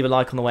 please leave a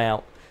like on the way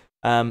out.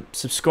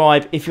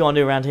 Subscribe if you are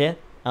new around here,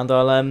 and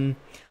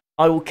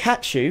I will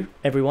catch you,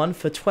 everyone,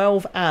 for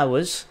 12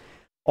 hours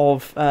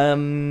of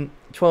the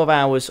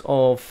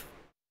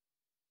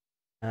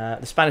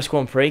Spanish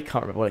Grand Prix.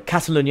 Can't remember what it.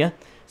 Catalunya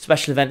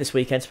special event this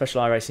weekend.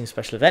 Special iRacing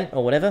special event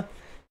or whatever.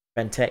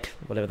 Fanatec,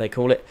 whatever they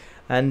call it.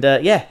 And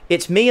yeah,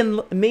 it's me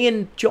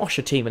and Josh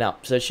are teaming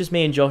up. So it's just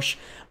me and Josh,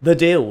 the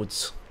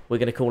Dilds, we're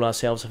going to call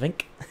ourselves, I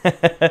think.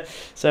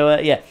 So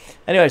yeah.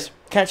 Anyways,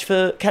 catch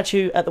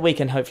you at the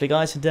weekend, hopefully,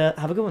 guys, and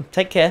have a good one.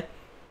 Take care.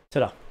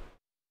 Ta-da.